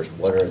 One, first,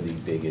 what are the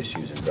big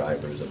issues and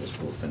drivers of the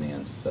school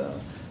finance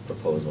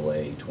proposal,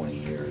 20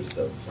 years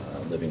of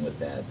living with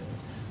that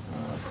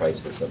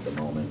crisis of the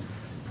moment,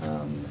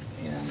 and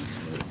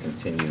it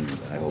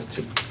continues, I hope,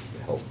 to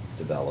help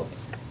develop,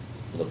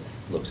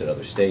 looks at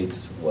other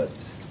states, what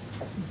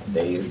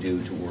they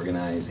do to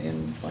organize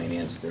and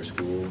finance their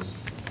schools,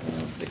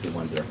 particularly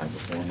ones that are high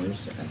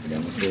performers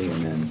academically,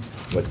 and then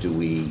what do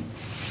we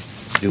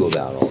do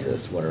about all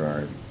this? What are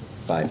our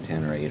 5,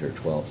 10, or 8, or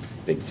 12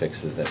 big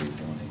fixes that we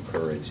want to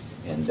encourage?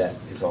 And that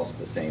is also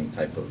the same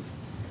type of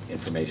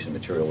information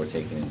material we're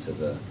taking into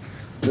the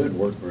good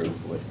work group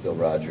with Bill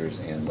Rogers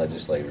and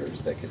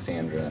legislators that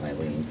Cassandra and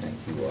Eileen, thank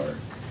you, are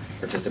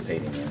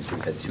participating in. So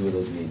we've had 2 of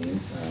those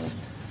meetings,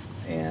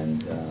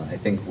 and I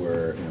think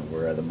we're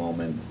at the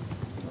moment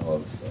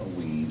of,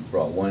 we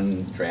brought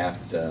one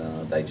draft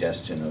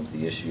digestion of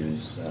the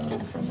issues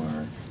from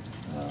our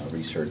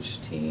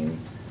research team,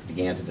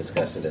 began to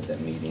discuss it at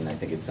that meeting. I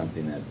think it's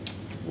something that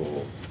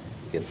we'll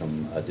get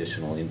some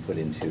additional input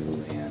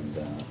into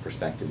and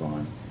perspective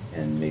on,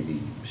 and maybe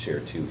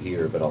share too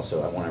here, but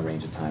also I want to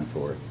arrange a time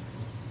for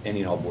any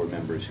and all board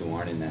members who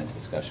aren't in that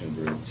discussion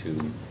group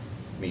to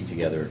meet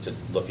together to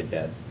look at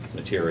that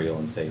material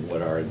and say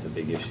what are the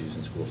big issues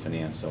in school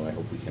finance. So I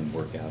hope we can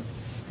work out,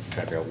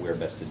 figure out where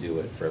best to do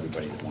it for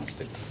everybody that wants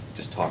to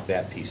just talk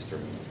that piece through.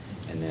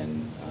 And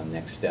then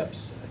next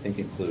steps, I think,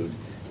 include,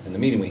 in the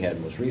meeting we had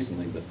most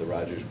recently with the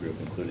Rogers Group,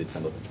 included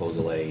some of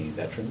Proposal A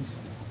veterans,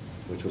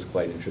 which was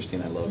quite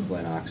interesting. I love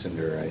Glenn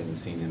Oxender. I hadn't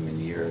seen him in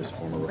years,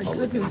 former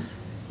Republican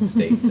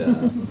state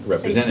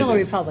representative. He's still a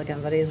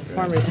Republican, but he's a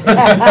former state.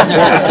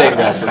 State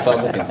rep,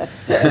 Republican.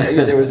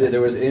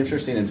 There was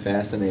interesting and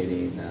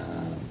fascinating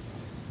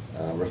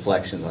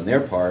reflections on their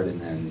part,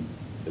 and then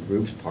the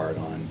group's part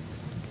on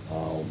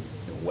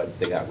what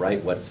they got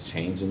right, what's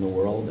changed in the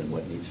world, and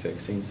what needs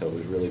fixing. So it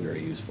was really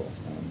very useful.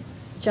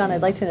 John,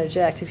 I'd like to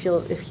interject.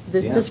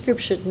 This group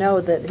should know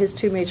that his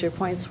 2 major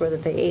points were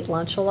that they ate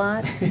lunch a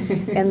lot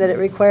and that it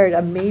required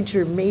a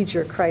major,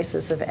 major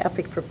crisis of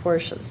epic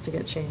proportions to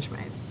get change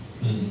made.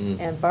 Mm-hmm.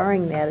 And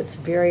barring that, it's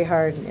very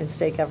hard in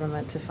state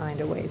government to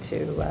find a way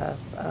to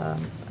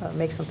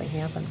make something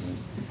happen.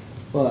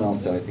 Well, and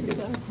also I think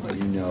it's,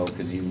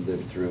 because you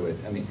lived through it.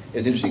 I mean,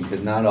 it's interesting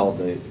because not all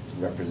the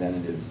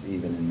representatives,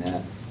 even in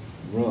that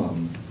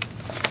room,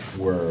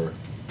 were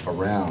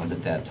around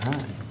at that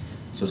time.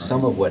 So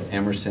some of what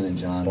Emerson and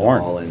John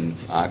Hall and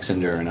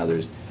Oxender and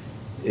others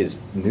is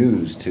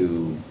news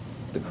to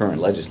the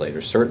current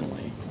legislators,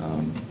 certainly.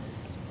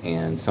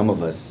 And some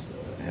of us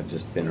have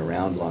just been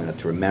around long enough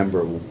to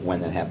remember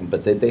when that happened.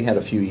 But they had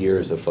a few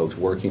years of folks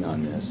working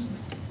on this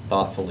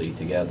thoughtfully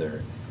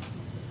together.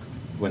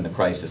 When the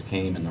crisis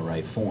came in the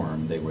right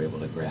form, they were able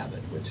to grab it,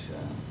 which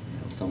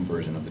some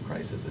version of the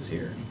crisis is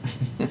here.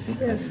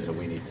 Yes. So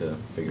we need to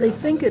figure out. They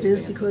think it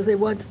is because they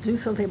want to do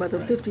something about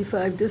the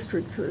 55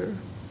 districts that are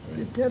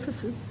in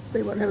deficit.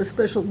 They want to have a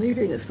special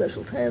meeting, a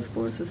special task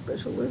force, a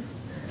special list.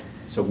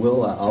 So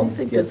I'll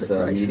get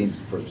the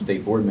meetings for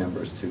state board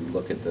members to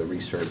look at the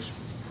research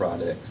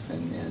products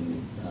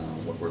and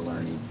what we're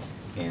learning,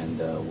 and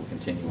we'll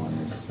continue on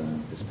this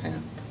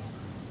path.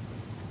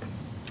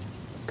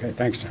 Okay,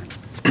 thanks, John.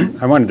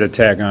 I wanted to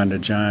tag on to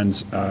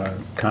John's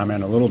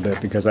comment a little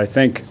bit, because I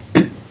think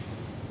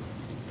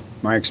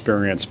my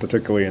experience,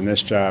 particularly in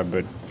this job,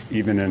 but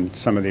even in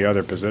some of the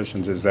other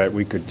positions, is that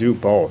we could do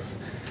both.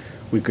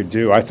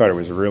 I thought it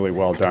was a really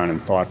well done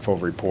and thoughtful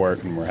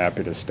report, and we're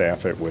happy to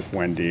staff it with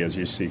Wendy as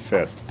you see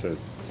fit to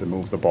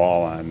move the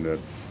ball on the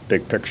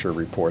big picture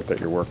report that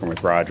you're working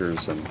with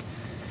Rogers. And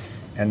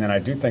then I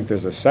do think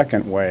there's a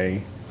second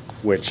way,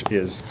 which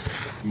is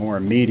more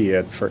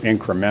immediate, for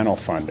incremental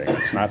funding.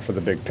 It's not for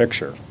the big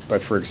picture.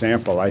 But for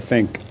example, I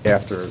think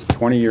after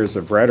 20 years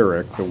of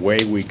rhetoric, the way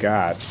we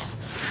got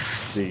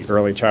the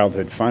early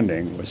childhood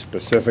funding was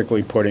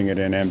specifically putting it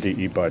in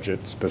MDE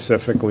budget,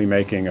 specifically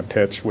making a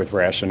pitch with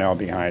rationale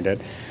behind it,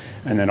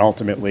 and then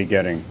ultimately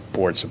getting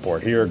board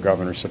support here,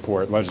 governor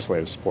support,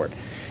 legislative support.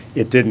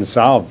 It didn't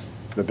solve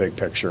the big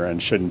picture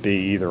and shouldn't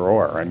be either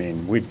or. I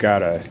mean, I'm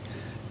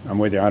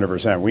with you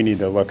 100%. We need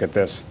to look at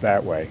this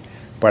that way.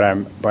 But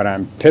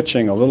I'm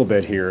pitching a little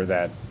bit here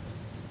that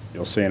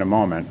you'll see in a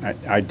moment.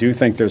 I do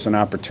think there's an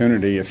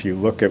opportunity, if you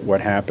look at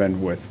what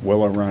happened with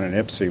Willow Run and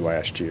IPSI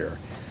last year,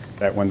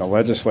 that when the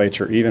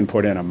legislature even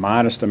put in a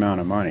modest amount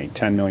of money,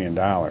 $10 million,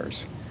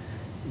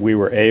 we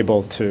were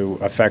able to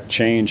affect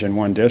change in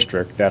one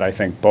district that I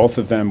think both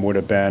of them would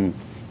have been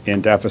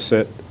in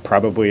deficit,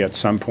 probably at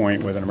some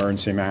point with an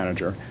emergency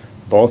manager.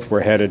 Both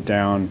were headed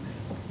down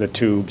the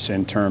tubes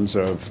in terms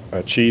of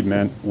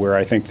achievement, where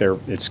I think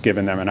it's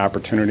given them an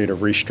opportunity to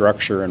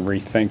restructure and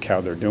rethink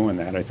how they're doing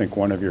that. I think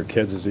one of your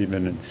kids is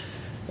even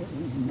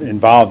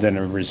involved in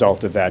a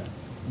result of that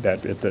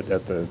at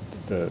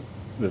the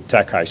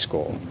tech high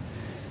school.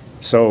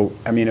 So,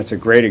 I mean, it's a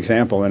great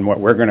example, and what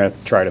we're going to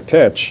try to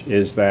pitch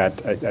is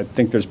that I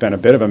think there's been a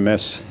bit of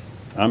a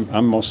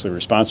I'm mostly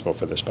responsible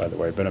for this, by the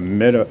way, but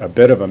a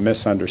bit of a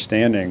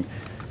misunderstanding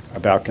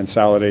about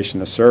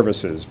consolidation of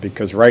services,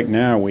 because right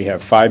now we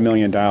have $5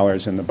 million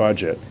in the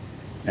budget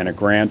and a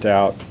grant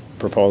out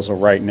proposal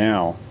right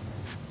now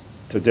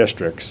to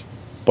districts,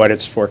 but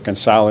it's for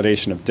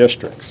consolidation of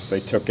districts. They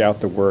took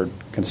out the word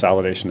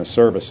consolidation of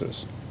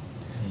services.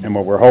 And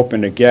what we're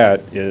hoping to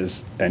get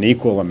is an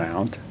equal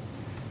amount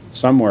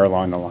somewhere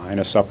along the line,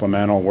 a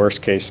supplemental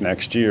worst case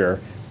next year,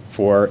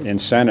 for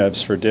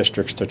incentives for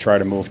districts to try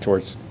to move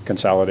towards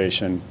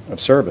consolidation of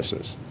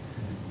services.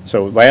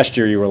 So last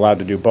year, you were allowed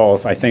to do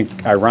both. I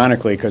think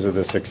ironically, because of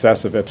the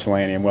success of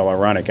Ypsilanti and Willow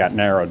Run, it got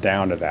narrowed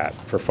down to that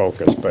for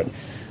focus, but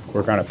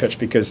we're going to pitch,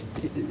 because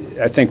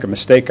I think a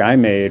mistake I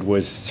made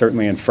was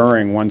certainly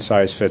inferring one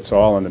size fits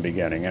all in the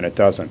beginning, and it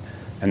doesn't.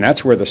 And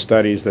that's where the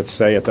studies that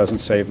say it doesn't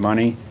save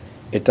money,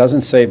 it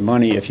doesn't save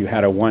money if you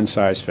had a one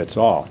size fits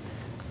all.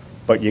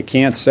 But you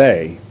can't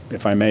say,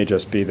 if I may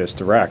just be this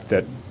direct,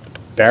 that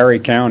Barry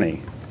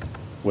County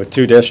with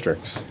 2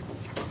 districts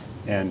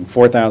and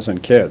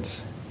 4,000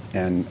 kids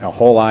and a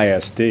whole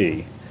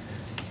ISD,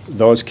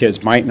 those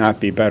kids might not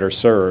be better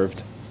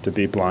served, to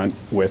be blunt,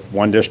 with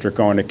one district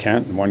going to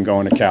Kent and one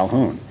going to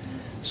Calhoun.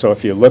 So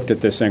if you looked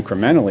at this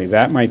incrementally,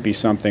 that might be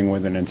something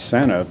with an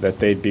incentive that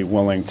they'd be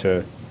willing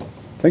to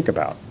think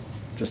about,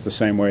 just the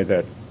same way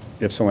that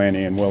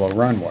Ypsilanti and Willow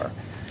Run were.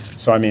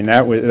 So I mean,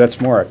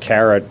 that's more a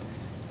carrot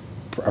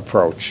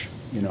approach,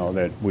 you know,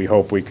 that we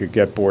hope we could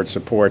get board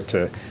support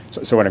to.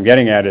 So what I'm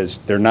getting at is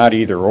they're not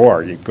either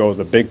or. You go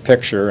the big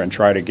picture and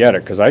try to get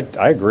it, because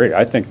I agree.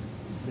 I think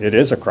it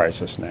is a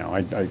crisis now.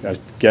 I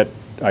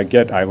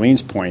get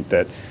Eileen's point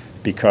that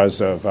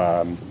because of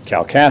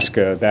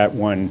Kalkaska, that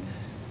one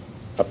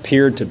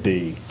appeared to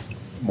be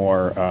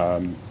more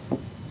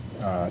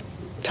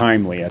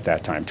timely at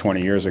that time,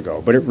 20 years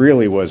ago. But it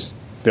really was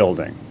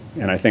building.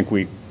 And I think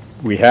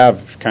we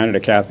have, kind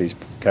of to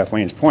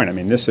Kathleen's point, I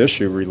mean, this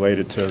issue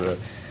related to the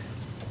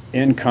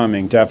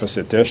incoming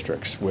deficit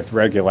districts with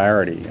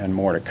regularity and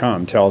more to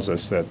come tells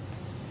us that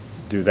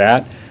do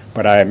that.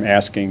 But I'm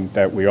asking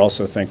that we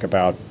also think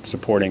about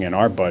supporting in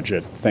our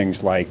budget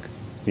things like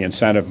the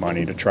incentive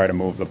money to try to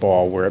move the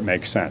ball where it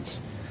makes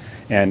sense.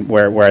 And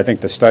where I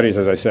think the studies,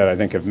 as I said, I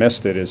think have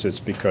missed it is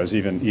it's because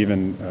even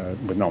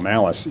with no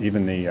malice,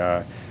 even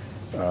the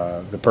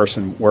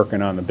person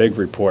working on the big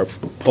report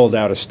pulled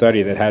out a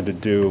study that had to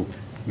do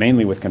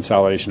mainly with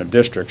consolidation of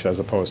districts as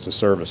opposed to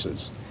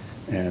services.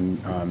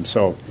 And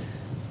so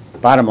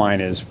bottom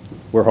line is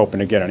we're hoping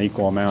to get an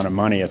equal amount of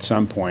money at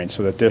some point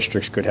so that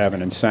districts could have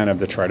an incentive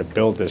to try to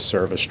build this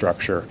service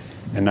structure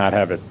and not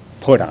have it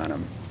put on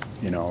them,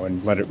 you know,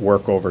 and let it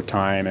work over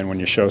time, and when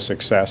you show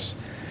success,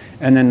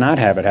 and then not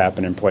have it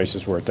happen in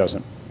places where it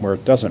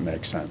doesn't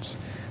make sense.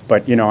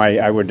 But, you know,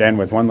 I would end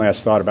with one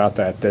last thought about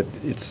that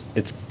it's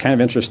kind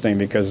of interesting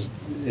because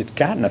it's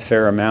gotten a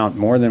fair amount,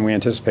 more than we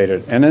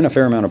anticipated, and then a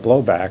fair amount of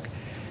blowback.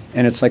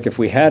 And it's like if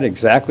we had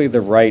exactly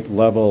the right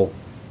level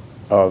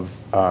of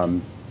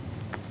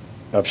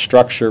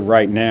structure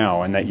right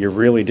now, and that you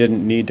really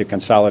didn't need to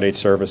consolidate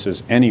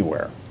services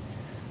anywhere,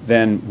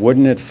 then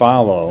wouldn't it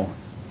follow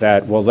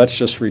that, well, let's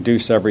just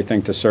reduce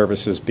everything to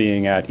services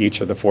being at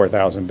each of the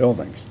 4,000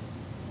 buildings?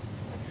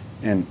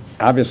 And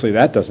obviously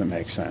that doesn't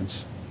make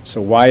sense. So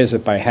why is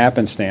it by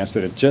happenstance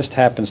that it just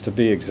happens to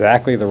be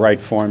exactly the right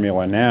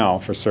formula now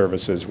for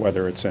services,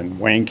 whether it's in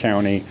Wayne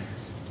County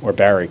or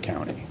Barry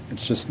County?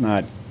 It's just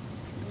not.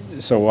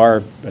 So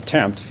our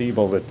attempt,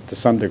 feeble to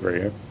some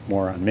degree,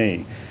 more on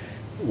me,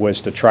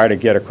 was to try to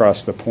get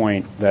across the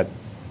point that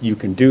you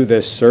can do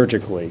this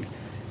surgically,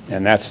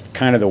 and that's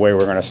kind of the way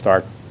we're going to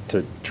start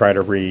to try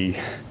to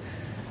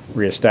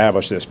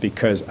reestablish this,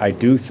 because I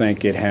do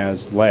think it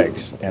has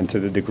legs, and to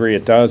the degree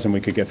it does, and we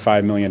could get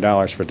 $5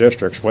 million for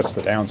districts, what's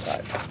the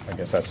downside? I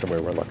guess that's the way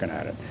we're looking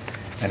at it.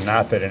 And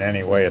not that in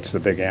any way it's the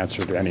big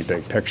answer to any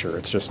big picture.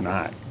 It's just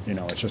not. You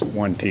know, it's just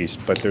one piece,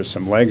 but there's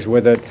some legs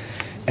with it.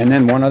 And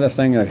then one other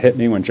thing that hit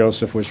me when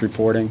Joseph was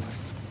reporting,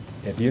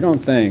 if you don't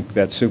think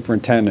that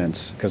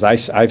superintendents, because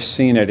I've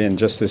seen it in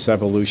just this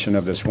evolution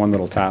of this one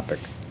little topic,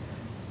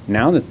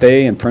 now that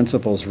they and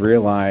principals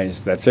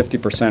realize that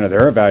 50% of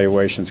their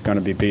evaluation is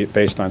going to be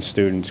based on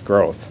students'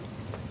 growth,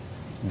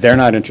 they're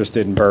not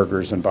interested in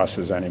burgers and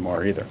buses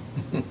anymore either.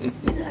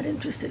 You're not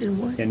interested in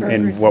what?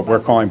 In what we're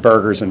calling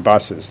burgers and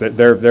buses.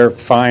 They're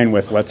fine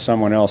with let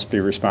someone else be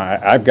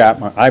responsible. I've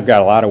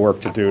got a lot of work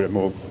to do to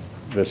move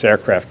this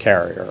aircraft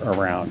carrier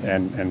around,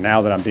 and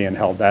now that I'm being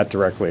held that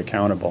directly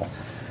accountable,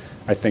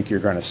 I think you're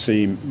going to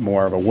see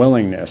more of a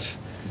willingness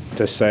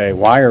to say,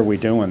 why are we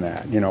doing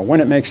that? You know,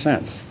 when it makes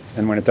sense.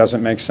 And when it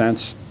doesn't make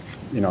sense,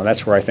 you know,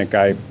 that's where I think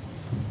I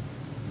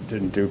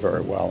didn't do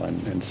very well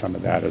in some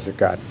of that as it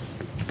got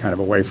kind of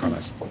away from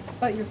us.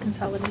 About your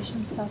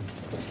consolidation stuff.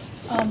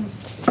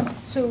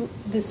 So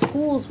the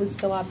schools would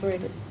still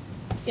operate,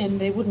 and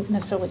they wouldn't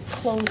necessarily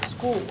close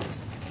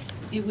schools.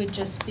 It would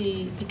just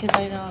be, because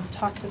I know I've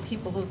talked to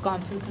people who've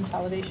gone through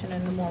consolidation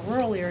in the more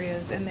rural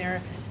areas, and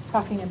they're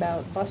talking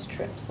about bus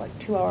trips, like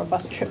 2-hour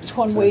bus trips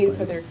one way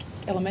for their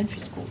elementary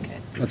school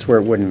kid. That's where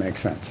it wouldn't make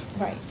sense.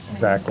 Right.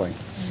 Exactly.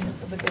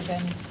 But they've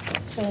been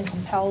feeling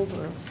compelled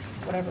or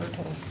whatever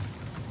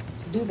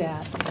to do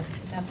that because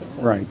of emphasis.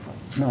 Right.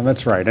 No,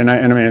 that's right. And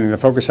I mean, the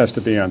focus has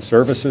to be on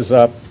services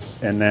up,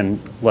 and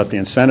then let the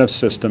incentive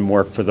system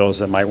work for those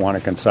that might want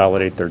to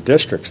consolidate their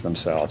districts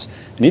themselves.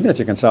 And even if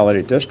you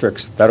consolidate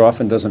districts, that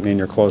often doesn't mean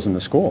you're closing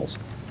the schools.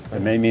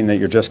 It may mean that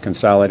you're just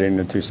consolidating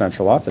the 2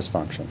 central office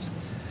functions.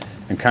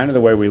 And kind of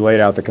the way we laid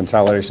out the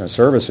consolidation of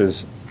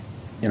services,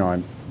 you know,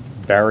 I'm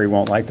Barry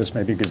won't like this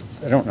maybe because,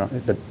 I don't know,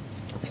 but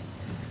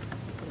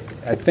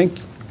I think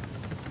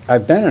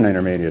I've been an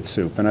intermediate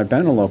soup and I've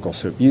been a local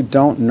soup. You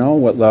don't know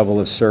what level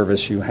of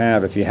service you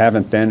have if you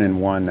haven't been in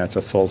one that's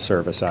a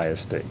full-service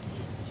ISD. Do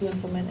you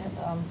implement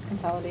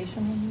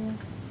consolidation when you were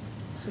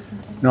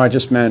superintendent? No, I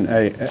just meant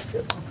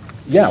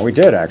yeah, we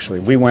did actually.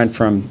 We went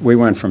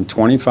from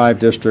 25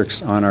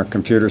 districts on our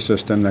computer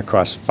system that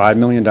cost $5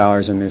 million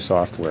in new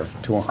software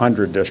to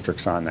 100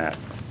 districts on that.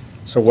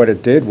 So what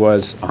it did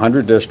was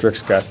 100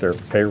 districts got their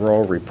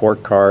payroll,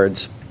 report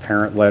cards,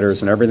 parent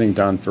letters, and everything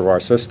done through our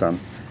system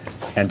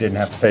and didn't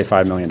have to pay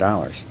 $5 million.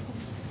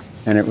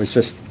 And it was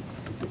just,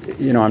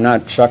 you know, I'm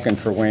not shucking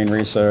for Wayne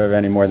Risa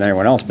any more than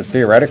anyone else, but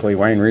theoretically,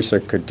 Wayne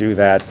Risa could do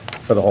that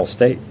for the whole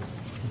state.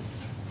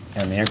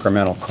 And the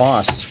incremental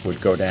costs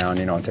would go down,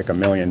 you know, and take 1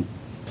 million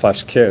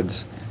plus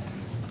kids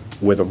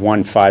with a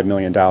 $5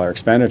 million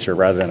expenditure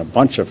rather than a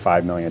bunch of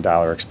 $5 million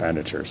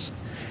expenditures.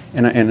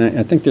 And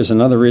I think there's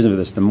another reason for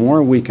this. The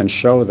more we can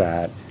show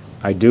that,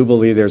 I do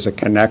believe there's a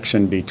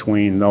connection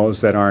between those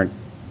that aren't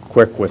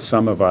quick with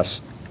some of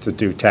us to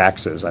do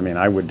taxes. I mean,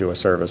 I would do a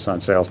service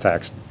on sales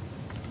tax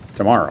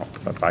tomorrow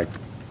if I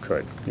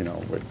could, you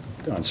know,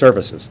 on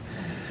services.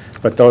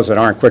 But those that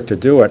aren't quick to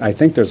do it, I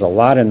think there's a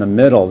lot in the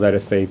middle that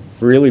if they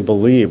really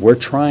believe we're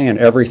trying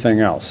everything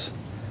else,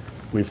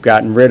 we've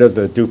gotten rid of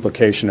the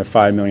duplication of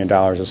 $5 million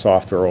of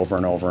software over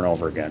and over and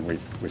over again.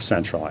 We've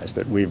centralized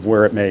it. We've,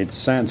 where it made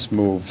sense,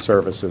 moved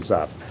services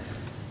up.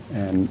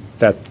 And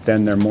that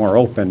then they're more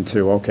open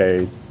to,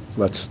 okay,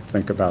 let's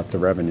think about the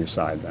revenue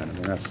side then.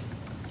 I mean,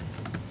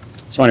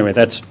 so anyway,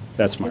 that's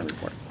my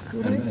report. I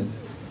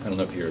don't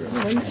know if you're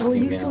Are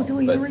you still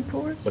doing your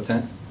report? What's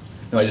that?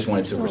 No, I just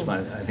wanted to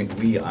respond. I think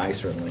I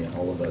certainly, and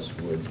all of us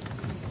would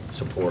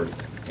support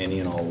any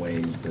and all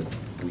ways that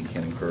we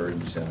can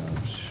encourage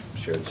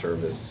shared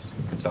service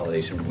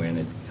consolidation when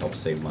it helps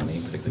save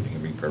money, particularly if you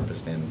can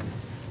repurpose in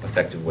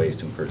effective ways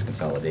to encourage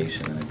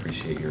consolidation. And I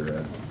appreciate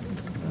your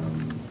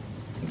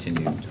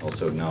continued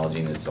also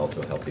acknowledging that it's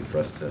also healthy for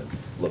us to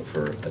look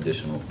for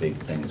additional big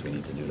things we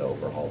need to do to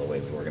overhaul the way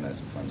we organize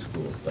and fund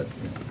schools, but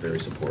you know, very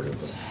supportive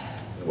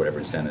of whatever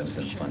incentives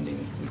and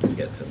funding we can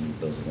get to move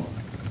those along.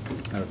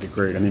 That would be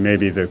great. I mean,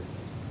 maybe the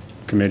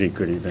committee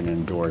could even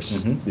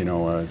endorse, you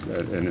know,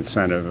 an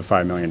incentive of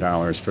 $5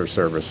 million for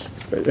service.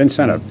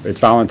 Incentive,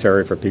 it's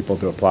voluntary for people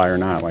to apply or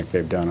not, like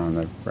they've done on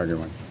the regular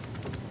one.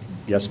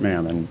 Yes,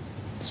 ma'am, and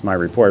it's my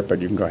report,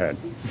 but you can go ahead.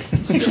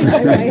 I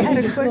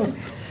had a question.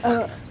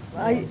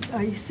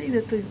 I see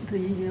that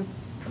the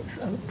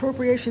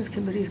Appropriations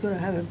Committee is going to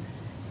have a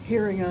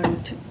hearing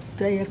on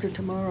day after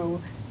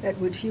tomorrow at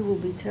which you will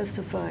be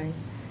testifying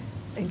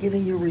and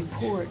giving your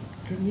report.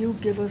 Can you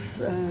give us,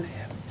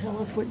 tell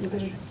us what you're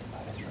going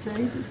to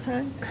say this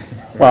time?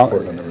 Well,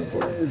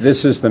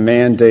 this is the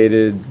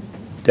mandated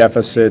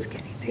deficit.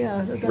 Yeah,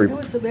 I know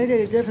it's the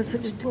mandated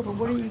deficit report, but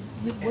what are you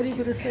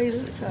going to say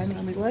this time?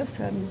 I mean, last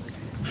time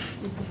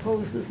you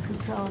proposed this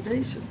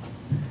consolidation.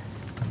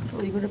 So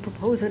are you going to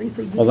propose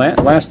anything? Well,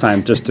 last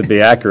time, just to be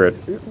accurate,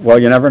 well,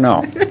 you never know.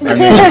 I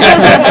mean,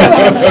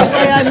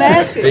 I'm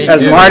asking.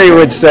 as Marty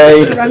would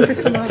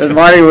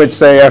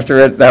say after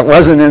it, that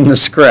wasn't in the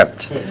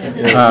script.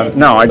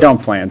 No, I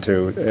don't plan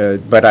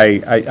to, but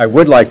I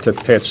would like to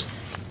pitch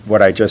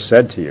what I just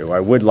said to you. I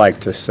would like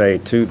to say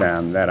to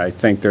them that I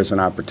think there's an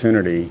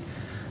opportunity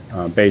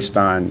based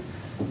on,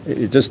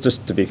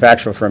 just to be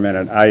factual for a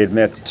minute, I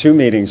admit 2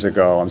 meetings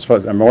ago,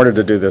 I'm ordered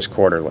to do this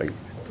quarterly.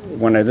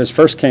 When this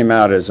first came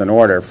out as an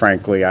order,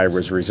 frankly, I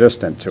was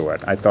resistant to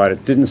it. I thought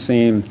it didn't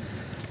seem,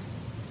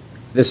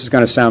 this is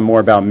going to sound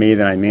more about me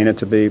than I mean it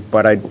to be,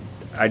 but I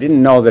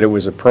didn't know that it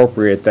was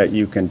appropriate that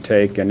you can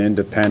take an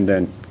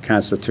independent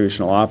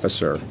constitutional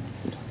officer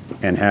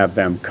and have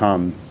them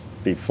come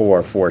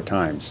before 4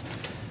 times.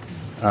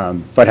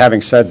 But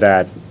having said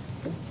that,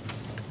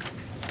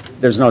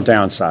 there's no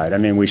downside. I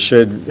mean, we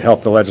should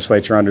help the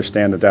legislature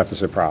understand the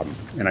deficit problem,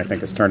 and I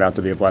think it's turned out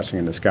to be a blessing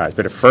in disguise.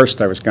 But at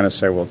first I was going to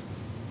say, well,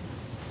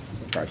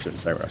 I shouldn't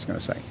say what I was going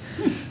to say.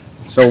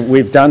 So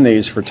we've done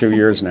these for 2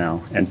 years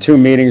now, and 2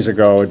 meetings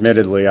ago,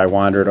 admittedly, I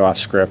wandered off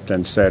script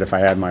and said if I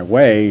had my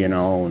way, you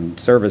know, and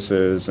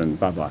services and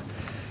blah, blah.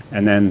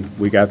 And then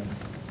we got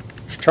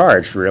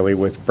charged, really,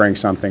 with bring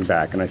something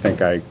back, and I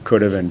think I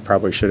could have and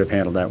probably should have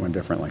handled that one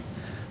differently.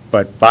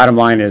 But bottom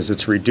line is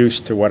it's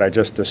reduced to what I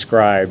just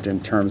described in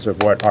terms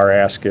of what our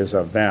ask is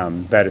of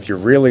them, that if you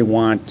really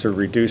want to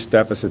reduce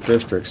deficit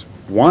districts,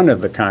 one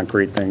of the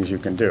concrete things you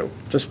can do,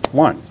 just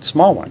one,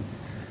 small one,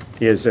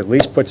 is at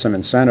least put some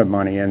incentive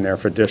money in there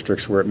for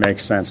districts where it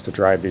makes sense to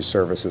drive these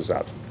services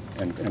up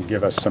and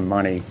give us some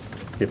money,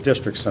 give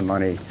districts some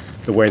money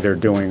the way they're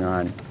doing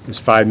on,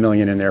 there's $5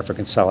 million in there for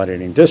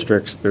consolidating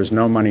districts, there's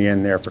no money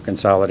in there for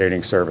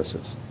consolidating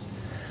services.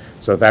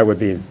 So that would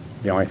be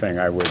the only thing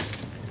I would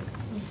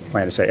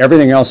plan to say.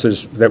 Everything else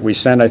is that we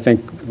send, I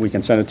think we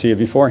can send it to you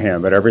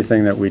beforehand, but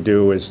everything that we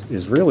do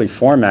is really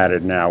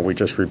formatted now. We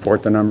just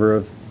report the number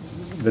of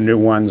the new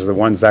ones, the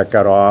ones that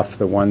got off,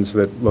 the ones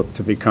that look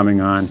to be coming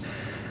on.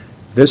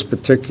 This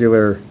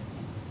particular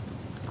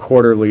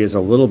quarterly is a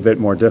little bit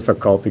more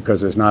difficult because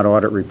there's not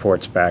audit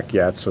reports back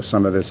yet, so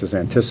some of this is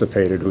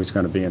anticipated who's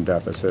going to be in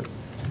deficit.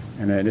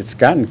 And it's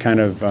gotten kind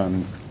of,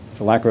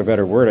 for lack of a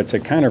better word, it's a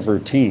kind of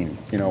routine.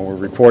 You know, we're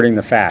reporting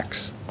the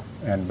facts,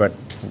 but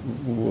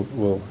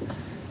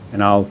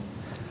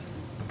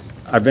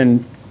I've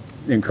been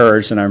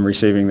encouraged, and I'm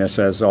receiving this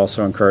as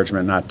also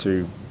encouragement not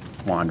to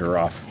wander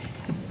off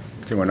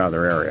to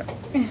another area.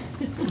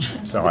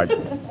 So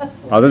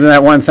other than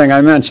that one thing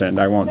I mentioned,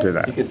 I won't do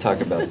that. You could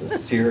talk about the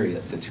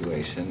Syria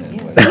situation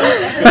and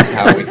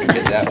how we can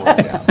get that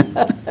worked out.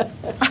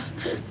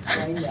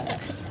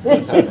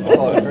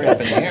 Oh, it's very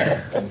up in the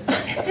air.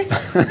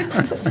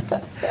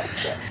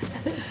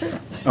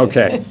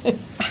 Okay.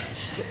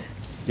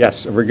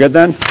 Yes, are we good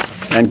then?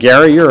 And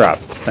Gary, you're up.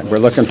 We're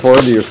looking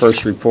forward to your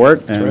first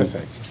report. And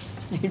Terrific.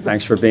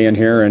 thanks for being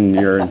here, and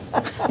your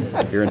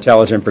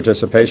intelligent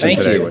participation Thank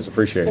today you. was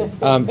appreciated.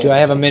 Do I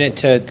have a minute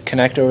to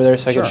connect over there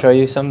so I Sure. can show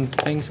you some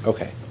things?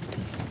 Okay.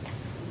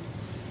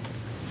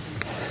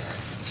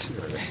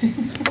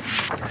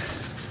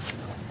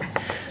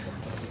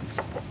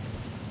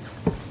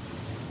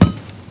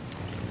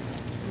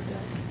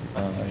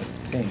 I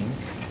think.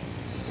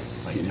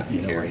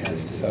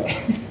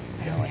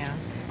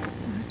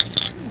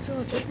 So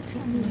it doesn't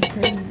tell me.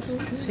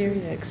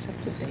 Syria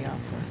accepted the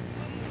offer.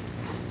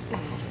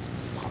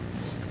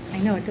 I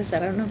know it does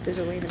that. I don't know if there's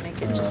a way to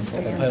make it just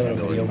stay Play a on.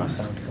 little video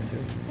sound come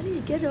through. How do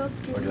you get up?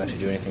 Or do I have to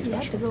do anything You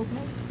have to special? go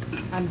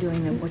back. I'm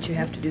doing what you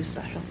have to do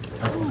special.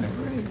 Oh,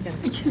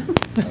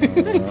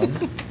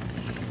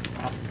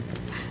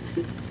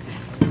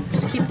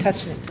 Just keep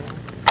touching it.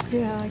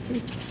 Yeah, I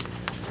keep.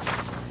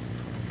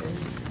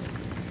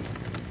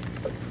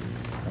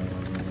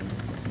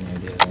 Any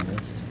ideas on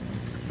this?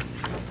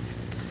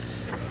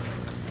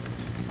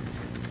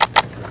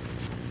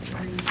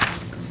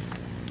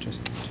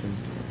 Just to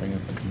bring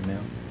up an email.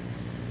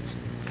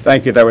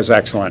 Thank you, that was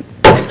excellent.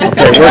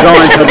 Okay, we're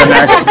going to the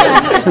next.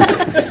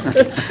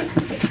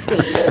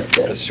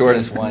 The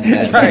shortest one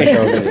yet. Right.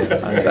 Show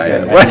videos. I'll tell you. I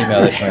can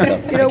email this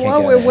myself. You know, I can't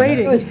while get we're it.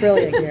 waiting. It was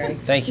brilliant, Gary.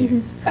 Thank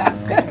you.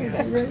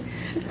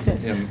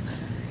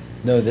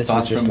 No, this was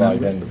Thoughts just from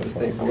logged members in of the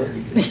before. state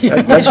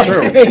board? That's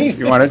true.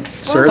 You want it,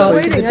 While seriously?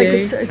 waiting, I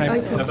could say, How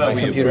about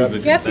we computer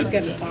approve the Kathy's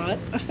consent got a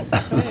agenda?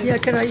 thought. yeah,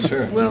 can I?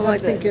 Sure. Well, I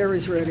think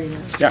Gary's ready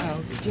now. Yeah.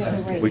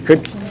 We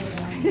could,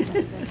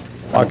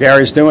 while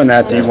Gary's doing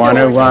that, do you want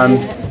to, I'm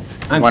want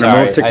to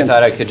sorry, move to? I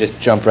thought I could just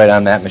jump right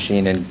on that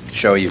machine and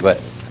show you,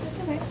 but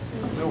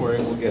No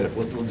worries. We'll get it.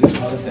 We'll do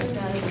some other things.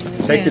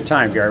 Take your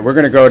time, Gary. We're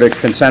going to go to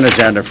consent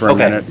agenda for a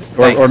Okay, minute.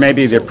 Or thanks.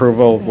 maybe the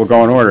approval, we'll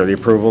go in order, the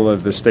approval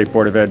of the State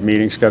Board of Ed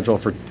meeting schedule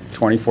for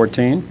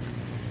 2014?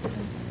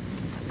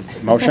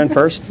 Motion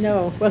first?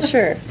 No, well,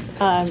 sure.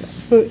 I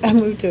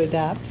move to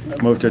adopt.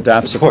 Move to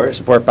adopt,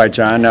 support by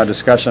John. Now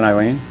discussion,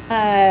 Eileen?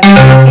 I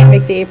can't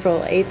make the April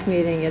 8th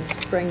meeting. It's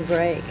spring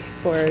break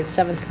for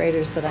 7th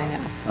graders that I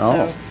know.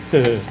 Oh. So,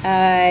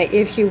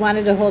 if you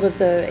wanted to hold it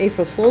the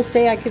April Fool's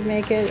Day, I could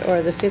make it,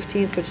 or the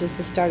 15th, which is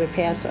the start of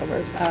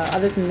Passover.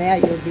 Other than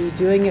that, you'll be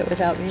doing it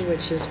without me,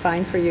 which is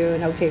fine for you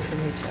and okay for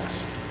me too.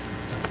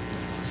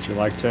 Would you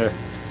like to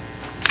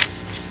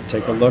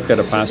take a look at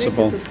a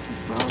possible?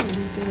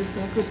 It's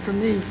not good for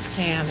me.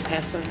 Yeah, the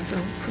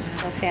Passover.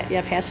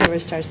 Yeah, Passover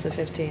starts the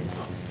 15th.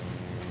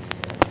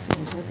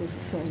 That doesn't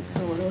sound,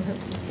 no, I don't have,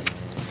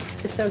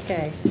 It's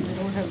okay. I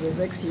don't have the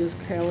next year's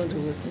calendar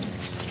with me.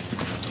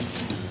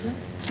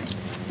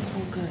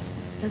 Oh, good.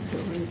 That's all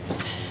right.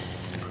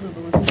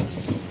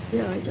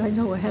 Yeah, I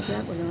know I have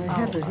that one, I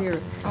have it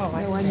here. Oh,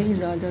 I No, I see.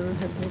 mean, I don't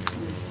have next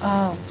year's.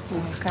 Oh,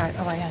 God,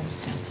 oh, I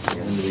understand.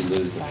 And we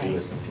lose the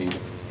fewest people.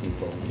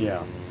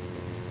 Yeah.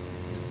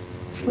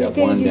 We What got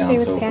day one did you down say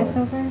was so far.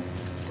 Passover?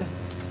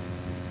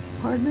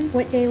 Pardon me?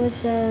 What day was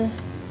on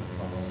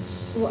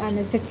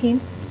the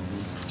 15th?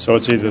 So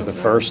it's either the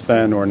first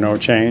then, or no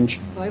change?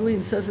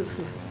 Eileen says it's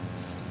the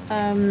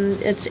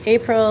It's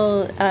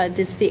April,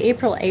 it's the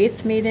April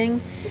 8th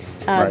meeting.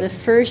 Right. The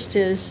first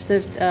is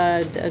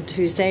the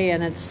Tuesday,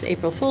 and it's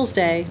April Fool's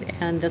Day,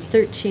 and the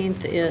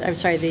 13th, I'm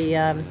sorry, the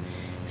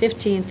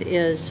 15th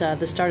is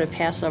the start of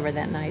Passover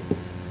that night.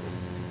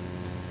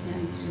 Yeah,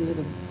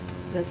 usually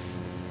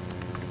that's,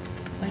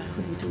 I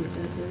couldn't do it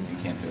that day. You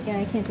can't do it. Yeah,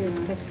 I can't do it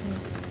the 15th.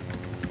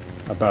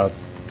 About,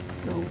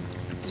 No.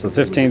 so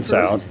 15th's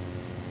out.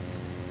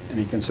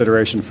 Any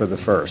consideration for the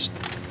first?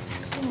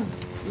 Oh,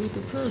 do it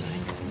the first.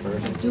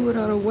 Do it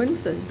on a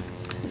Wednesday.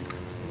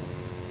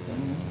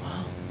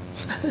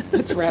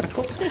 That's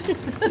radical.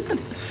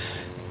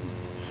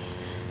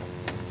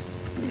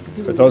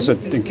 For those,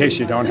 in case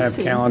you don't have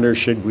calendars,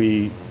 should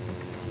we,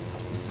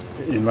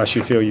 unless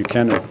you feel you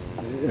can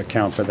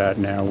account for that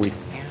now,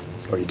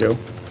 oh, you do?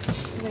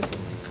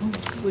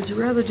 Would you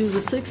rather do the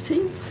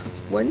 16th,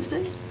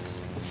 Wednesday?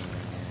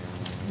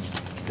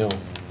 No.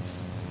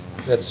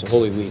 That's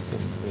Holy Week,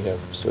 and we have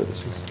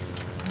services.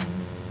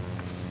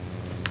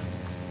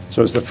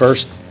 So is the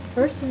first,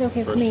 First is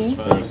okay for me.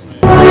 All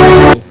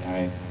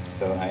right,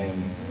 so I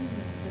am,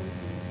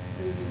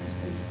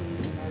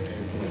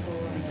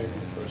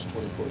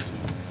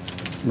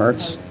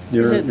 Mertz?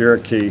 you're a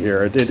key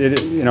here.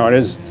 You know, it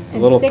is a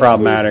And little 6 weeks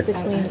problematic.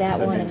 between that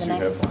one and the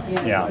next one.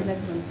 Yeah.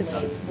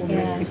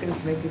 Yeah.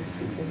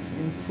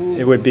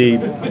 It would be,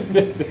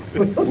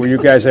 were you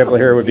guys able to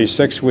hear, it would be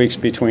 6 weeks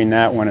between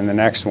that one and the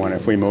next one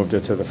if we moved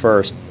it to the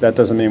first. That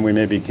doesn't mean we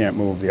maybe can't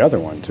move the other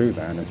one too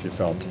then, if you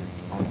felt.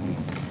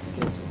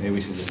 Maybe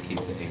we should just keep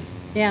the 8.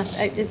 Yeah,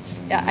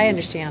 I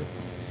understand.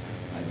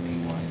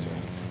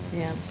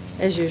 Yeah,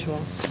 as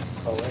usual.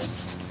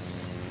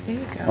 There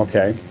you go.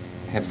 Okay.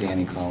 Have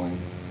Danny call in.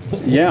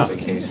 Yeah.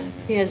 Vacation.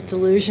 He has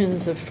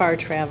delusions of far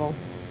travel.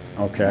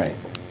 Okay.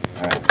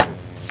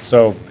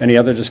 So, any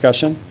other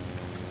discussion?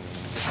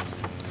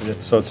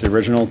 So it's the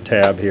original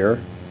tab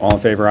here. All in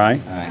favor, aye?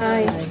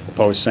 Aye.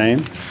 Opposed,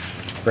 same?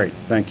 Great,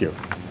 thank you.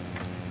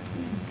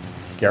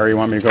 Gary, you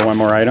want me to go one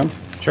more item?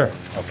 Sure.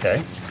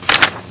 Okay.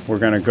 We're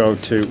going to go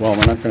to, well,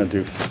 we're not going to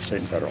do state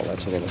and federal,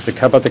 that's a little,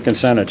 how about the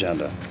consent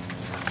agenda?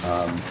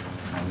 I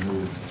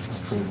move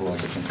approval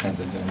of the consent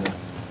agenda.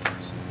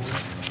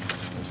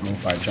 It's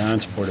moved by John,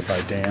 supported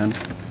by Dan.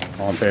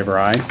 All in favor,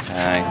 aye?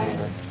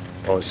 Aye.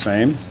 Opposed,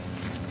 same?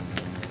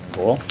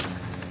 Cool.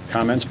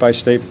 Comments by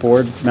state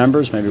board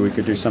members? Maybe we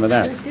could do some of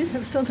that. I did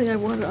have something I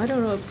wanted, I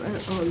don't know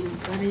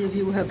if any of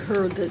you have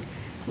heard that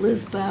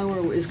Liz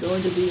Bauer is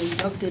going to be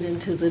inducted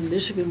into the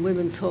Michigan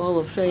Women's Hall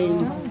of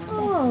Fame.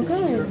 Oh,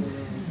 this year. good.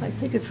 I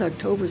think it's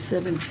October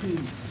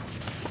 17th.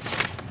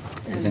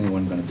 Is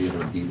anyone going to be able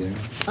to be there?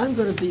 I'm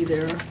going to be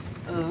there.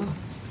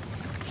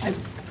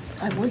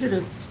 I wondered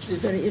if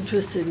there's any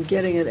interest in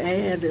getting an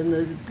ad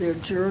in their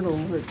journal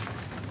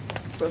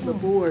from the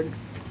board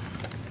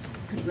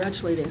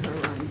congratulating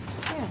her on.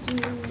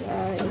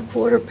 A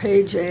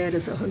quarter-page ad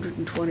is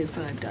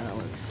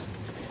 $125.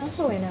 I'll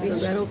go in on it.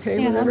 Is that okay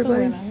Yeah, with I'll go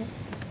everybody? in on it.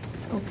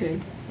 Okay.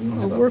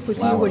 I'll work with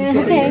you flower. on Yeah,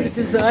 getting, okay.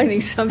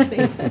 designing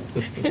something. You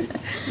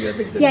have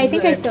the Yeah, I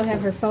think I design. still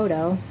have her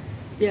photo.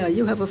 Yeah,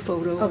 you have a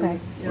photo. Okay.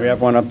 We have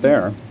one up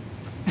there.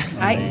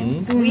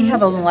 We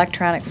have an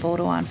electronic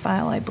photo on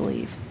file, I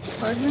believe.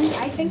 Pardon me?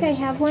 I think I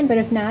have one, but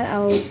if not,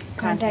 I'll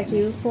contact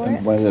you for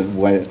it.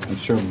 I'm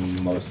sure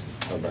most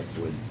of us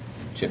would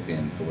chip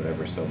in for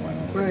whatever, so why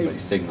don't Right. everybody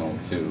signal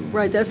to.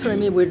 Right, that's what I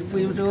mean, we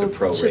would all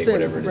prorate chip in,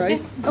 whatever it is.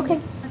 right? Okay.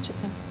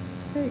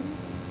 Great.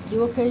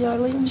 You okay,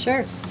 Eileen?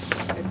 Sure.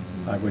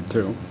 I would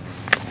too.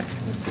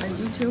 And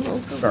you too?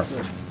 Okay. Sure.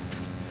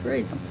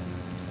 Great.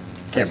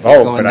 Can't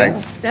vote, but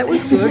I That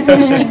was good.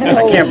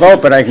 I can't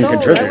vote, but I can No,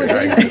 that contribute. was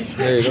right? easy.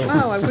 There you go.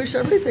 Wow, I wish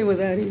everything were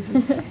that easy.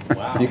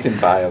 You can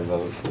buy a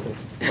vote.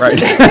 Right.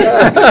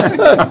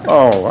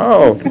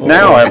 Oh,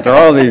 now after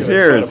all these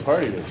years.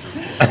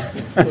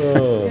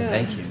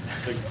 Thank you.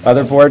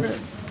 Other board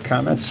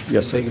comments?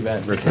 Yes, Richard.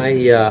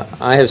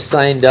 I have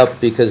signed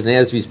up because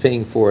NASB's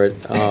paying for it,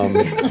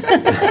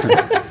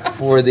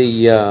 for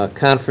the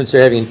conference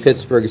they're having in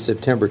Pittsburgh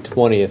September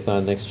 20th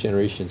on Next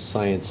Generation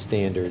Science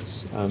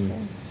Standards.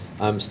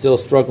 I'm still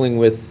struggling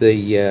with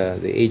the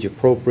age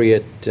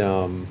appropriate,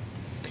 and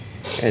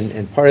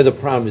part of the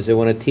problem is they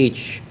want to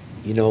teach,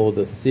 you know,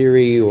 the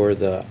theory or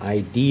the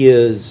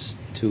ideas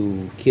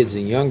to kids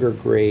in younger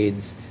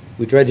grades.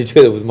 We tried to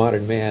do it with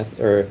modern math,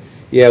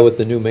 with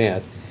the new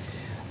math.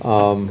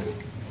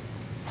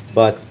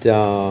 But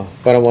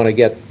I want to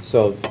get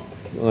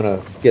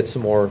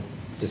some more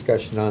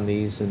discussion on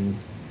these, and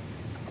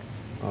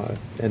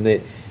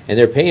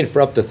they're paying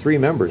for up to 3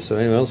 members. So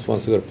anyone else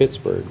wants to go to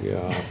Pittsburgh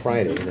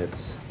Friday?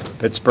 That's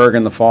Pittsburgh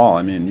in the fall,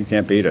 I mean, you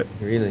can't beat it.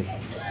 really.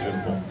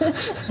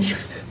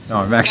 No,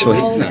 I'm actually.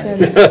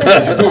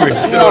 We're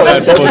so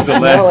not supposed to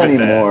laugh at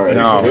that.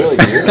 No. It's really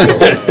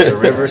beautiful. The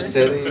River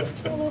City.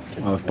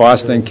 Well, if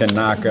Boston can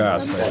knock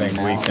us, I think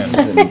we can.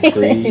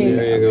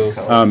 There you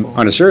go.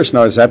 On a serious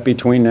note, is that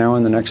between now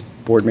and the next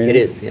board meeting? It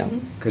is, yeah.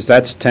 Because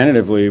that's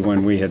tentatively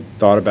when we had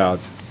thought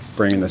about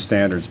bringing the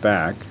standards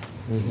back.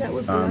 That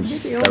would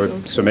be, That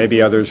would- So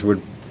maybe others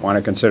would want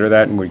to consider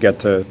that, and we'd get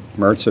to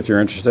Mertz if you're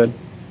interested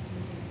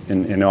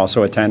in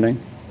also attending.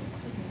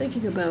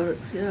 thinking about it,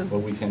 yeah.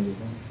 What weekend is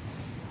that?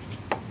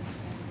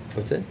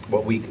 What's it?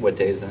 What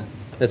day is that?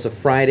 That's a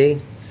Friday,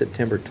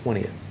 September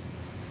 20th.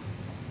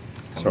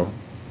 So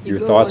You your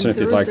go thoughts, on and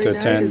if you'd like to Thursday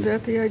night, attend, Is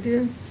that the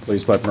idea?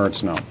 please let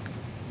Mertz know.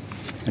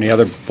 Any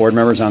other board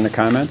members on the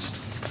comments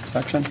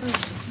section?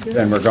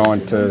 Then we're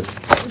going to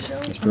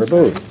Mr.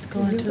 Abud.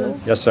 Going to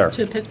Yes, sir.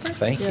 Pittsburgh?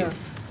 Thank you. Yeah.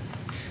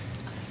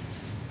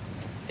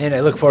 And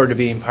I look forward to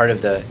being part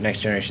of the Next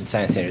Generation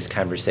Science Standards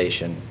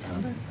conversation.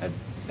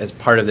 As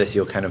part of this,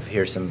 you'll kind of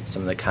hear some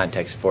of the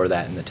context for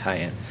that and the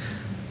tie-in.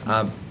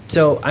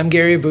 So I'm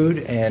Gary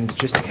Abood, and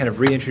just to kind of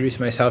reintroduce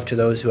myself to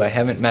those who I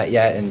haven't met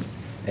yet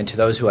and to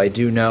those who I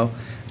do know,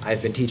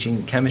 I've been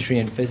teaching chemistry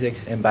and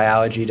physics and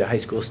biology to high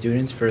school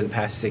students for the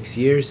past 6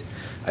 years.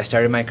 I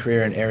started my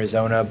career in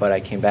Arizona, but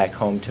I came back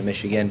home to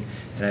Michigan,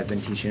 and I've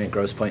been teaching at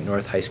Grosse Pointe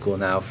North High School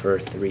now for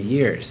 3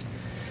 years.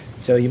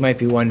 So you might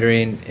be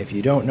wondering, if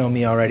you don't know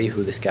me already,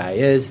 who this guy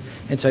is.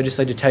 And so I'd just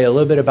like to tell you a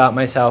little bit about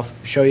myself,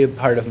 show you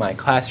part of my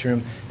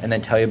classroom, and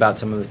then tell you about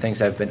some of the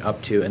things I've been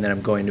up to and that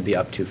I'm going to be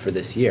up to for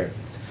this year.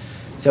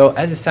 So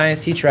as a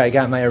science teacher, I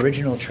got my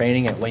original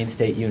training at Wayne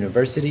State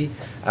University.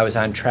 I was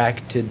on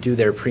track to do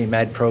their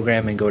pre-med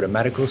program and go to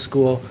medical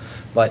school,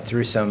 but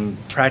through some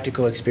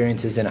practical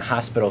experiences in a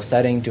hospital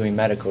setting doing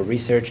medical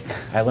research,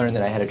 I learned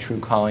that I had a true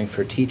calling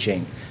for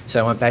teaching.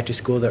 So I went back to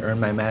school to earn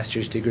my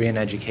master's degree in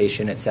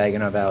education at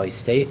Saginaw Valley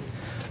State.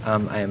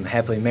 I am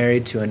happily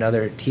married to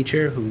another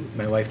teacher who,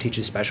 my wife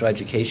teaches special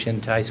education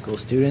to high school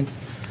students.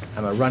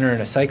 I'm a runner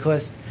and a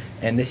cyclist,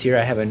 and this year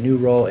I have a new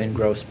role in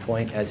Grosse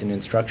Pointe as an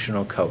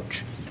instructional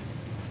coach.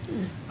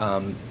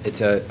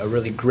 It's a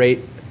really great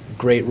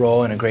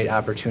role and a great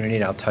opportunity,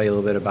 and I'll tell you a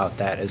little bit about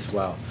that as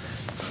well.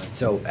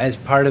 So as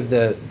part of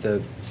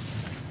the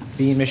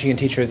being Michigan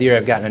Teacher of the Year,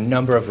 I've gotten a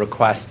number of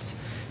requests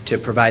to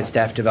provide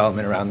staff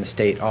development around the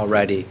state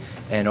already,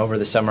 and over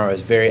the summer I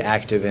was very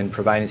active in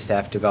providing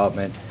staff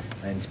development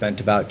and spent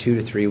about 2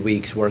 to 3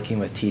 weeks working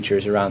with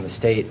teachers around the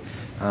state.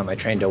 I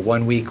trained a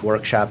 1-week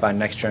workshop on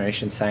next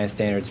generation science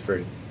standards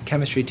for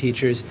chemistry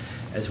teachers,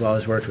 as well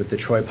as worked with the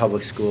Troy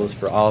Public Schools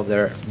for all of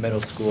their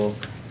middle school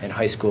and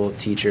high school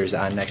teachers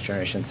on next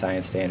generation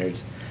science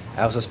standards.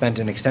 I also spent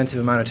an extensive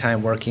amount of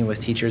time working with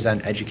teachers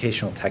on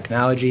educational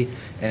technology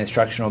and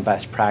instructional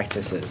best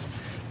practices.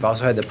 I've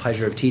also had the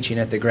pleasure of teaching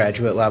at the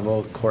graduate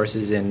level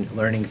courses in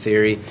learning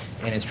theory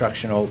and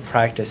instructional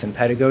practice and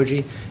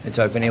pedagogy, and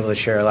so I've been able to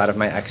share a lot of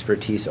my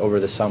expertise over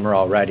the summer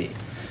already.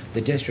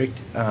 The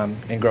district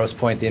in Grosse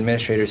Pointe, the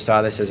administrators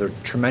saw this as a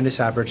tremendous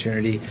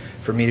opportunity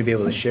for me to be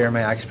able to share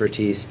my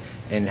expertise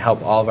and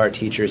help all of our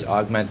teachers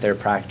augment their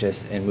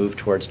practice and move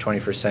towards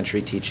 21st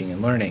century teaching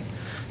and learning.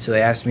 So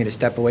they asked me to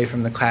step away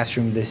from the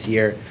classroom this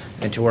year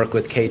and to work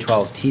with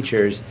K-12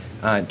 teachers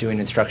doing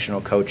instructional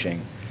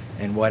coaching.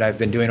 And what I've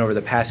been doing over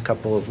the past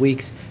couple of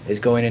weeks is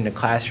going into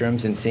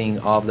classrooms and seeing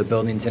all of the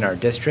buildings in our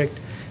district.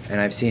 And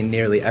I've seen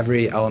nearly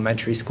every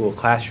elementary school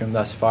classroom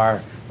thus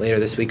far. Later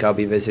this week I'll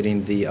be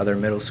visiting the other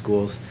middle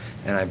schools,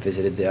 and I've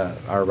visited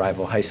our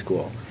rival high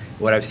school.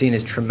 What I've seen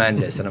is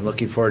tremendous, and I'm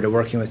looking forward to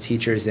working with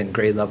teachers in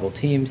grade level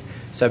teams,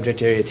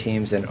 subject area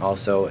teams, and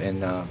also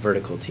in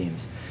vertical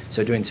teams.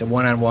 So doing some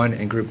one-on-one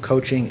and group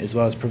coaching, as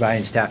well as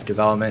providing staff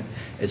development,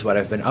 is what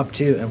I've been up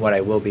to and what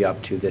I will be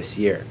up to this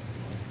year.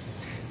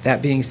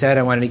 That being said,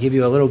 I wanted to give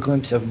you a little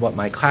glimpse of what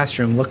my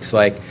classroom looks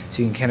like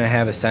so you can kind of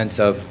have a sense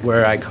of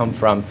where I come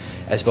from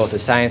as both a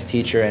science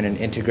teacher and an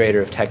integrator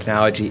of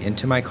technology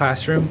into my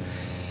classroom.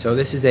 So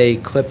this is a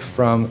clip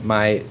from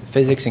my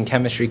physics and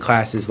chemistry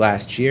classes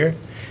last year,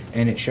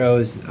 and it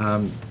shows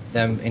them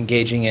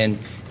engaging in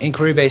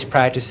inquiry-based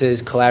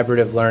practices,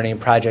 collaborative learning,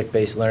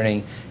 project-based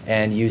learning,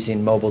 and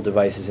using mobile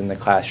devices in the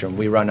classroom.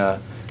 We run a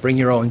bring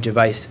your own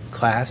device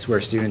class where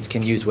students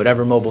can use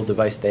whatever mobile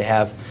device they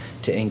have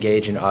to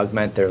engage and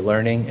augment their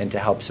learning and to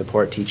help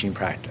support teaching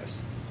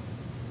practice.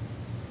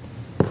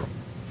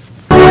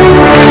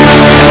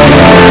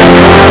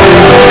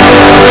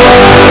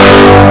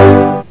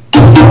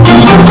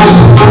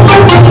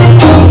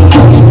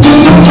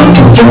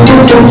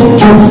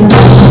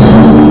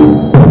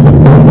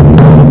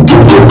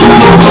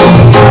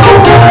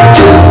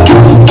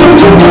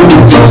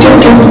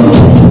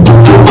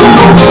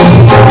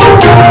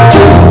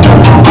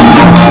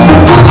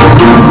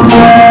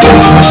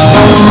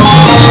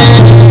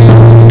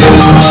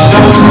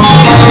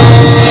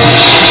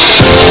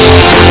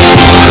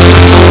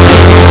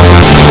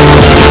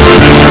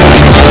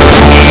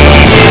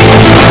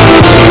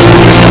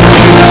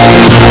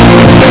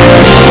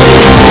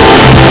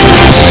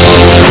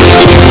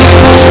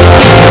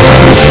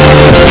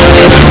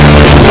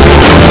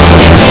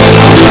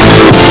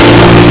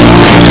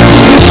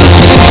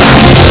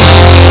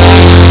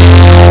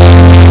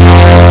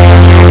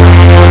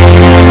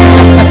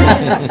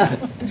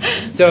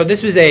 So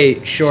this was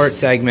a short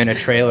segment, a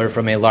trailer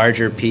from a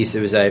larger piece. It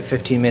was a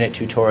 15-minute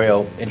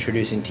tutorial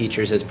introducing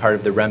teachers as part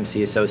of the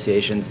REMC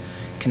Association's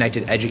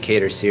Connected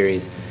Educator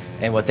series.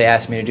 And what they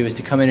asked me to do is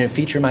to come in and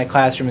feature my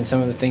classroom and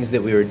some of the things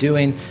that we were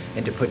doing,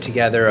 and to put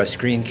together a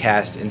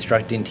screencast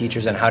instructing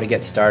teachers on how to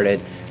get started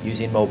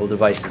using mobile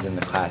devices in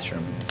the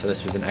classroom. So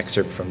this was an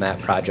excerpt from that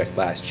project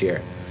last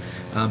year.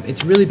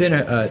 It's really been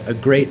a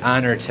great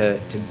honor to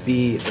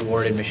be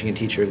awarded Michigan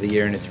Teacher of the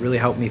Year, and it's really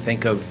helped me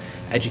think of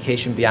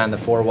education beyond the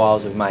four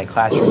walls of my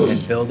classroom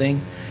and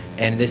building.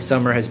 And this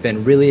summer has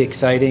been really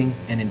exciting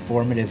and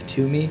informative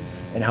to me,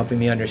 and helping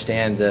me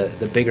understand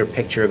the bigger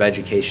picture of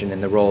education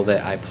and the role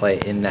that I play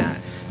in that,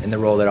 and the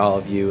role that all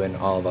of you and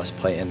all of us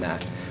play in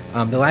that.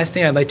 The last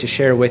thing I'd like to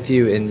share with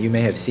you, and you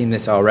may have seen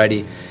this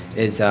already,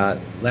 is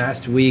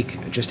last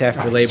week, just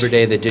after Labor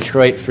Day, the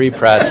Detroit Free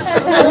Press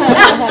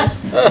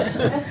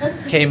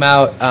came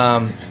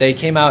out. They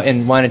came out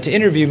and wanted to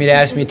interview me to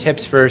ask me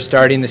tips for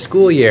starting the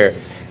school year.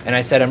 And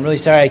I said, I'm really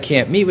sorry I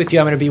can't meet with you.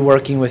 I'm going to be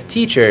working with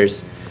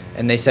teachers.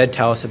 And they said,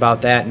 tell us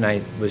about that. And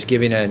I was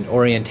giving an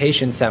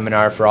orientation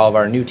seminar for all of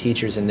our new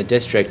teachers in the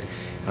district,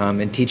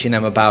 and teaching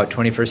them about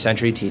 21st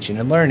century teaching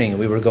and learning.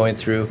 We were going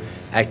through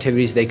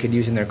activities they could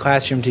use in their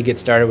classroom to get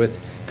started with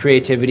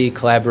creativity,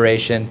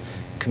 collaboration,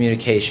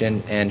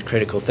 communication, and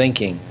critical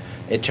thinking.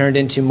 It turned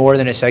into more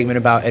than a segment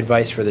about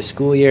advice for the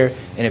school year,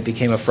 and it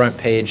became a front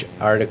page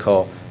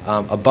article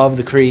above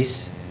the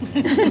crease,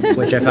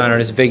 which I found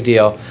out is a big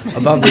deal,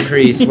 above the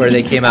crease, where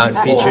they came out and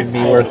featured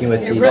me working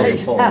with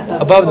teachers.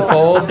 Above the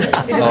fold?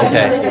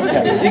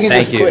 Okay.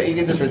 Thank you. You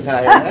can just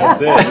retire.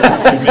 That's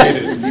it. You made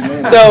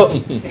it. So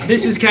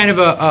this is kind of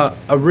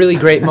a really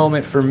great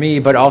moment for me,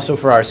 but also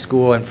for our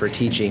school and for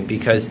teaching,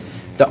 because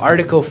the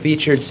article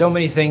featured so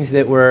many things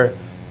that were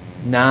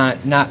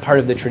not part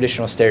of the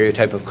traditional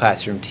stereotype of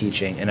classroom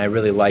teaching, and I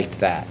really liked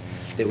that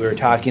we were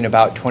talking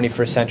about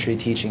 21st century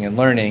teaching and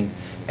learning,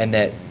 and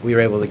that we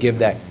were able to give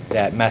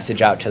that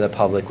message out to the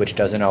public, which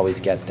doesn't always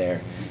get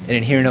there. And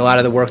in hearing a lot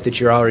of the work that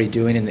you're already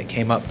doing and that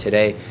came up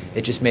today,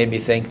 it just made me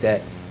think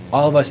that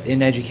all of us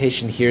in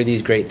education hear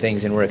these great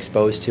things and we're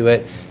exposed to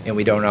it, and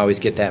we don't always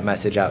get that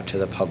message out to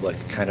the public,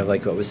 kind of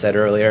like what was said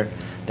earlier.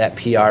 That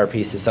PR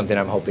piece is something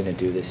I'm hoping to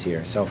do this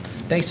year. So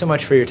thanks so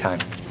much for your time.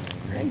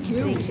 Thank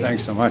you.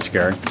 Thanks so much,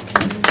 Gary.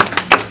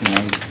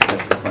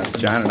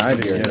 John and I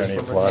didn't get any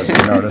applause, you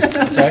noticed.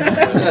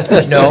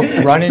 Sorry? No,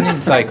 running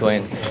and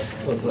cycling.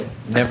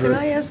 Never Can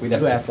I ask-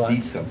 two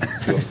athletes.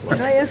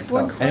 Can I ask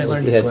one I didn't question?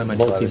 learn to swim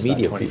until I was about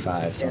Multimedia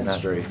 25, so I'm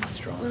not very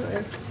strong.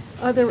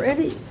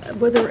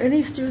 Were there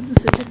any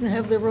students that didn't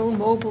have their own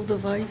mobile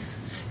device?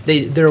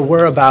 There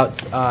were about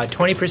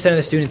 20% of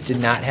the students did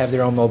not have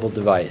their own mobile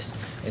device.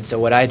 And so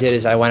what I did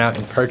is I went out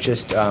and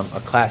purchased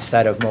a class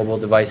set of mobile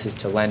devices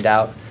to lend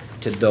out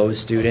to those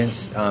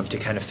students to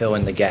kind of fill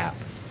in the gap.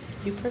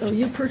 Are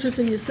you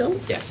purchasing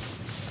yourself? Yeah.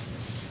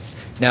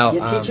 Now,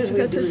 That's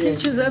the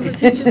teachers and the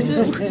teachers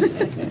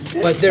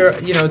do. but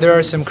there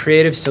are some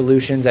creative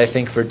solutions, I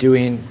think, for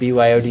doing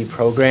BYOD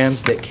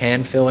programs that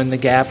can fill in the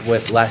gap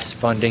with less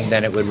funding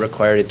than it would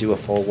require to do a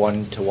full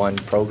one-to-one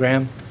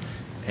program.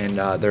 And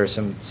there are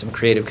some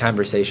creative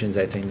conversations,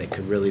 I think, that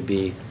could really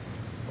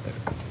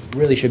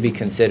should be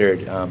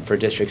considered for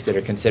districts that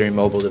are considering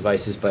mobile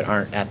devices but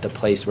aren't at the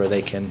place where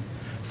they can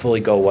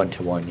fully go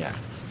one-to-one yet.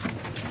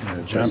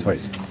 John,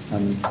 please.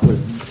 Was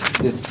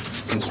this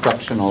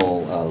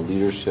instructional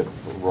leadership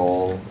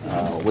role,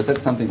 was that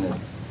something that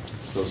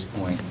Grosse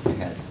Pointe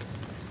had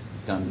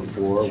done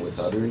before with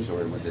others,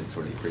 or was it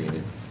sort of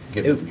created,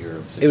 given your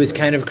situation? It was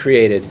kind of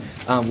created.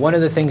 One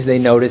of the things they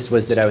noticed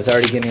was that I was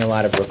already getting a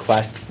lot of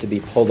requests to be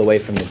pulled away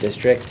from the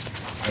district,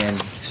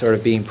 and sort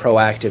of being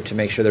proactive to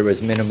make sure there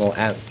was minimal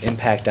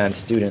impact on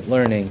student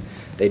learning.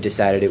 They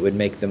decided it would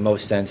make the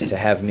most sense to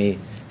have me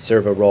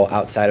serve a role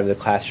outside of the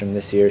classroom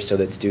this year so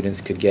that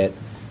students could get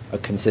a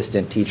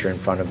consistent teacher in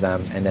front of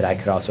them, and that I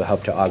could also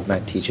help to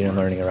augment teaching and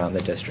learning around the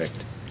district.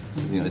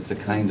 It's the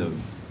kind of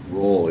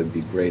role, it'd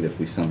be great if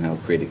we somehow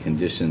created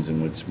conditions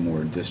in which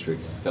more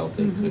districts felt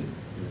they could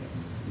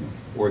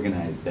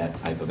organize that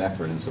type of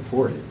effort and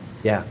support it.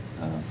 Yeah.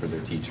 For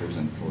their teachers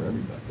and for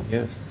everybody.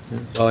 Yes.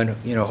 Well,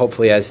 and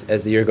hopefully as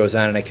the year goes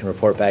on and I can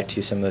report back to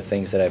you some of the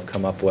things that I've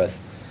come up with,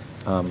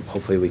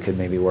 hopefully we could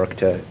maybe work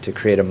to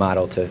create a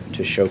model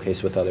to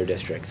showcase with other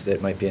districts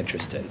that might be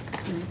interested.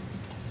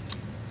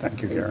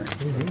 Thank you, Gary.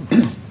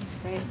 That's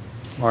great.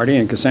 Marty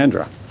and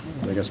Cassandra.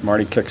 I guess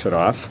Marty kicks it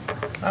off.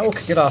 I will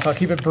kick it off. I'll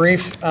keep it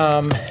brief.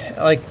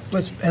 Like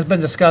has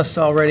been discussed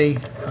already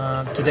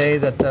today,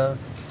 that the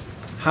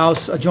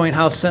a joint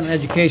House Senate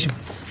Education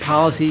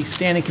Policy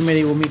Standing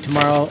Committee will meet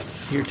tomorrow.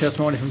 Hear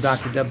testimony from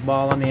Dr. Deb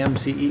Ball on the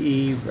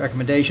MCEE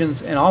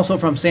recommendations, and also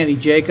from Sandy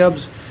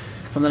Jacobs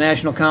from the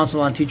National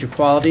Council on Teacher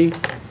Quality,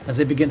 as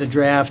they begin to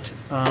draft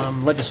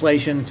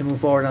legislation to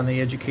move forward on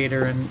the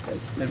educator and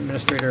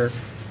administrator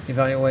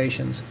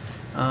evaluations.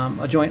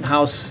 A joint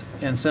House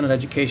and Senate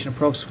Education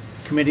Approach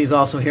Committee is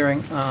also hearing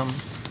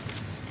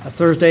a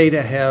Thursday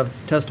to have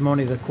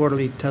testimony, the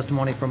quarterly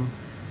testimony from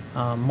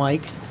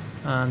Mike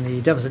on the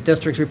deficit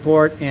districts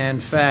report. And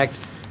in fact,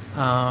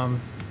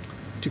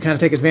 to kind of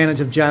take advantage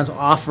of John's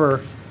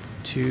offer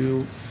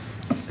to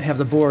have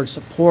the board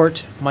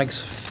support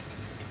Mike's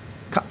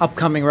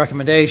upcoming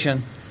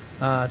recommendation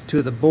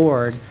to the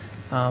board,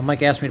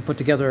 Mike asked me to put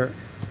together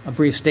a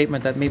brief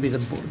statement that maybe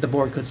the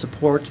board could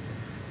support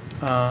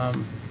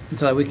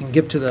so that we can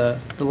give to the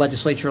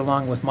legislature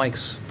along with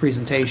Mike's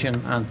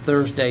presentation on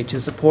Thursday to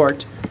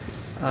support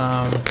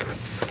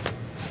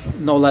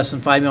no less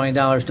than $5 million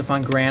to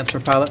fund grants for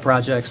pilot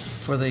projects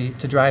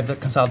to drive the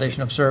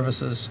consolidation of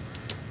services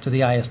to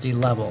the ISD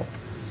level.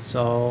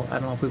 So I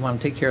don't know if we want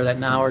to take care of that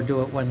now or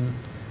do it when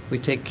we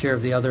take care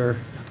of the other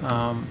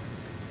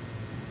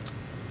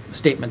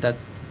statement that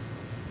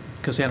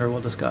Cassandra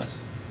will discuss.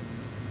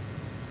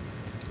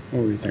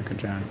 What were you thinking,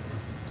 John?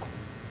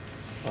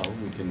 Well,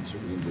 we can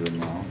do it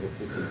now if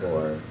people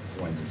are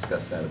going to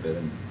discuss that a bit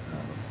and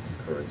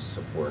encourage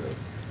support of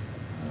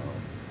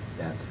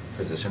that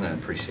position. I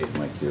appreciate,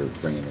 Mike, you're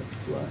bringing it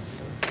to us.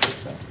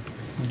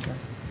 Okay.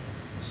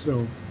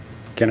 So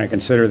can I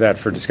consider that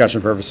for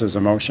discussion purposes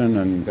a motion?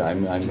 And I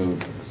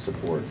move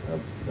support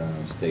of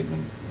the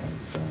statement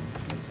as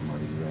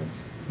Marty read.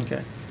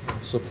 Okay.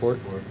 Support.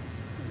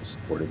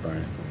 Supported by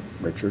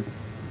Richard.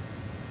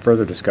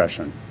 Further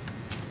discussion?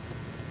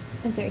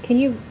 I'm sorry, can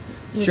you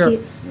Sure.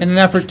 Repeat. In an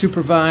effort to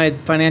provide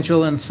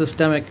financial and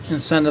systemic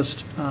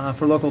incentives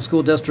for local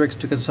school districts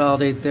to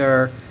consolidate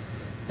their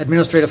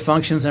administrative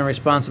functions and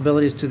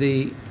responsibilities to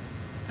the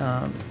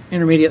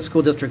intermediate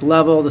school district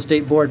level, the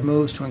state board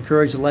moves to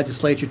encourage the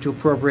legislature to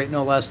appropriate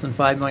no less than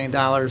 $5 million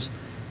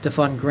to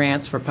fund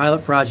grants for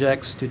pilot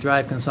projects to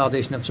drive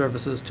consolidation of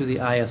services to the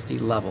ISD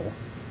level.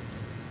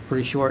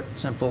 Pretty short,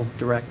 simple,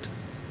 direct.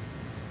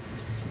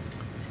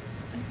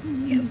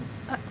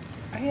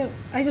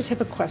 I just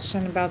have a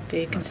question about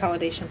the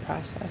consolidation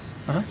process.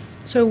 Uh-huh.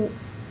 So,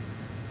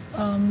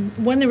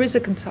 when there is a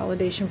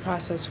consolidation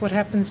process, what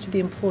happens to the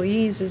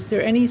employees? Is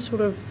there any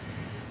sort of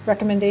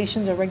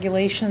recommendations or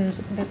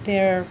regulations that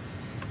they're,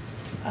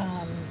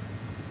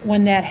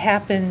 when that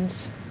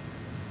happens,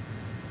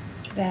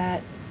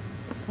 that,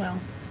 well,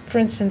 for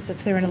instance,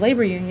 if they're in a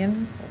labor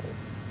union,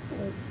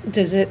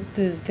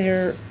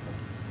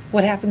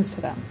 what happens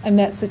to them in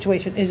that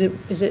situation? Is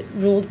it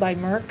ruled by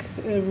Merck,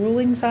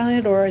 rulings on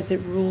it, or is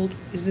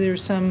there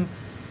some,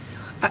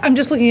 I'm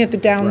just looking at the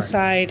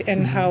downside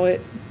and how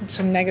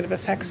some negative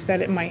effects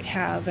that it might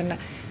have, and I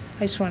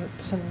just want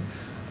some.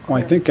 Well,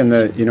 I think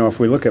if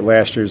we look at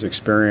last year's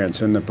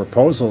experience and the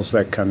proposals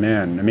that come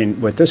in, I mean,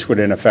 what this would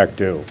in effect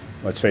do,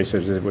 let's face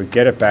it, is it would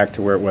get it back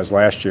to where it was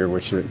last year,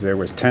 which there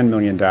was $10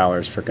 million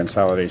for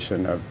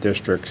consolidation of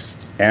districts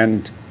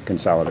and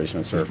consolidation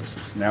of services.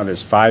 Now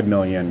there's $5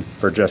 million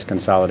for just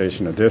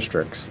consolidation of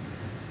districts,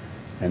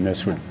 and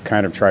this would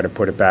kind of try to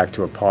put it back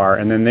to a par.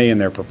 And then they, in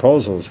their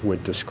proposals,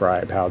 would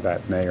describe how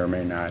that may or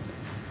may not.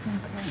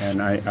 Okay.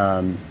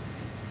 And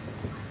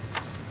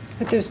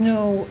but there's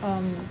no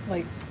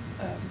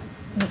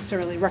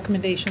necessarily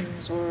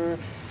recommendations or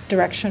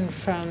direction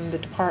from the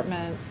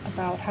department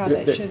about how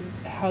that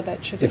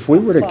should. If we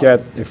were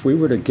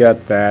to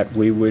get that,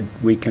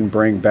 we can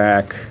bring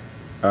back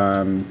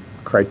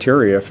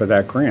criteria for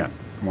that grant.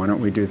 Why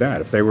don't we do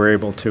that? If they were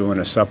able to, in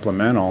a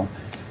supplemental,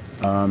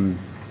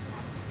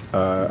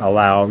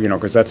 allow,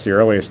 because that's the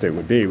earliest it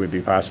would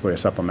be possibly a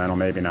supplemental,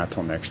 maybe not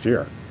till next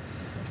year.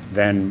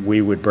 Then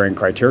we would bring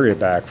criteria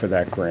back for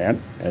that grant,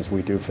 as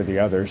we do for the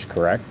others,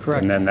 correct?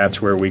 Correct. And then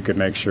that's where we could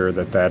make sure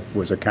that that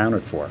was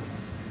accounted for.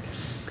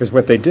 Because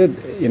what they did,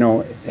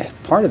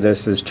 part of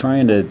this is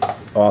trying to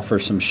offer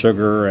some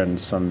sugar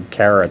and some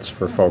carrots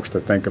for folks to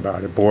think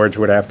about it. Boards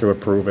would have to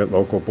approve it,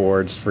 local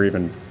boards, to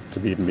even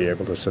be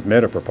able to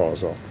submit a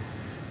proposal.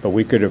 But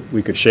we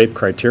could shape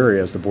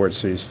criteria as the board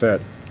sees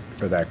fit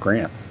for that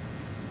grant.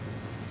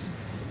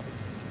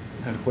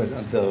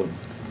 What the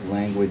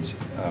language,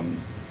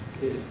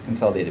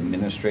 consolidate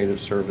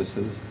administrative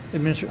services?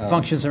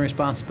 Functions and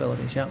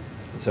responsibilities, yeah.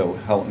 So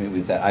help me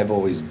with that. I've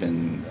always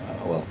been,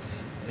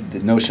 the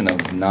notion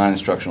of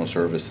non-instructional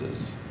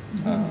services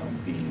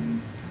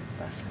being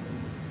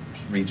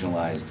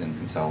regionalized and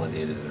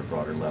consolidated at a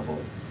broader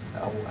level.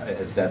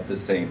 Is that the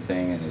same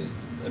thing, and is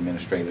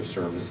administrative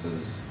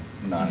services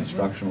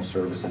non-instructional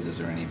services? Is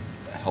there any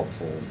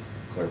helpful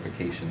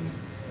clarification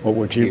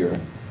here?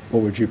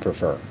 What would you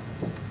prefer?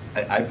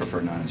 I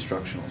prefer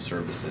non-instructional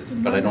services,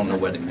 but I don't know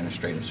what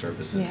administrative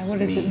services mean. Yeah, what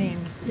does it mean?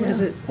 What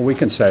is it? Well, we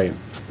can say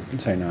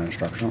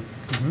non-instructional,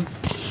 to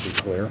be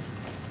clear.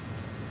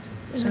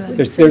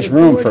 There's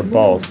room for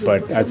both,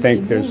 but I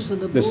think this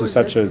is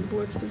such a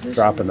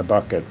drop in the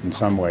bucket in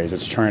some ways.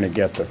 It's trying to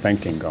get the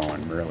thinking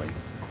going, really.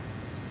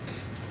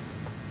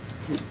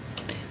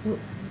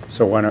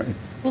 So why don't?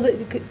 Well,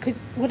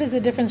 what is the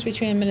difference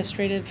between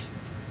administrative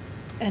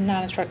and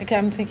non-instructional? Okay,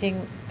 I'm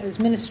thinking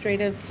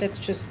administrative, that's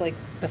just like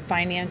the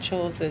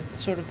financial, the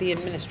sort of the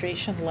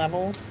administration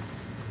level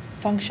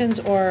functions,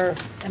 or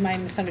am I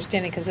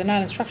misunderstanding? Because the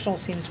non-instructional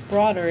seems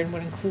broader and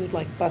would include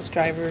like bus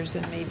drivers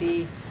and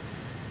maybe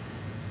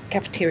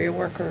cafeteria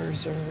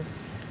workers or,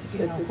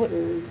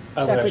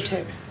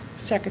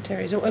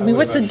 secretaries. I mean,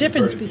 what's the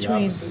difference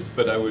between?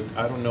 But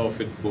I don't know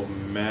if it will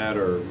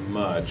matter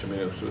much. I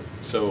mean,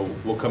 so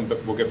we'll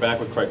get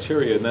back with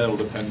criteria, and then it'll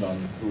depend on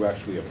who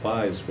actually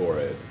applies for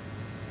it,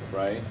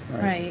 right?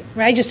 Right.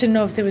 I just didn't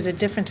know if there was a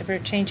difference, if we're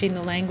changing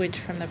the language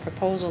from the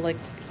proposal, like,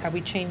 are we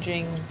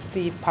changing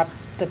the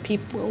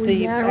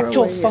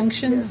actual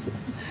functions?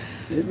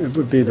 It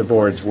would be the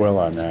board's will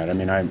on that. I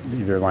mean,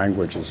 either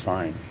language is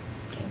fine.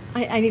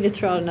 I need to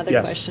throw out another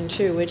Yes. question,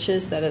 too, which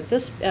is that at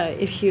this,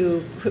 if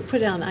you put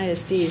down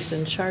ISDs,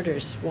 then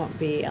charters won't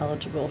be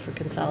eligible for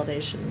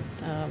consolidation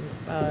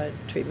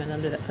treatment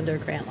under a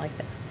grant like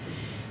that.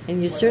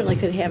 And you certainly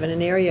could have, in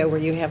an area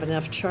where you have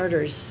enough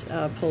charters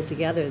pulled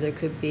together, there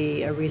could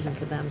be a reason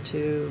for them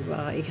to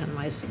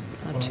economize,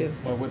 too.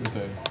 Why wouldn't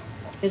they?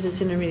 Because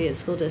it's intermediate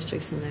school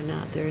districts, and they're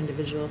not. They're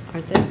individual,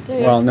 aren't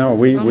they? Well, no,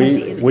 we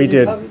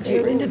did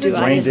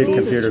ISDs.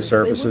 computer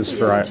services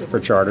for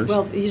charters.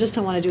 Well, you just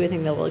don't want to do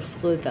anything that will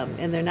exclude them,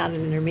 and they're not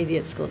an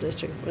intermediate school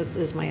district,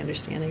 is my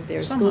understanding. They're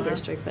a school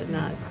district, but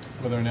not.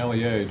 Well, they're an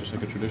LEA, just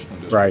like a traditional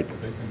district. Right.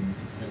 They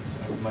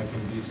can, like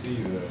in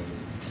DC,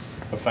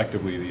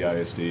 effectively the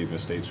ISD, the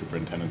state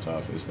superintendent's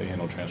office, they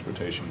handle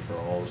transportation for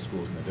all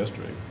schools in the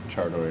district,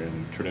 charter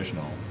and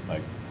traditional.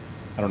 Like,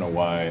 I don't know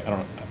why.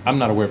 I'm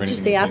not aware of anything.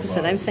 Just the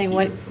opposite. I'm saying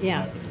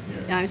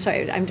I'm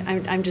sorry,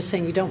 I'm just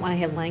saying you don't want to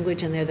have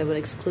language in there that would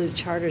exclude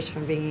charters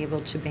from being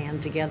able to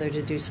band together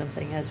to do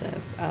something as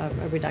a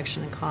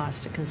reduction in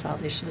cost, a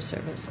consolidation of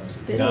service.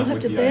 They don't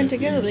have to band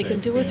together, they can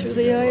do it through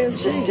the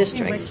ISD. Just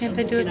districts. Why can't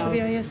they do it you know, through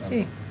the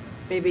ISD?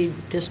 Maybe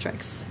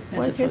districts.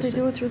 Why can't they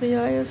do it through the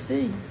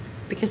ISD?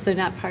 Because they're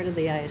not part of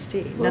the ISD.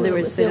 In Well, other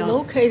words, if they they're don't.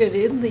 located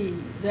in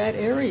that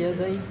area,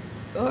 they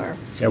are.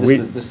 Yeah,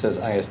 This says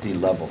ISD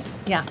level.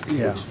 Yeah.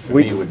 Yeah.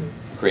 Which to me would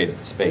create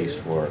a space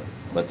for,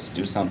 let's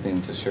do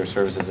something to share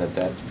services at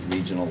that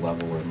regional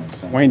level where it makes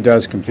sense. Wayne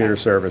does computer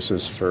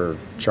services for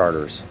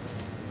charters,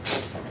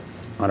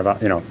 on about,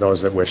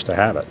 those that wish to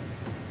have it.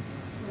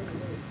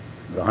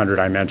 The 100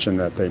 I mentioned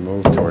that they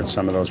moved towards,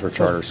 some of those were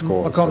charter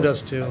schools. Macomb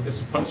does too.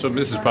 So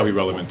this is probably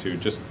relevant too,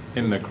 just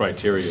in the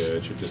criteria,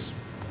 it should just,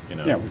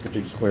 Yeah, we could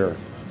be clear.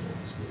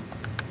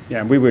 Yeah,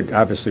 and we would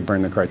obviously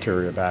bring the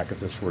criteria back if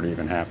this were to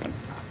even happen.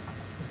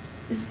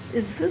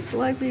 Is this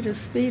likely to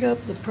speed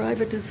up the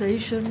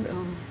privatization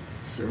of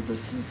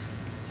services?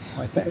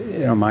 I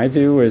think, my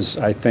view is,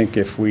 I think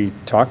if we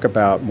talk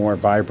about more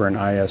vibrant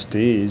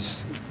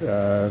ISDs,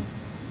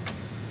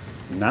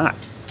 not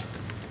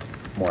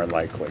more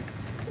likely,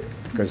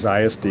 because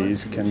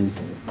ISDs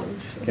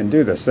can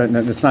do this. And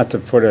it's not to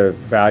put a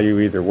value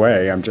either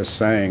way. I'm just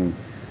saying,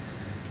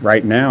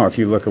 right now, if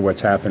you look at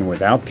what's happened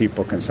without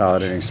people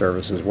consolidating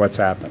services, what's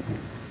happened?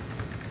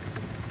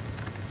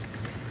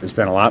 There's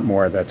been a lot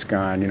more that's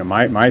gone.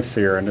 My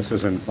fear, and this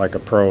isn't like a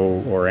pro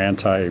or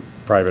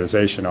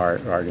anti-privatization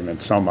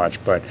argument so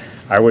much, but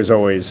I was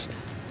always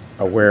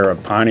aware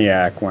of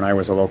Pontiac when I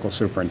was a local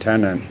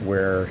superintendent,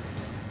 where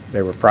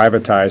they were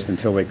privatized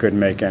until they couldn't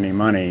make any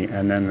money,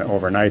 and then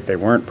overnight they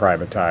weren't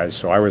privatized.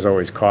 So I was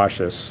always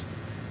cautious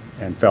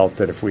and felt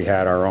that if we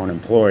had our own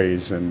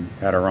employees and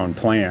had our own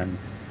plan,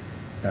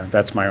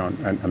 that's my own,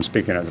 I'm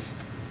speaking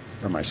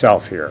for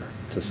myself here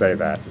to say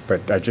that,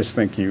 but I just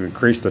think you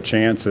increase the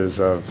chances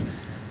of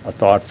a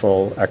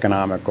thoughtful,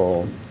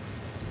 economical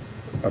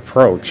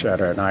approach at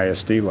an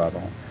ISD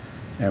level.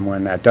 And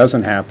when that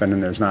doesn't happen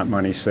and there's not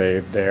money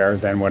saved there,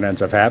 then what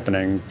ends up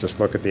happening, just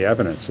look at the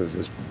evidence,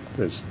 is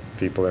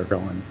people are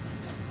going,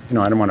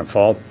 I don't want to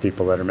fault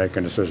people that are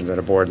making decisions at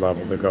a board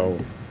level to go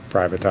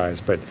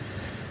privatize, but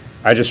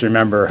I just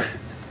remember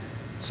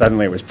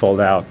suddenly it was pulled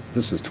out.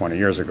 This is 20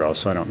 years ago,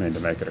 so I don't mean to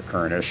make it a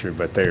current issue,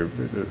 but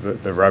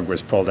the rug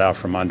was pulled out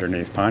from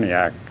underneath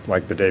Pontiac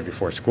like the day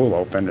before school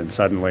opened, and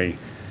suddenly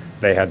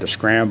they had to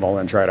scramble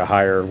and try to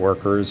hire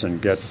workers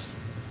and get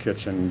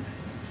kitchen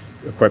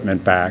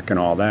equipment back and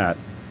all that.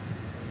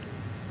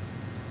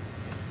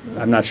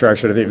 I'm not sure I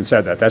should have even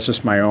said that. That's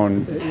just my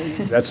own,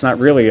 that's not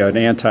really an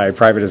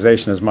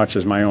anti-privatization as much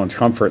as my own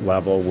comfort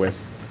level with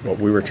what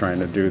we were trying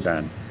to do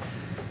then.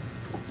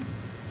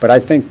 But I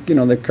think, I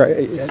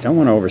don't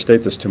want to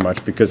overstate this too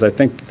much, because I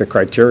think the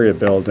criteria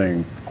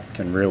building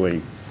can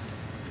really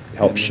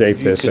help shape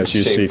this as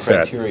you see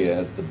fit. Criteria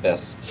as the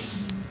best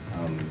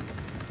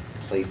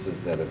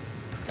places that have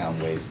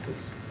found ways to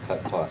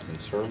cut costs and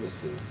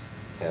services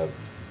have,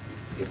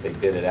 if they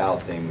bid it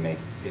out, they make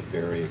it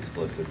very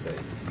explicit that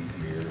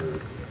your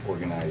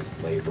organized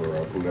labor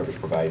or whoever's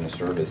providing the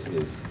service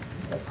is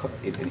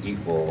an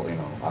equal,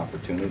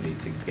 opportunity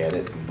to get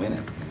it and win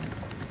it.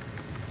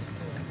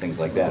 Things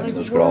like that. I mean,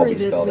 those could all be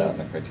spelled out in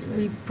the criteria.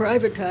 We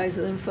privatize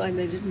and then find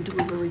they didn't do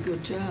a very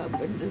good job,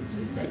 and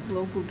the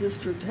local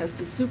district has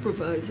to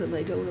supervise, and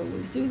they don't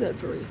always do that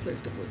very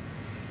effectively.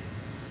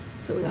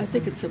 So I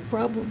think it's a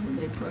problem when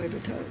they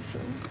privatize, so.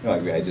 No, I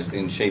agree. I just,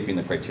 in shaping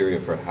the criteria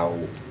for how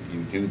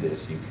you do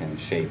this, you can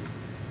shape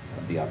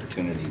the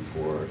opportunity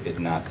for it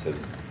not to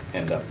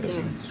end up as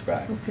you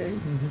described. Okay.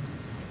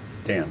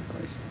 Dan,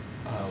 please.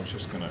 I was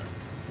just going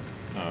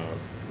to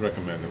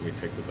recommend that we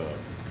take the vote.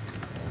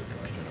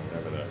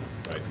 Whatever the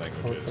right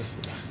language is.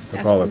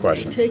 So call the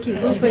question.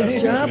 Taking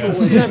Lupe's job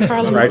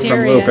away. Right from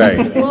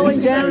Lupe.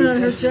 Falling down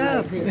on her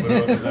job here.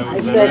 I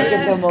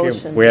second the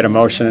motion. We had a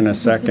motion and a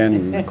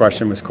second. The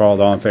question was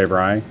called. All in favor,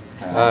 aye?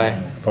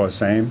 Aye. Opposed,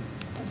 same?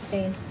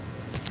 Abstain.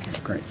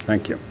 Great,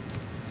 thank you.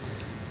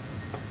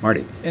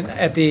 Marty? And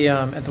at the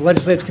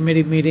legislative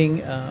committee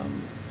meeting,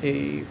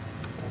 a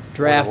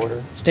draft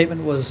Order.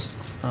 statement was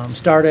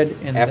started,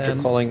 and After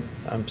then calling,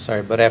 I'm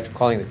sorry, but after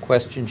calling the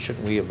question,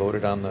 shouldn't we have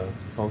voted on the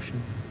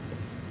motion?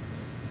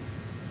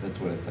 That's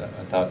what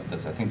I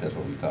think that's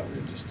what we thought we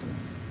were just doing.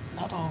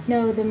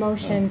 No, the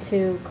motion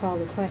to call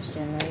the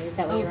question, right? Is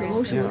that what Oh, you're the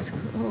asking? motion was,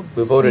 oh.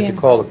 We voted to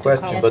call the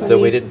question, That's but what then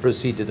we we- didn't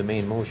proceed to the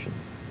main motion.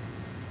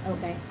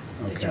 Okay.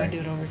 Do you want to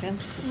do it over again?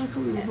 How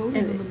come we were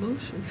voting on the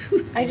motion?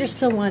 I just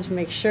still wanted to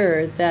make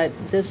sure that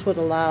this would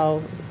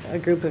allow a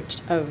group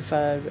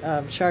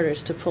of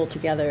charters to pull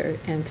together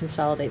and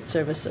consolidate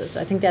services.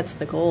 I think that's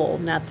the goal,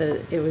 not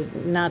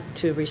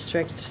to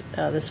restrict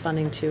this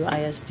funding to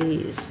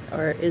ISDs,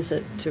 or is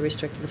it to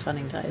restrict the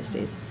funding to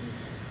ISDs?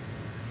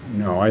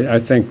 No, I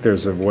think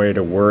there's a way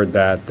to word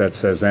that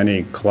says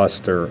any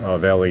cluster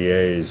of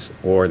LEAs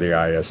or the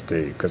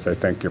ISD, because I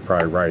think you're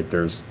probably right.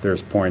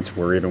 There's points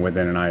where even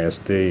within an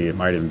ISD, it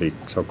might even be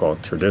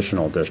so-called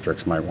traditional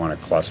districts might want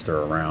to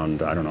cluster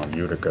around, I don't know,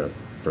 Utica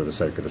for the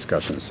sake of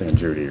discussion, seeing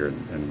Judy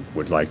and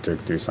would like to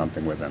do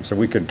something with them. So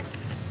we could,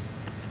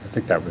 I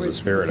think that was the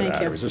spirit of Thank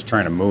that. you. It was just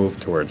trying to move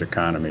towards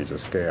economies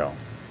of scale.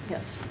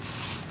 Yes.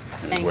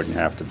 And it Thanks. wouldn't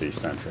have to be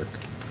centric.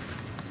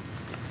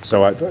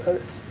 So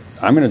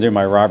I'm going to do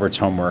my Roberts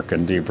homework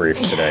and debrief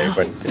today,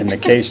 but in the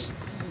case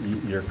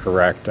you're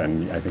correct,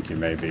 and I think you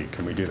may be,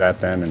 can we do that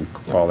then and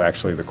call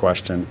actually the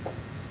question?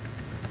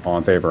 All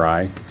in favor,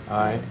 aye?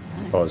 Aye.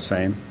 Opposed,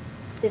 same?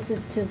 This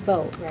is to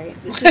vote, right?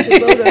 This is to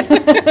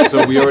vote on.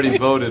 So we already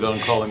voted on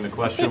calling the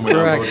question. We're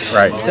not Correct. voting on the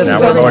Right, motion.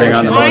 now we're voting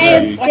on the I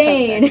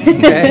motion.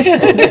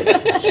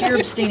 abstain. You're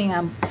abstaining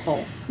on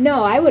both.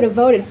 No, I would have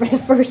voted for the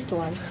first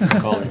one.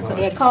 Calling the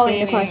question.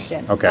 Calling the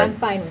question. Okay. I'm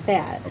fine with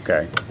that.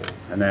 Okay.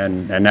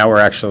 And now we're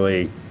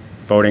actually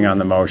voting on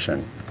the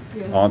motion.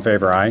 Yeah. All in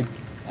favor, aye?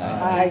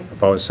 Aye.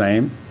 Opposed,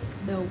 same?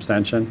 No,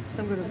 Abstention?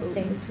 I'm going to vote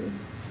no, too.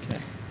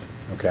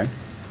 Okay.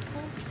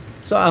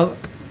 So I'll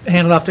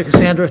hand it off to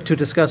Cassandra to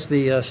discuss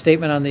the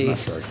statement on the Not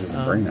sure I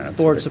should bring that to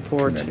board the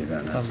support committee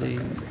then. That's of not the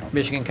gonna be helpful.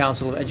 Michigan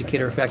Council of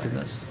Educator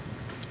Effectiveness.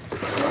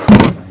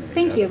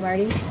 Thank you,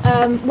 Marty.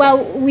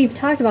 Well, we've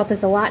talked about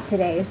this a lot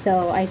today,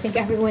 so I think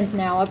everyone's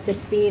now up to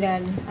speed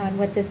on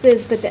what this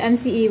is, but the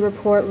MCE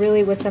report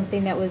really was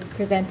something that was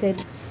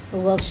presented,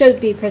 well, should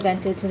be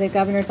presented to the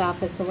governor's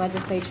office, the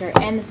legislature,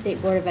 and the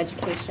State Board of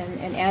Education,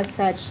 and as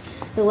such,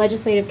 the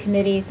legislative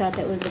committee thought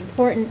that it was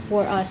important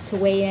for us to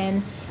weigh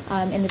in,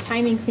 and the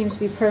timing seems to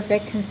be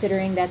perfect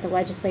considering that the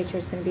legislature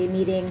is going to be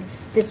meeting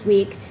this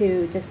week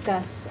to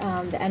discuss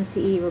the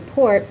MCE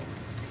report.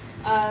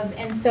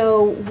 And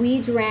so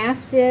we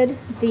drafted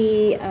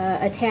the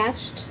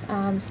attached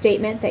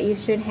statement that you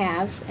should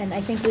have, and I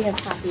think we have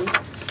copies.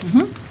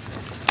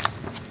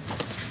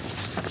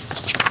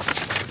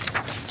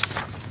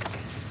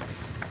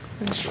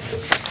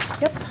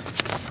 Yep.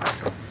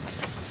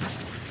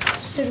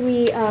 Should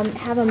we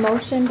have a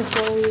motion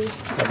before we?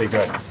 That'd be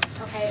good.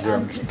 Okay, Is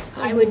there-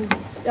 I would,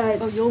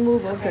 Oh, you'll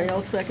move, okay,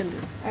 I'll second it.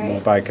 all Moved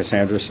right, by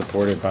Cassandra,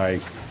 supported by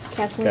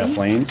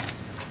Kathleen.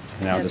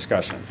 Now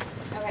discussion.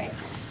 Okay,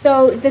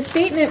 so the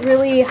statement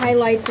really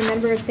highlights a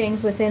number of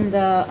things within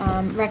the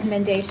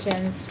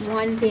recommendations.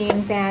 One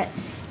being that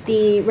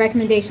the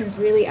recommendations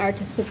really are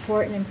to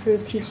support and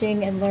improve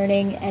teaching and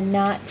learning and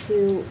not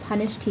to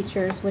punish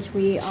teachers, which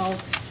we all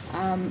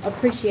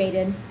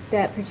appreciated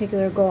that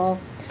particular goal.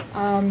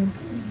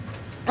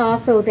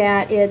 Also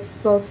that it's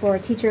both for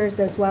teachers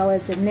as well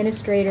as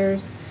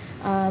administrators.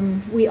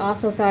 We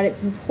also thought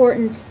it's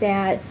important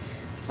that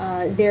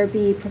there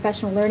be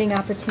professional learning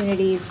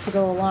opportunities to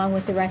go along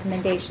with the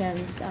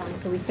recommendations.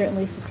 So we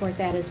certainly support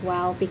that as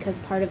well, because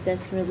part of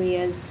this really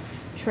is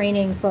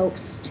training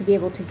folks to be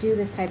able to do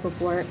this type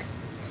of work.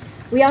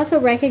 We also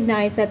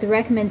recognize that the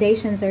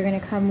recommendations are going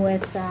to come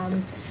with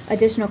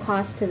additional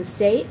costs to the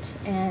state,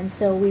 and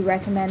so we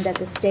recommend that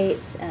the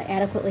state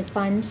adequately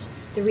fund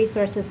the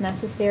resources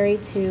necessary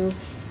to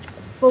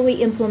fully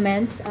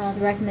implement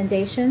the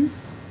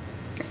recommendations.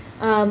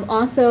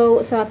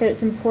 Also thought that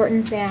it's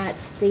important that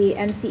the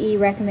MCE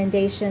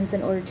recommendations,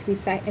 in order to be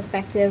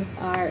effective,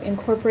 are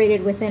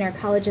incorporated within our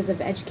colleges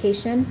of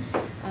education.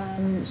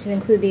 Should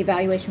include the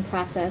evaluation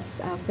process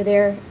for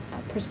their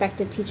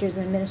prospective teachers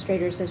and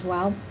administrators as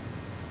well.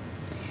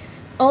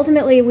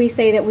 Ultimately, we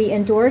say that we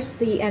endorse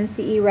the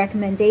MCE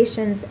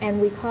recommendations,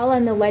 and we call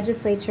on the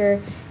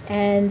legislature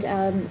and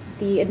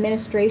the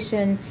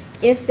administration,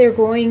 if they're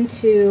going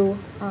to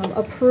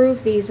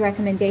approve these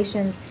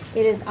recommendations,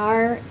 it is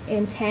our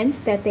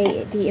intent that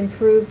they be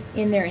improved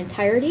in their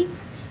entirety.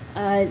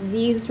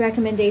 These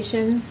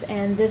recommendations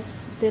and this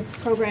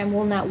program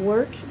will not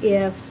work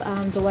if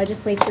the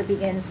legislature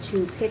begins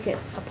to pick it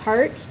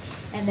apart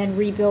and then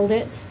rebuild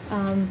it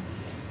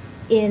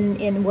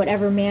in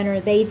whatever manner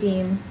they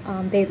deem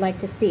they'd like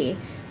to see.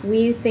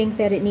 We think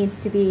that it needs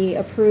to be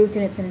approved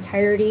in its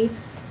entirety,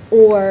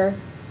 or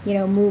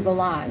move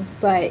along.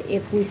 But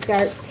if we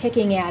start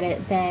picking at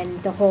it,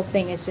 then the whole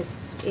thing is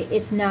just,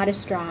 it's not as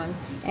strong,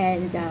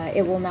 and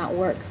it will not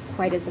work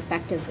quite as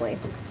effectively.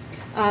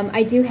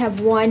 I do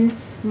have one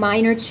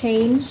minor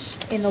change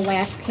in the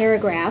last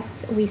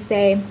paragraph. We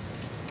say,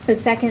 the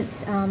second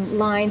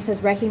line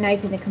says,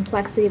 recognizing the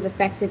complexity of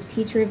effective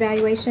teacher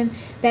evaluation.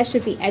 That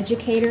should be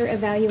educator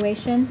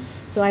evaluation,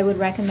 so I would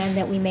recommend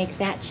that we make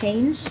that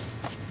change.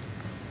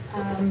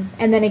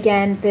 And then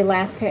again, the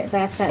last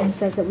sentence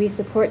says that we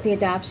support the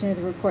adoption of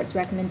the report's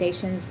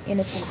recommendations in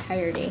its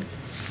entirety.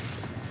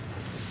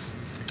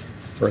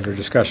 Further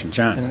discussion,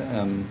 John.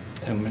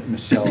 And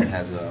Michelle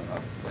has a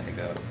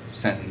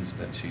sentence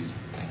that she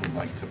would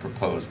like to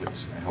propose,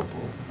 which I hope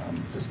we'll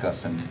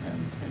discuss and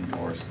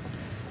endorse.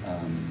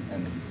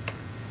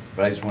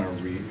 But I just want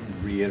to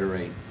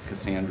reiterate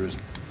Cassandra's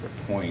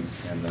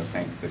points and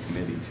thank the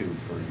committee too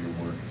for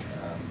your work.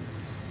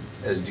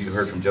 As you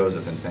heard from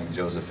Joseph, and thank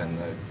Joseph and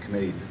the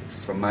committee,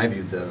 from my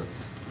view,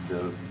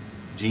 the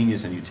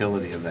genius and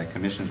utility of that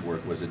commission's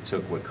work was it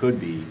took what could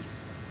be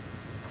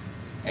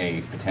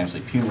a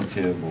potentially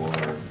punitive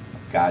or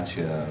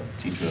gotcha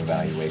teacher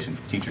evaluation,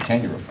 teacher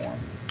tenure reform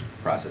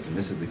process, and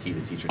this is the key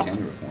to teacher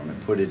tenure reform,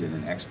 and put it in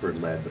an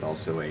expert-led but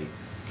also a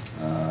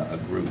a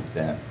group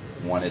that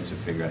wanted to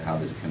figure out how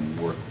this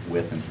can work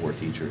with and for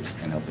teachers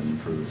and help them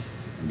improve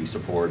and be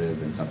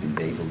supportive and something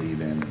they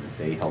believe in, that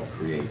they help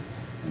create.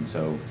 And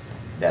so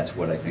that's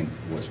what I think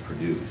was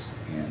produced.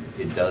 And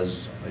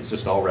it's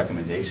just all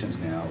recommendations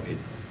now. It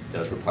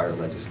does require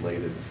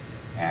legislative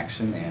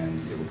action,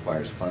 and it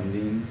requires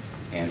funding,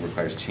 and it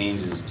requires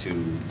changes to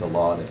the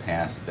law that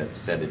passed that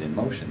set it in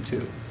motion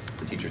too,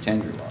 the teacher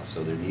tenure law.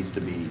 So there needs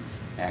to be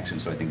action.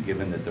 So I think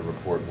given that the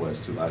report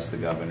was to us, the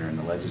governor, and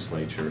the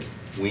legislature,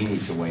 we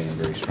need to weigh in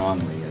very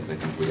strongly, as I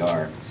think we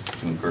are,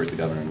 to encourage the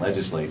governor and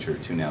legislature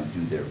to now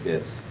do their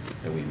bits,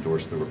 that we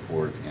endorse the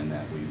report and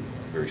that we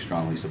very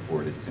strongly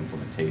support its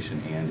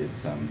implementation and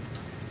its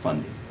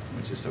funding,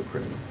 which is so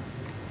critical.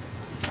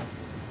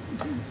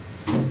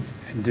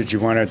 And did you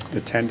want to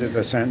attend to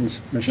the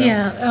sentence, Michelle?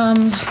 Yeah,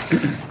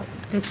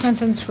 the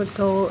sentence would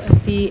go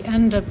at the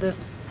end of the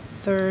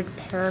third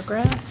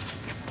paragraph,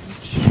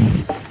 which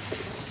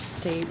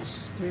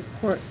states the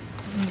report,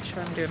 make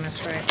sure I'm doing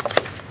this right.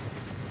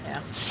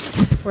 Yeah,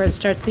 where it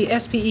starts, the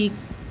SBE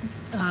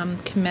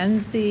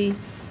commends the,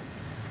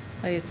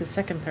 it's the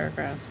second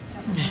paragraph.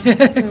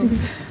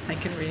 I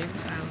can read,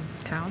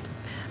 count.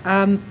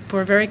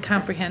 For very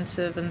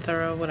comprehensive and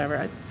thorough,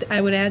 whatever. I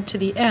would add to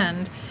the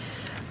end,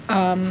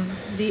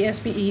 the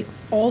SBE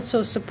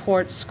also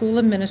supports school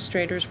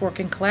administrators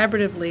working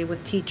collaboratively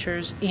with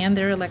teachers and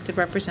their elected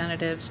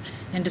representatives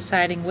in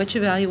deciding which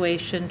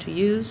evaluation to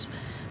use,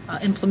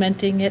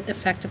 implementing it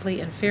effectively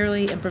and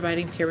fairly, and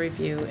providing peer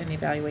review in the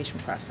evaluation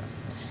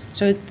process.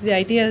 So the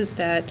idea is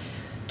that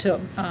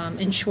to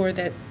ensure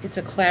that it's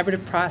a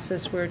collaborative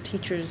process where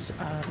teachers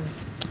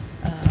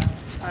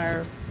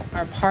are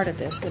part of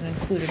this and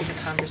included in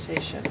the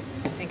conversation.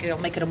 I think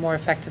it'll make it a more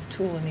effective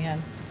tool in the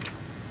end.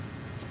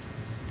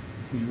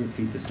 Can you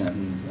repeat the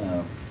sentence?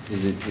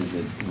 Is it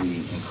we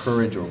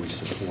encourage or we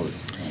support?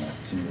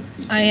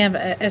 I am,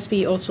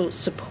 SB also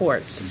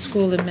supports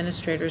school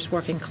administrators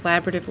working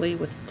collaboratively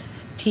with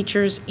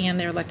teachers and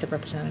their elected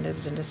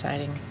representatives in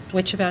deciding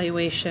which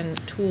evaluation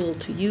tool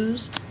to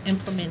use,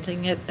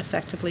 implementing it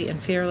effectively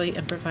and fairly,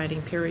 and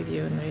providing peer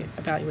review in the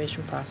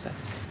evaluation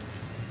process.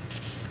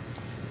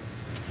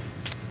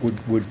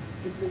 Would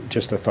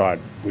just a thought,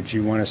 would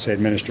you want to say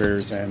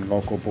administrators and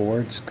local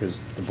boards?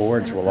 Because the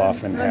boards will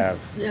often have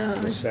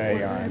the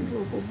say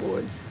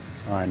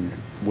on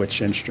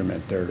which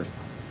instrument they're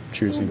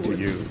choosing to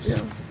use.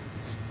 Yeah.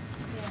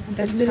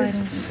 That's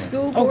fine.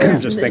 School Okay. boards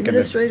I'm just and thinking that-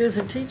 administrators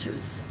and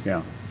teachers.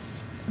 Yeah.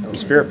 The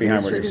spirit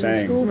behind what you're Administrators and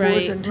saying. School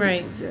boards and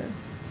Right. teachers,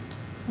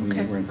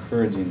 yeah. We're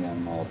encouraging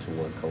them all to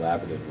work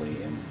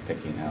collaboratively in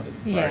picking out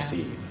a Yeah.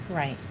 RC.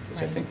 Right.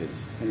 Which I think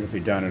is. It would be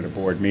done at a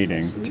board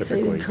meeting You say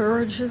typically.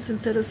 encourages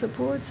instead of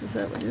supports, is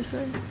that what you're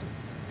saying?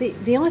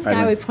 The only thing I I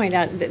don't- would point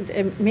out,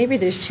 maybe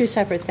there's two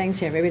separate things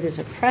here. Maybe there's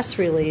a press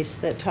release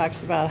that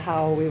talks about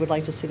how we would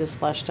like to see this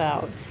fleshed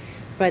out,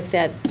 but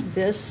that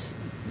this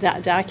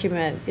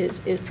document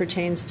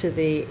pertains to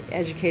the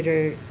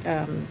educator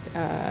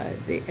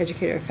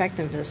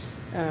effectiveness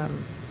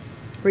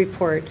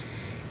report.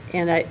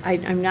 And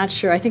I'm not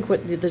sure. I think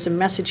there's a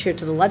message here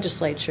to the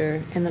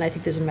legislature, and then I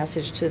think there's a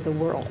message to the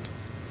world.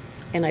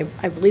 And I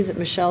believe that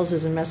Michelle's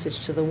is a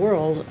message to the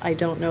world. I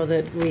don't know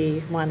that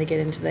we want to get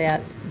into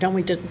that. Don't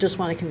we just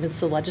want to convince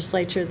the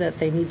legislature that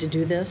they need to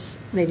do this,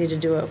 they need to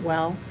do it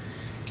well,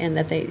 and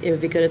that it would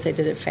be good if they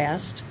did it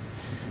fast?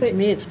 To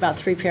me, it's about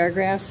 3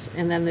 paragraphs,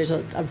 and then there's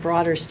a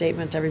broader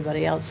statement to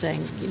everybody else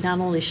saying not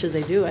only should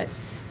they do it,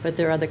 but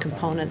there are other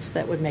components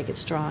that would make it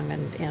strong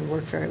and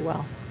work very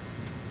well.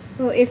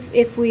 Well,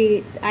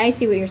 I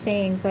see what you're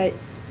saying, but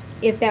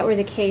if that were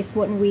the case,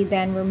 wouldn't we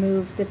then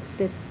remove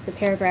the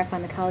paragraph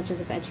on the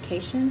colleges of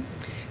education?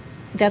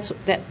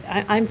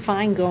 I'm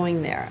fine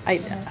going there.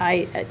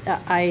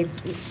 I'm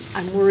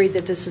worried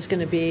that this is going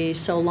to be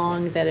so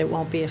long that it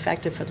won't be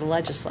effective for the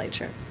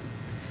legislature.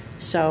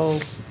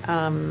 So,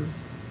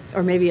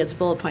 or maybe it's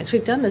bullet points.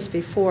 We've done this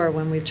before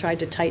when we've tried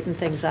to tighten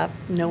things up,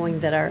 knowing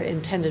that our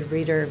intended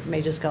reader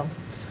may just go,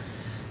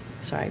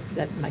 sorry,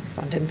 that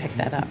microphone didn't pick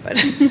that up, but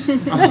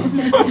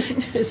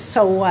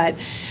so what?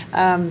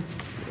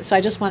 So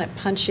I just want it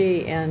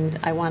punchy, and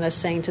I want us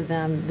saying to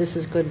them, this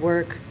is good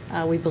work,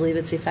 we believe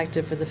it's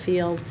effective for the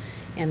field,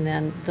 and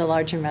then the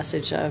larger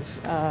message of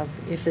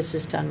if this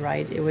is done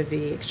right, it would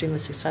be extremely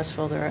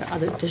successful. There are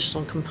other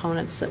additional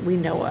components that we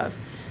know of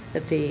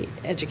that the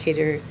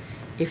educator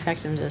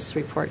effectiveness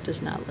report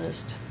does not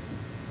list.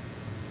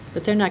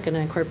 But they're not going to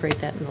incorporate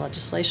that in the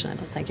legislation, I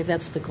don't think. If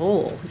that's the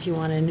goal, if you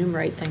want to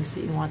enumerate things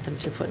that you want them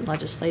to put in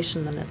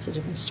legislation, then that's a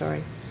different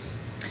story.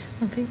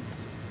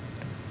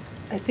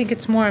 I think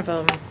it's more of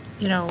a,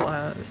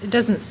 it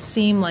doesn't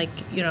seem like,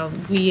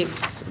 we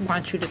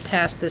want you to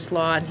pass this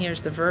law and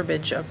here's the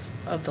verbiage of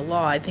the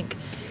law. I think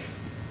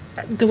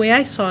the way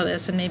I saw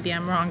this, and maybe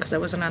I'm wrong because I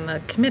wasn't on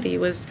the committee,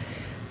 was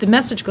the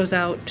message goes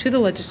out to the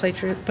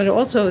legislature, but it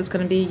also is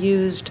going to be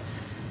used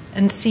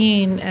and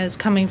seen as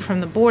coming from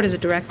the board as a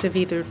directive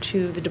either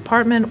to the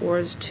department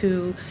or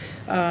to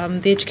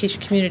the education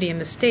community in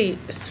the state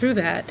through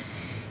that.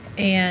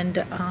 And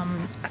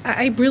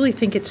I really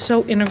think it's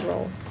so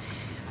integral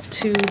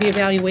to the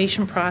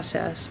evaluation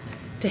process,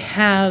 to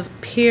have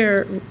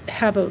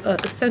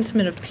a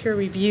sentiment of peer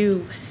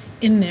review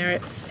in there,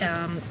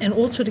 and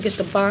also to get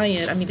the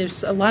buy-in. I mean,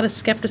 there's a lot of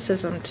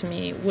skepticism to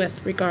me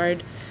with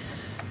regard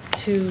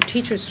to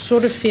teachers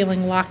sort of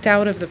feeling locked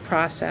out of the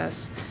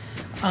process.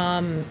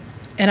 And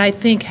I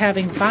think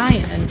having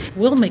buy-in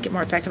will make it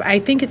more effective. I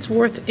think it's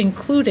worth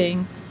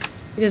including,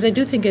 because I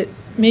do think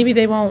maybe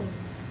they won't,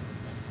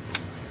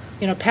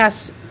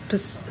 pass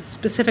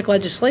specific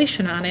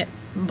legislation on it,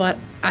 but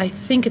I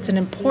think it's an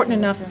important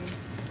enough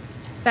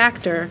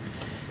factor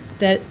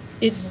that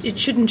it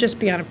shouldn't just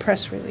be on a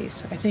press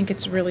release. I think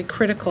it's really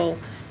critical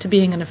to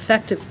being an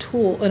effective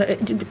tool,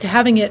 to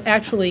having it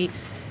actually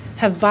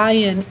have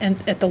buy-in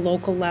at the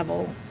local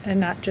level and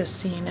not just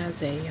seen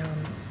as a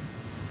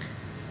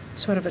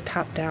sort of a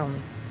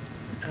top-down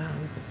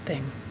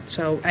thing.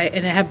 So,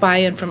 and have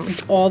buy-in from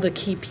all the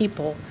key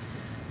people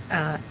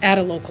at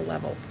a local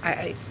level.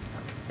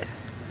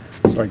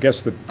 So I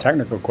guess the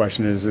technical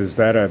question is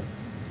that a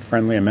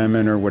friendly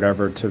amendment or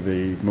whatever to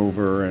the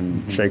mover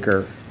and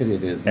shaker? It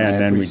is. And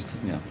then we,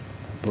 yeah.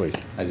 Please.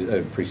 I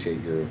appreciate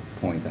your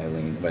point,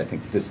 Eileen, but I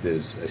think this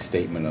is a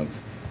statement of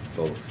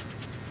both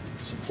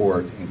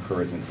support,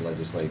 encouragement to the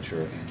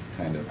legislature, and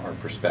kind of our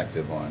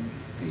perspective on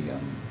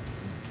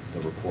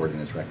the report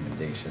and its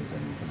recommendations,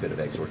 and a bit of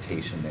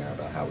exhortation there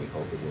about how we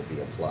hope it will be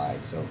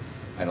applied. So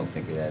I don't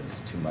think it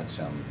adds too much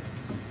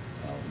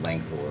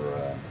length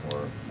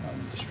or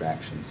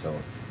distraction. So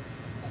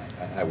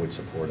I would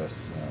support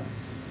us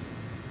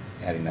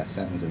adding that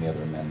sentence and the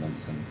other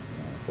amendments, and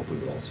hope we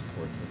would all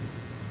support this.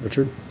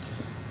 Richard?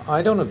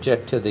 I don't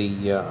object to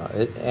the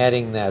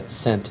adding that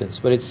sentence,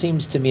 but it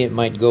seems to me it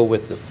might go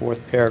with the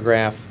fourth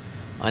paragraph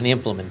on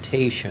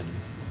implementation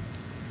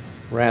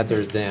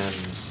rather than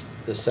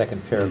the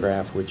second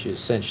paragraph, which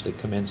essentially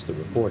commends the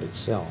report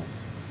itself.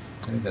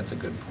 I think that's a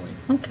good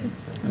point. Okay.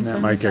 And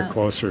that might get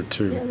closer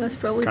to Yeah, that's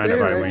probably kind of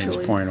better, Eileen's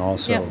actually. point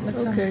also. Yeah, that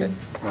sounds good.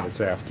 That it's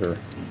after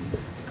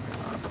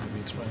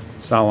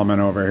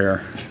Solomon over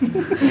here.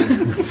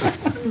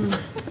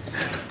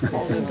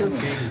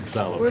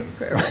 Solomon.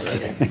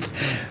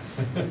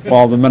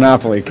 Well, the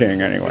Monopoly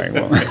King, anyway.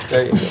 Well,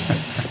 There you go.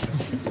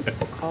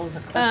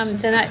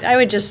 Then I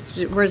would just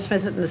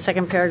wordsmith it in the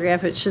second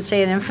paragraph. It should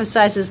say, it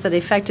emphasizes that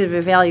effective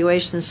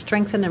evaluations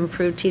strengthen and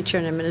improve teacher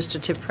and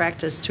administrative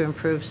practice to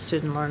improve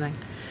student learning.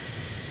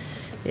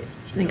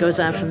 It goes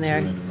on from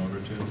there.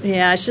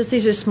 Yeah, it's just,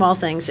 these are small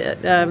things. It's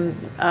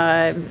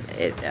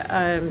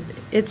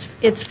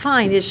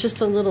fine, it's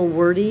just a little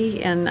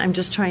wordy, and I'm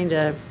just trying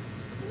to,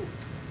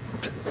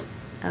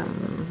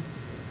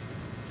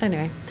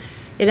 anyway.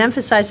 It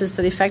emphasizes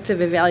that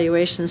effective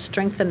evaluations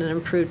strengthen and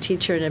improve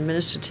teacher and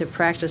administrative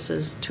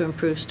practices to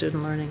improve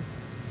student learning.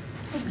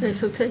 Okay,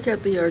 so take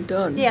out the "are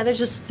done." Yeah, it's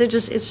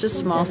just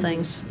small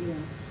things.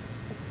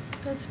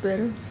 That's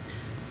better.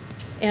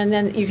 And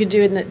then you could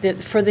do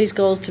it for these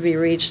goals to be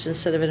reached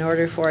instead of in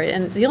order for it.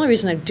 And the only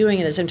reason I'm doing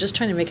it is I'm just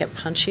trying to make it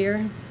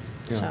punchier,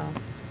 so.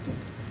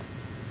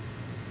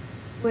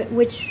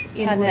 Which?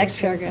 On the next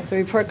paragraph, the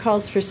report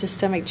calls for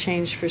systemic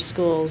change for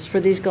schools, for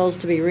these goals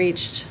to be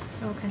reached.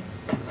 Okay.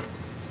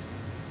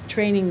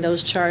 Training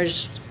those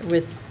charged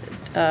with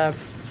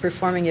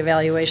performing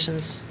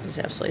evaluations is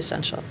absolutely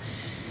essential.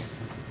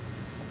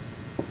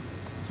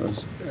 so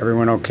is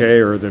everyone okay,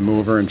 or the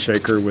mover and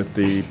shaker with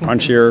the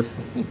punchier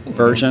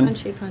version?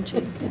 Punchy,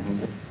 yeah.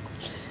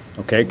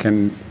 Okay,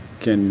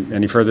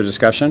 any further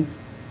discussion?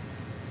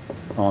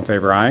 All in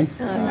favor, aye?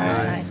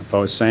 Aye.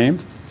 Opposed, same?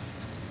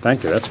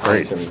 Thank you, that's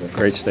great.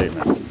 Great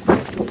statement.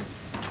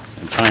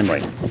 And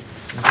timely.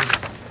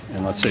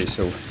 And let's see,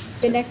 so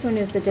The next one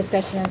is the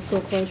discussion on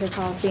school closure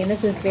policy, and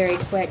this is very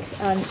quick.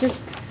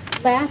 Just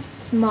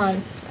last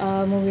month,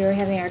 when we were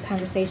having our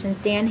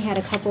conversations, Dan had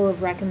a couple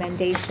of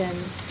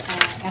recommendations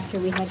after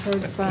we had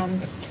heard from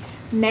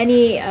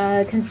many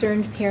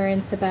concerned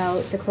parents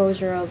about the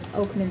closure of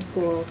Oakman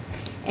School.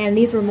 And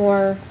these were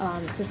more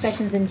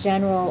discussions in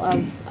general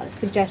of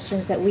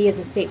suggestions that we as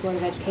a State Board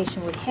of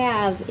Education would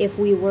have if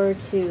we were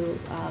to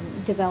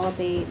develop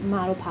a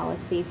model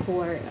policy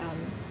for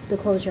the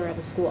closure of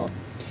a school.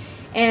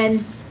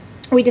 And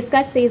we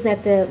discussed these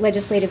at the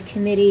legislative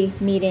committee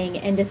meeting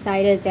and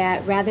decided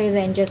that rather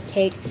than just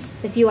take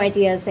the few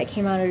ideas that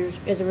came out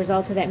as a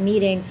result of that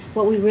meeting,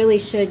 what we really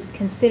should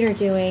consider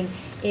doing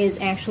is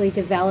actually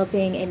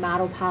developing a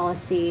model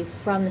policy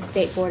from the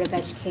State Board of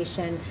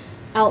Education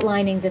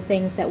outlining the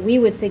things that we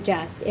would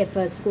suggest if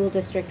a school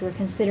district were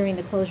considering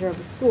the closure of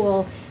a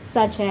school,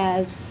 such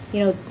as,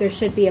 there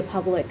should be a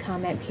public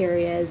comment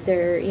period,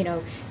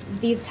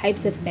 these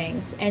types of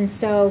things. And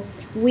so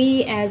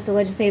we, as the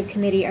legislative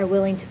committee, are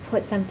willing to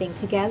put something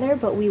together,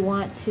 but we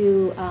want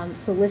to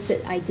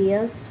solicit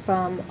ideas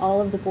from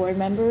all of the board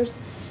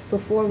members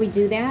before we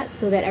do that,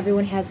 so that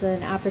everyone has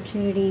an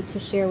opportunity to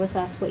share with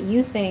us what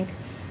you think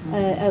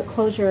a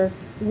closure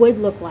would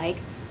look like.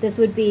 This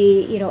would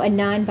be, a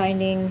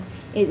non-binding.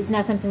 It's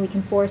not something we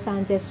can force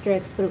on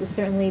districts, but it would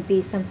certainly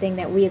be something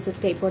that we as the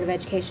State Board of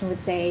Education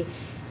would say,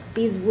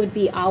 these would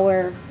be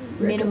our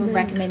minimum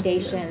Recommend.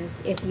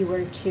 recommendations if you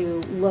were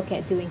to look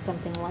at doing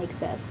something like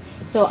this.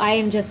 So I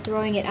am just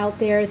throwing it out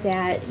there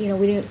that, you know,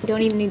 we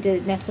don't even need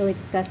to necessarily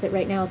discuss it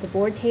right now at the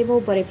board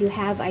table, but if you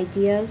have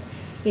ideas,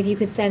 if you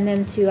could send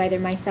them to either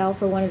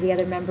myself or one of the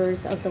other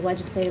members of the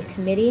legislative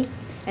committee,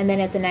 and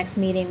then at the next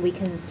meeting, we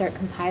can start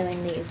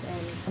compiling these and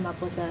come up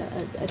with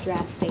a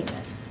draft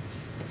statement.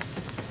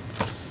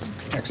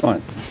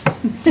 Excellent.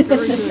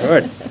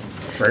 Good.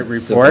 Great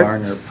report. The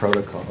Varner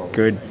Protocol.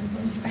 Good.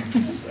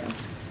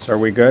 So are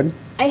we good?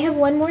 I have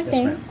one more Yes,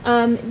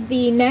 thing.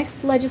 The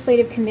next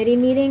legislative committee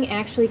meeting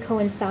actually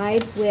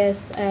coincides with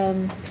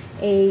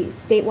a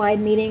statewide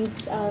meeting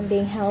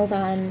being held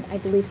on, I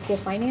believe, school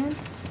finance.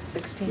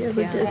 16th, Yeah,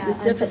 but the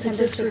On deficit September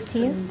districts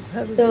and 16th.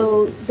 having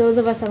So those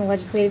of us on the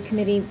legislative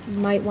committee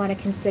might want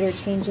to consider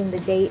changing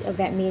the date of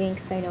that meeting,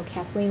 because I know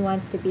Kathleen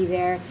wants to be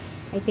there.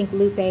 I think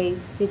Lupe,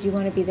 did you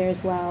want to be there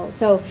as well?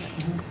 So,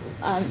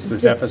 It's the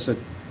just- deficit.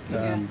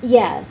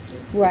 Yes,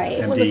 right.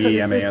 MDE,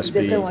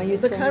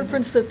 MASB. The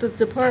conference that the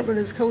department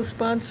is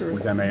co-sponsoring.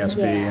 With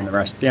MASB and the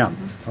rest, yeah,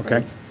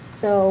 okay.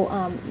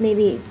 So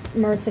maybe,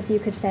 Mertz, if you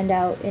could send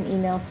out an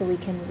email so we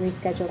can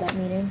reschedule that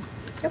meeting?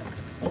 Yep.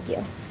 Thank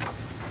you.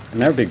 And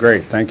that would be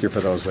great. Thank you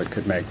for those that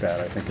could make that.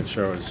 I think it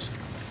shows,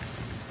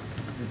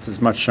 it's as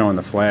much showing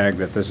the flag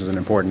that this is an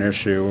important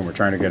issue, and we're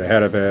trying to get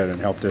ahead of it and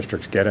help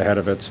districts get ahead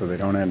of it so they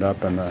don't end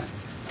up in the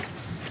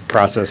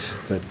process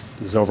that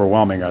is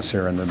overwhelming us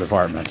here in the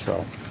department,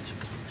 so.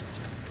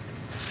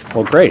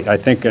 Well, great. I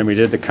think, and we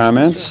did the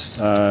comments.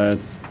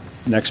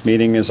 Next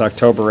meeting is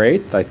October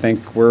 8th. I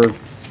think we're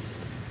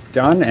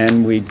done,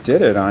 and we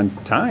did it on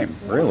time,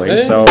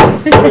 really, so.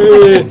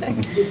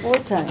 Before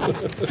time.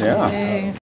 Yeah.